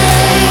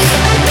away,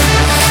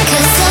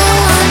 'cause I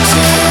want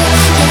you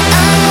and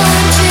I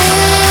want you.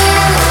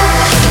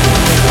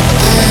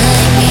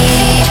 I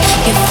need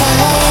your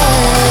fire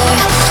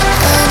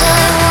and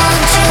I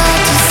want your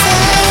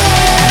desire.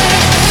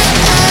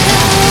 I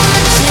don't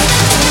want you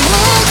to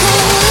walk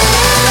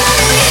away,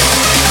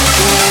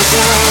 'cause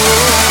I want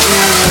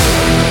you.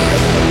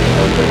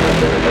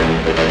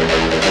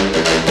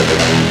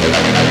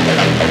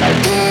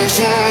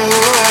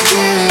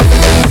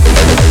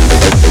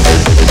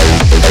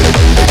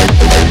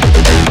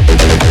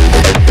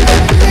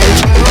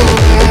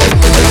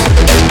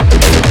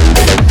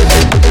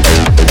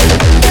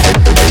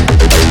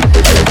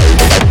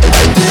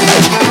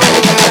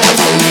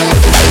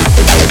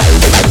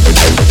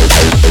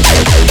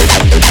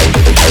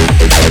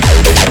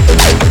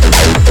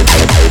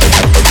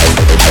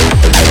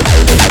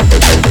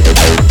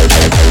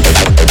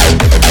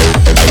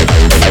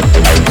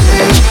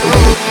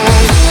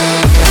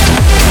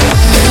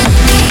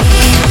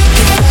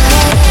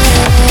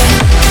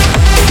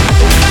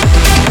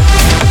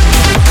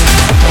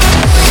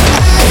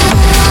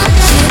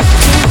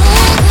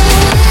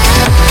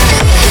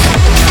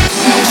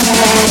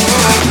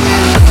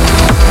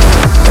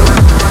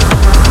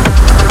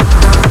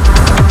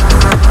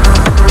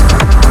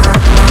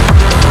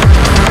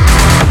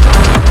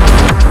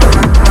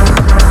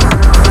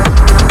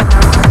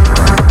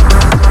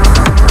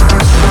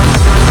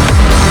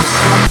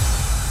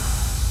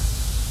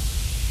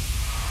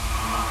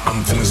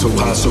 I'm feeling so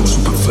high, so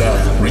super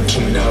fly,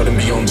 reaching out and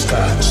beyond the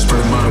sky.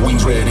 Spread my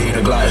wings, ready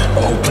to glide,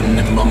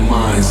 opening my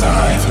mind's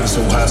eye. Feeling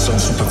so high, so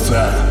super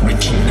fly,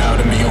 reaching out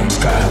and beyond the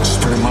sky.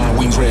 Spread my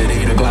wings,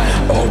 ready to glide,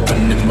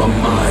 opening my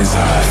mind's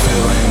eye.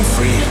 Feeling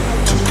free,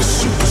 took a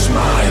super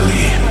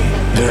smiley.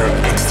 Their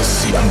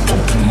ecstasy, I'm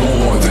talking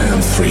more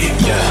than free.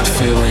 Yeah,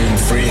 feeling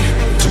free,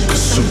 took a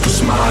super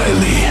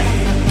smiley.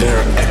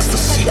 Their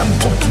ecstasy, I'm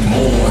talking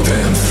more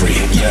than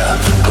free. Yeah,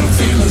 I'm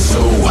feeling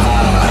so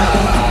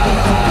high.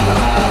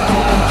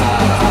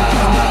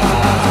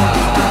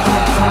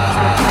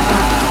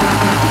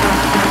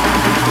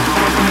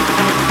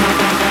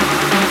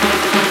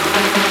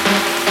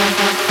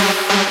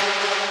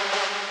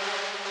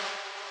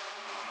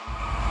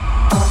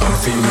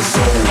 Feeling so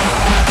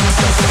high,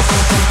 so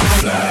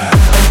fly.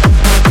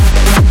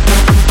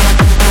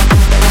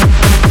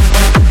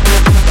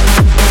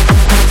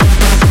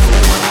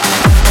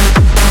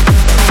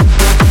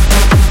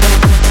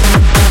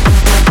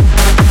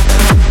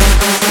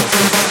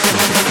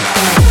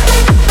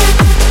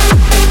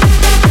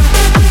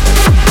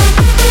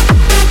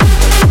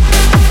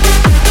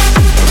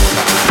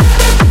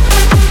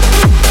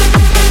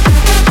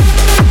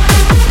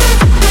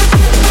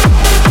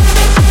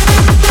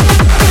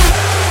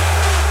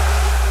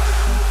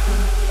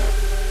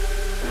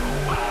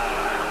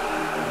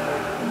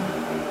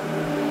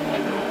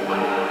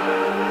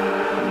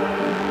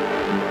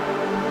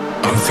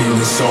 I'm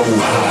feeling so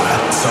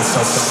high,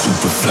 so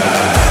super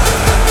fly.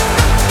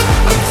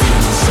 I'm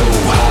feeling so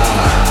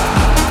high,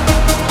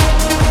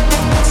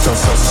 so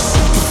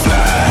super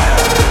fly.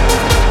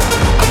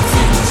 I'm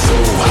feeling so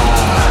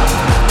high,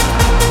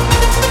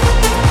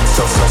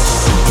 so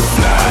super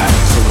fly.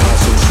 So high,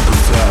 so super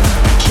fly.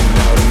 Reaching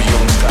out of me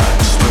on the sky,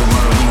 spread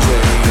my wings,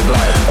 ready to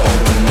glide,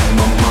 opening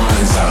my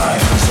mind's eye.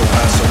 So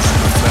high, so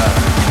super fly.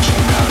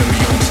 Reaching out of me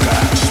on the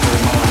sky, spread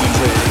my wings,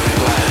 ready to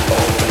glide,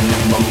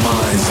 opening my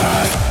mind's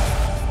eye.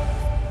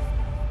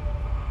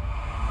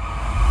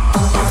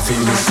 I'm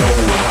feeling so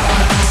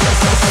high,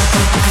 so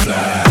super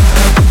fly.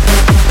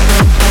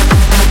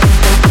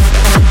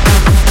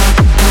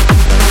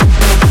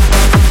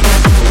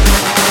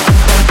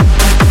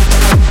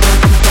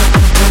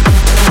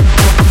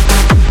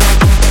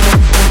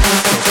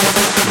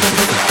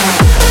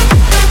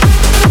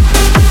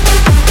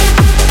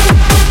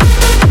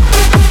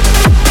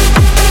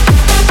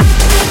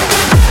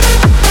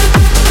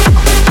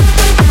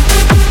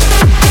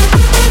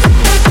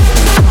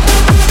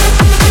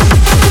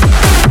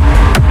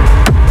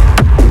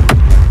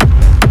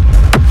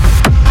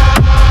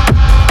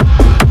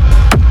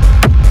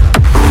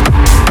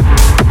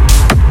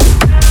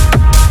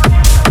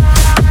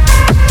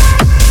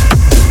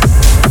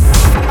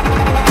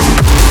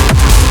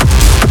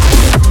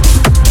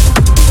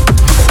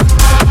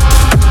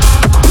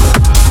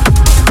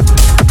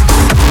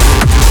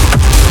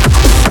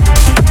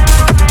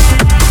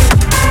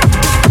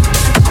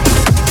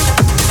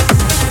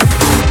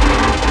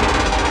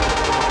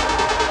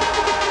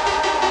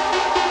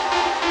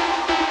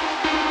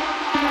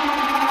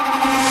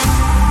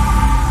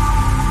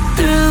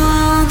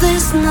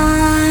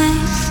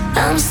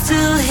 I'm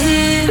still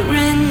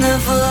hearing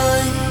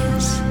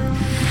voice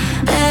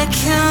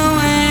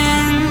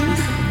echoing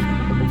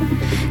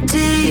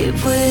deep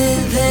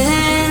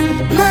within.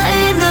 My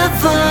inner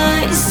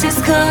voice is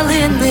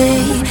calling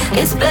me,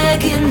 it's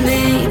begging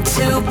me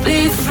to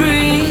be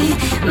free.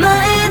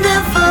 My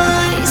inner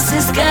voice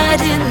is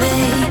guiding me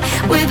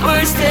with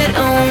words that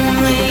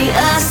only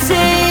I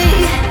see.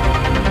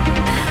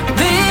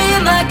 Be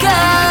my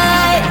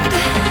guide,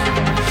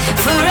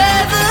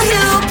 forever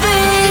you'll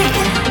be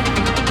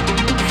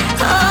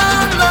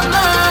on my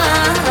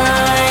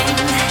mind,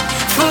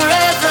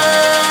 forever.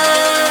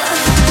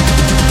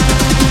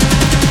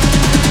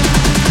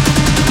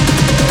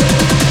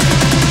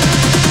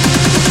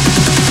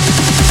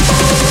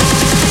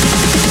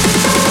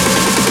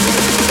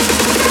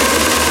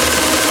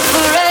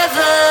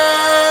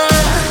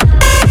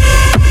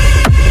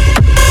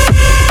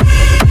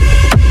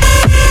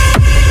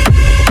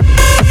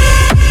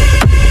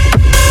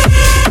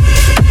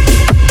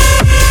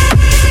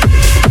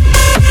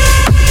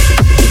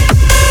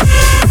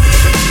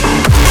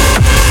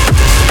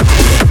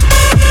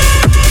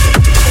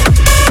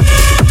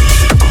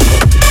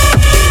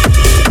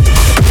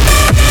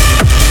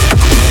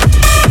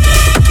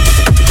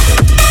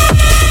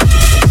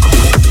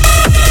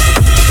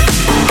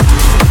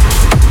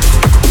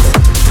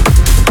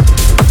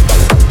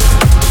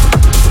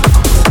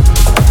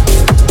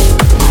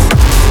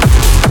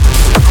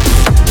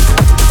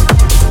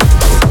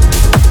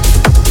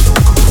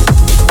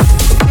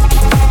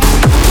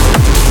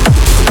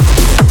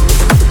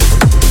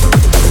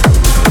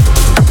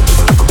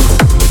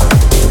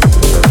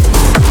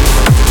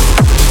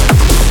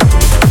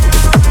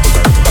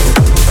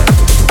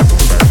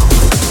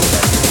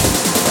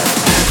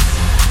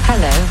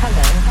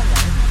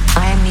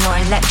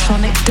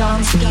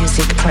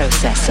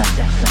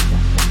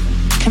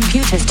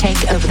 Computers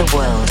take over the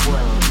world.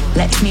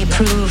 Let me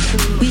prove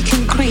we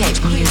can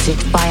create music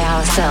by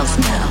ourselves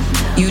now.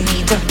 You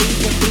need the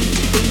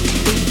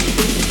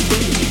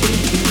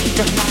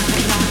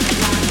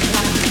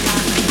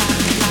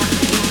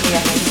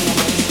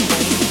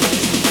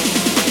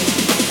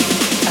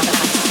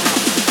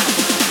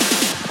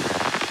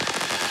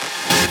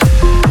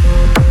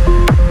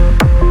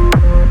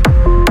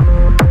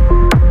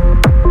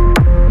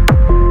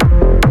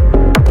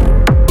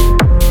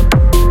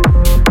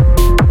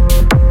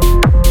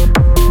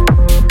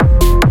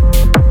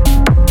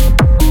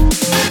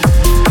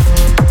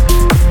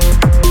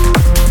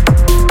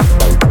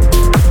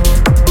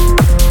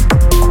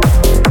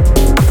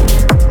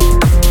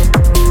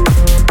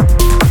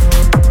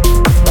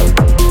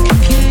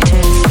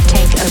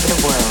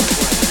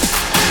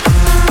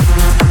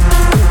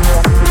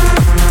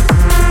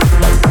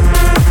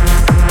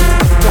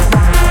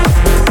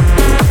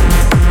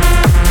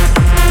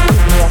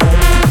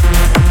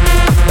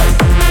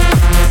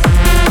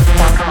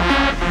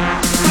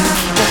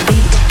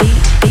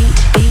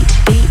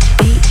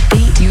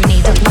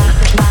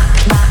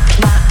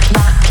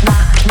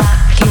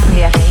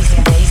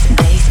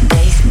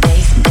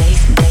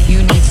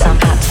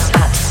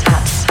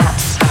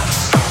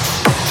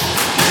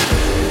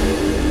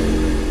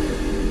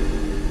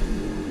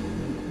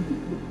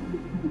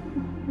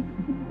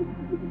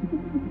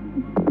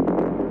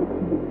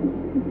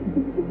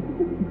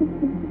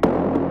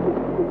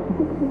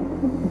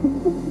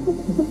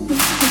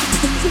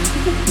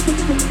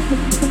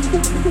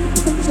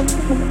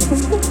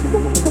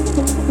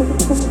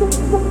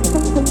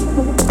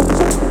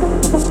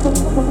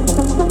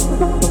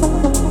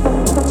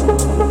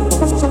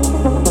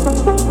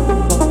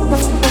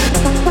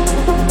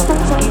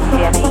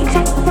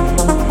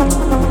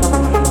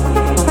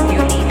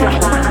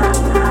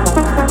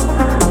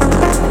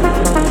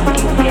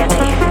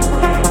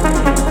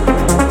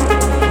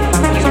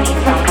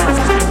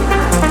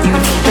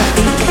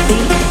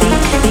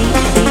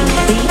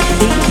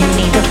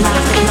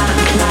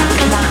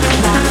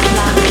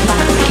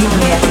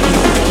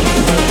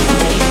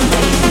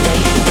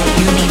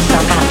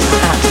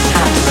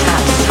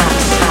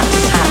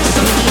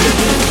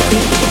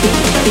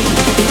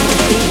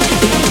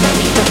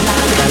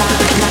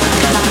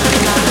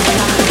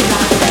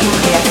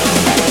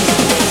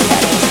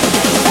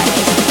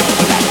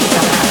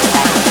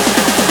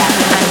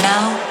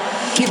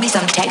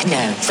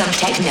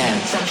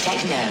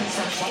techno.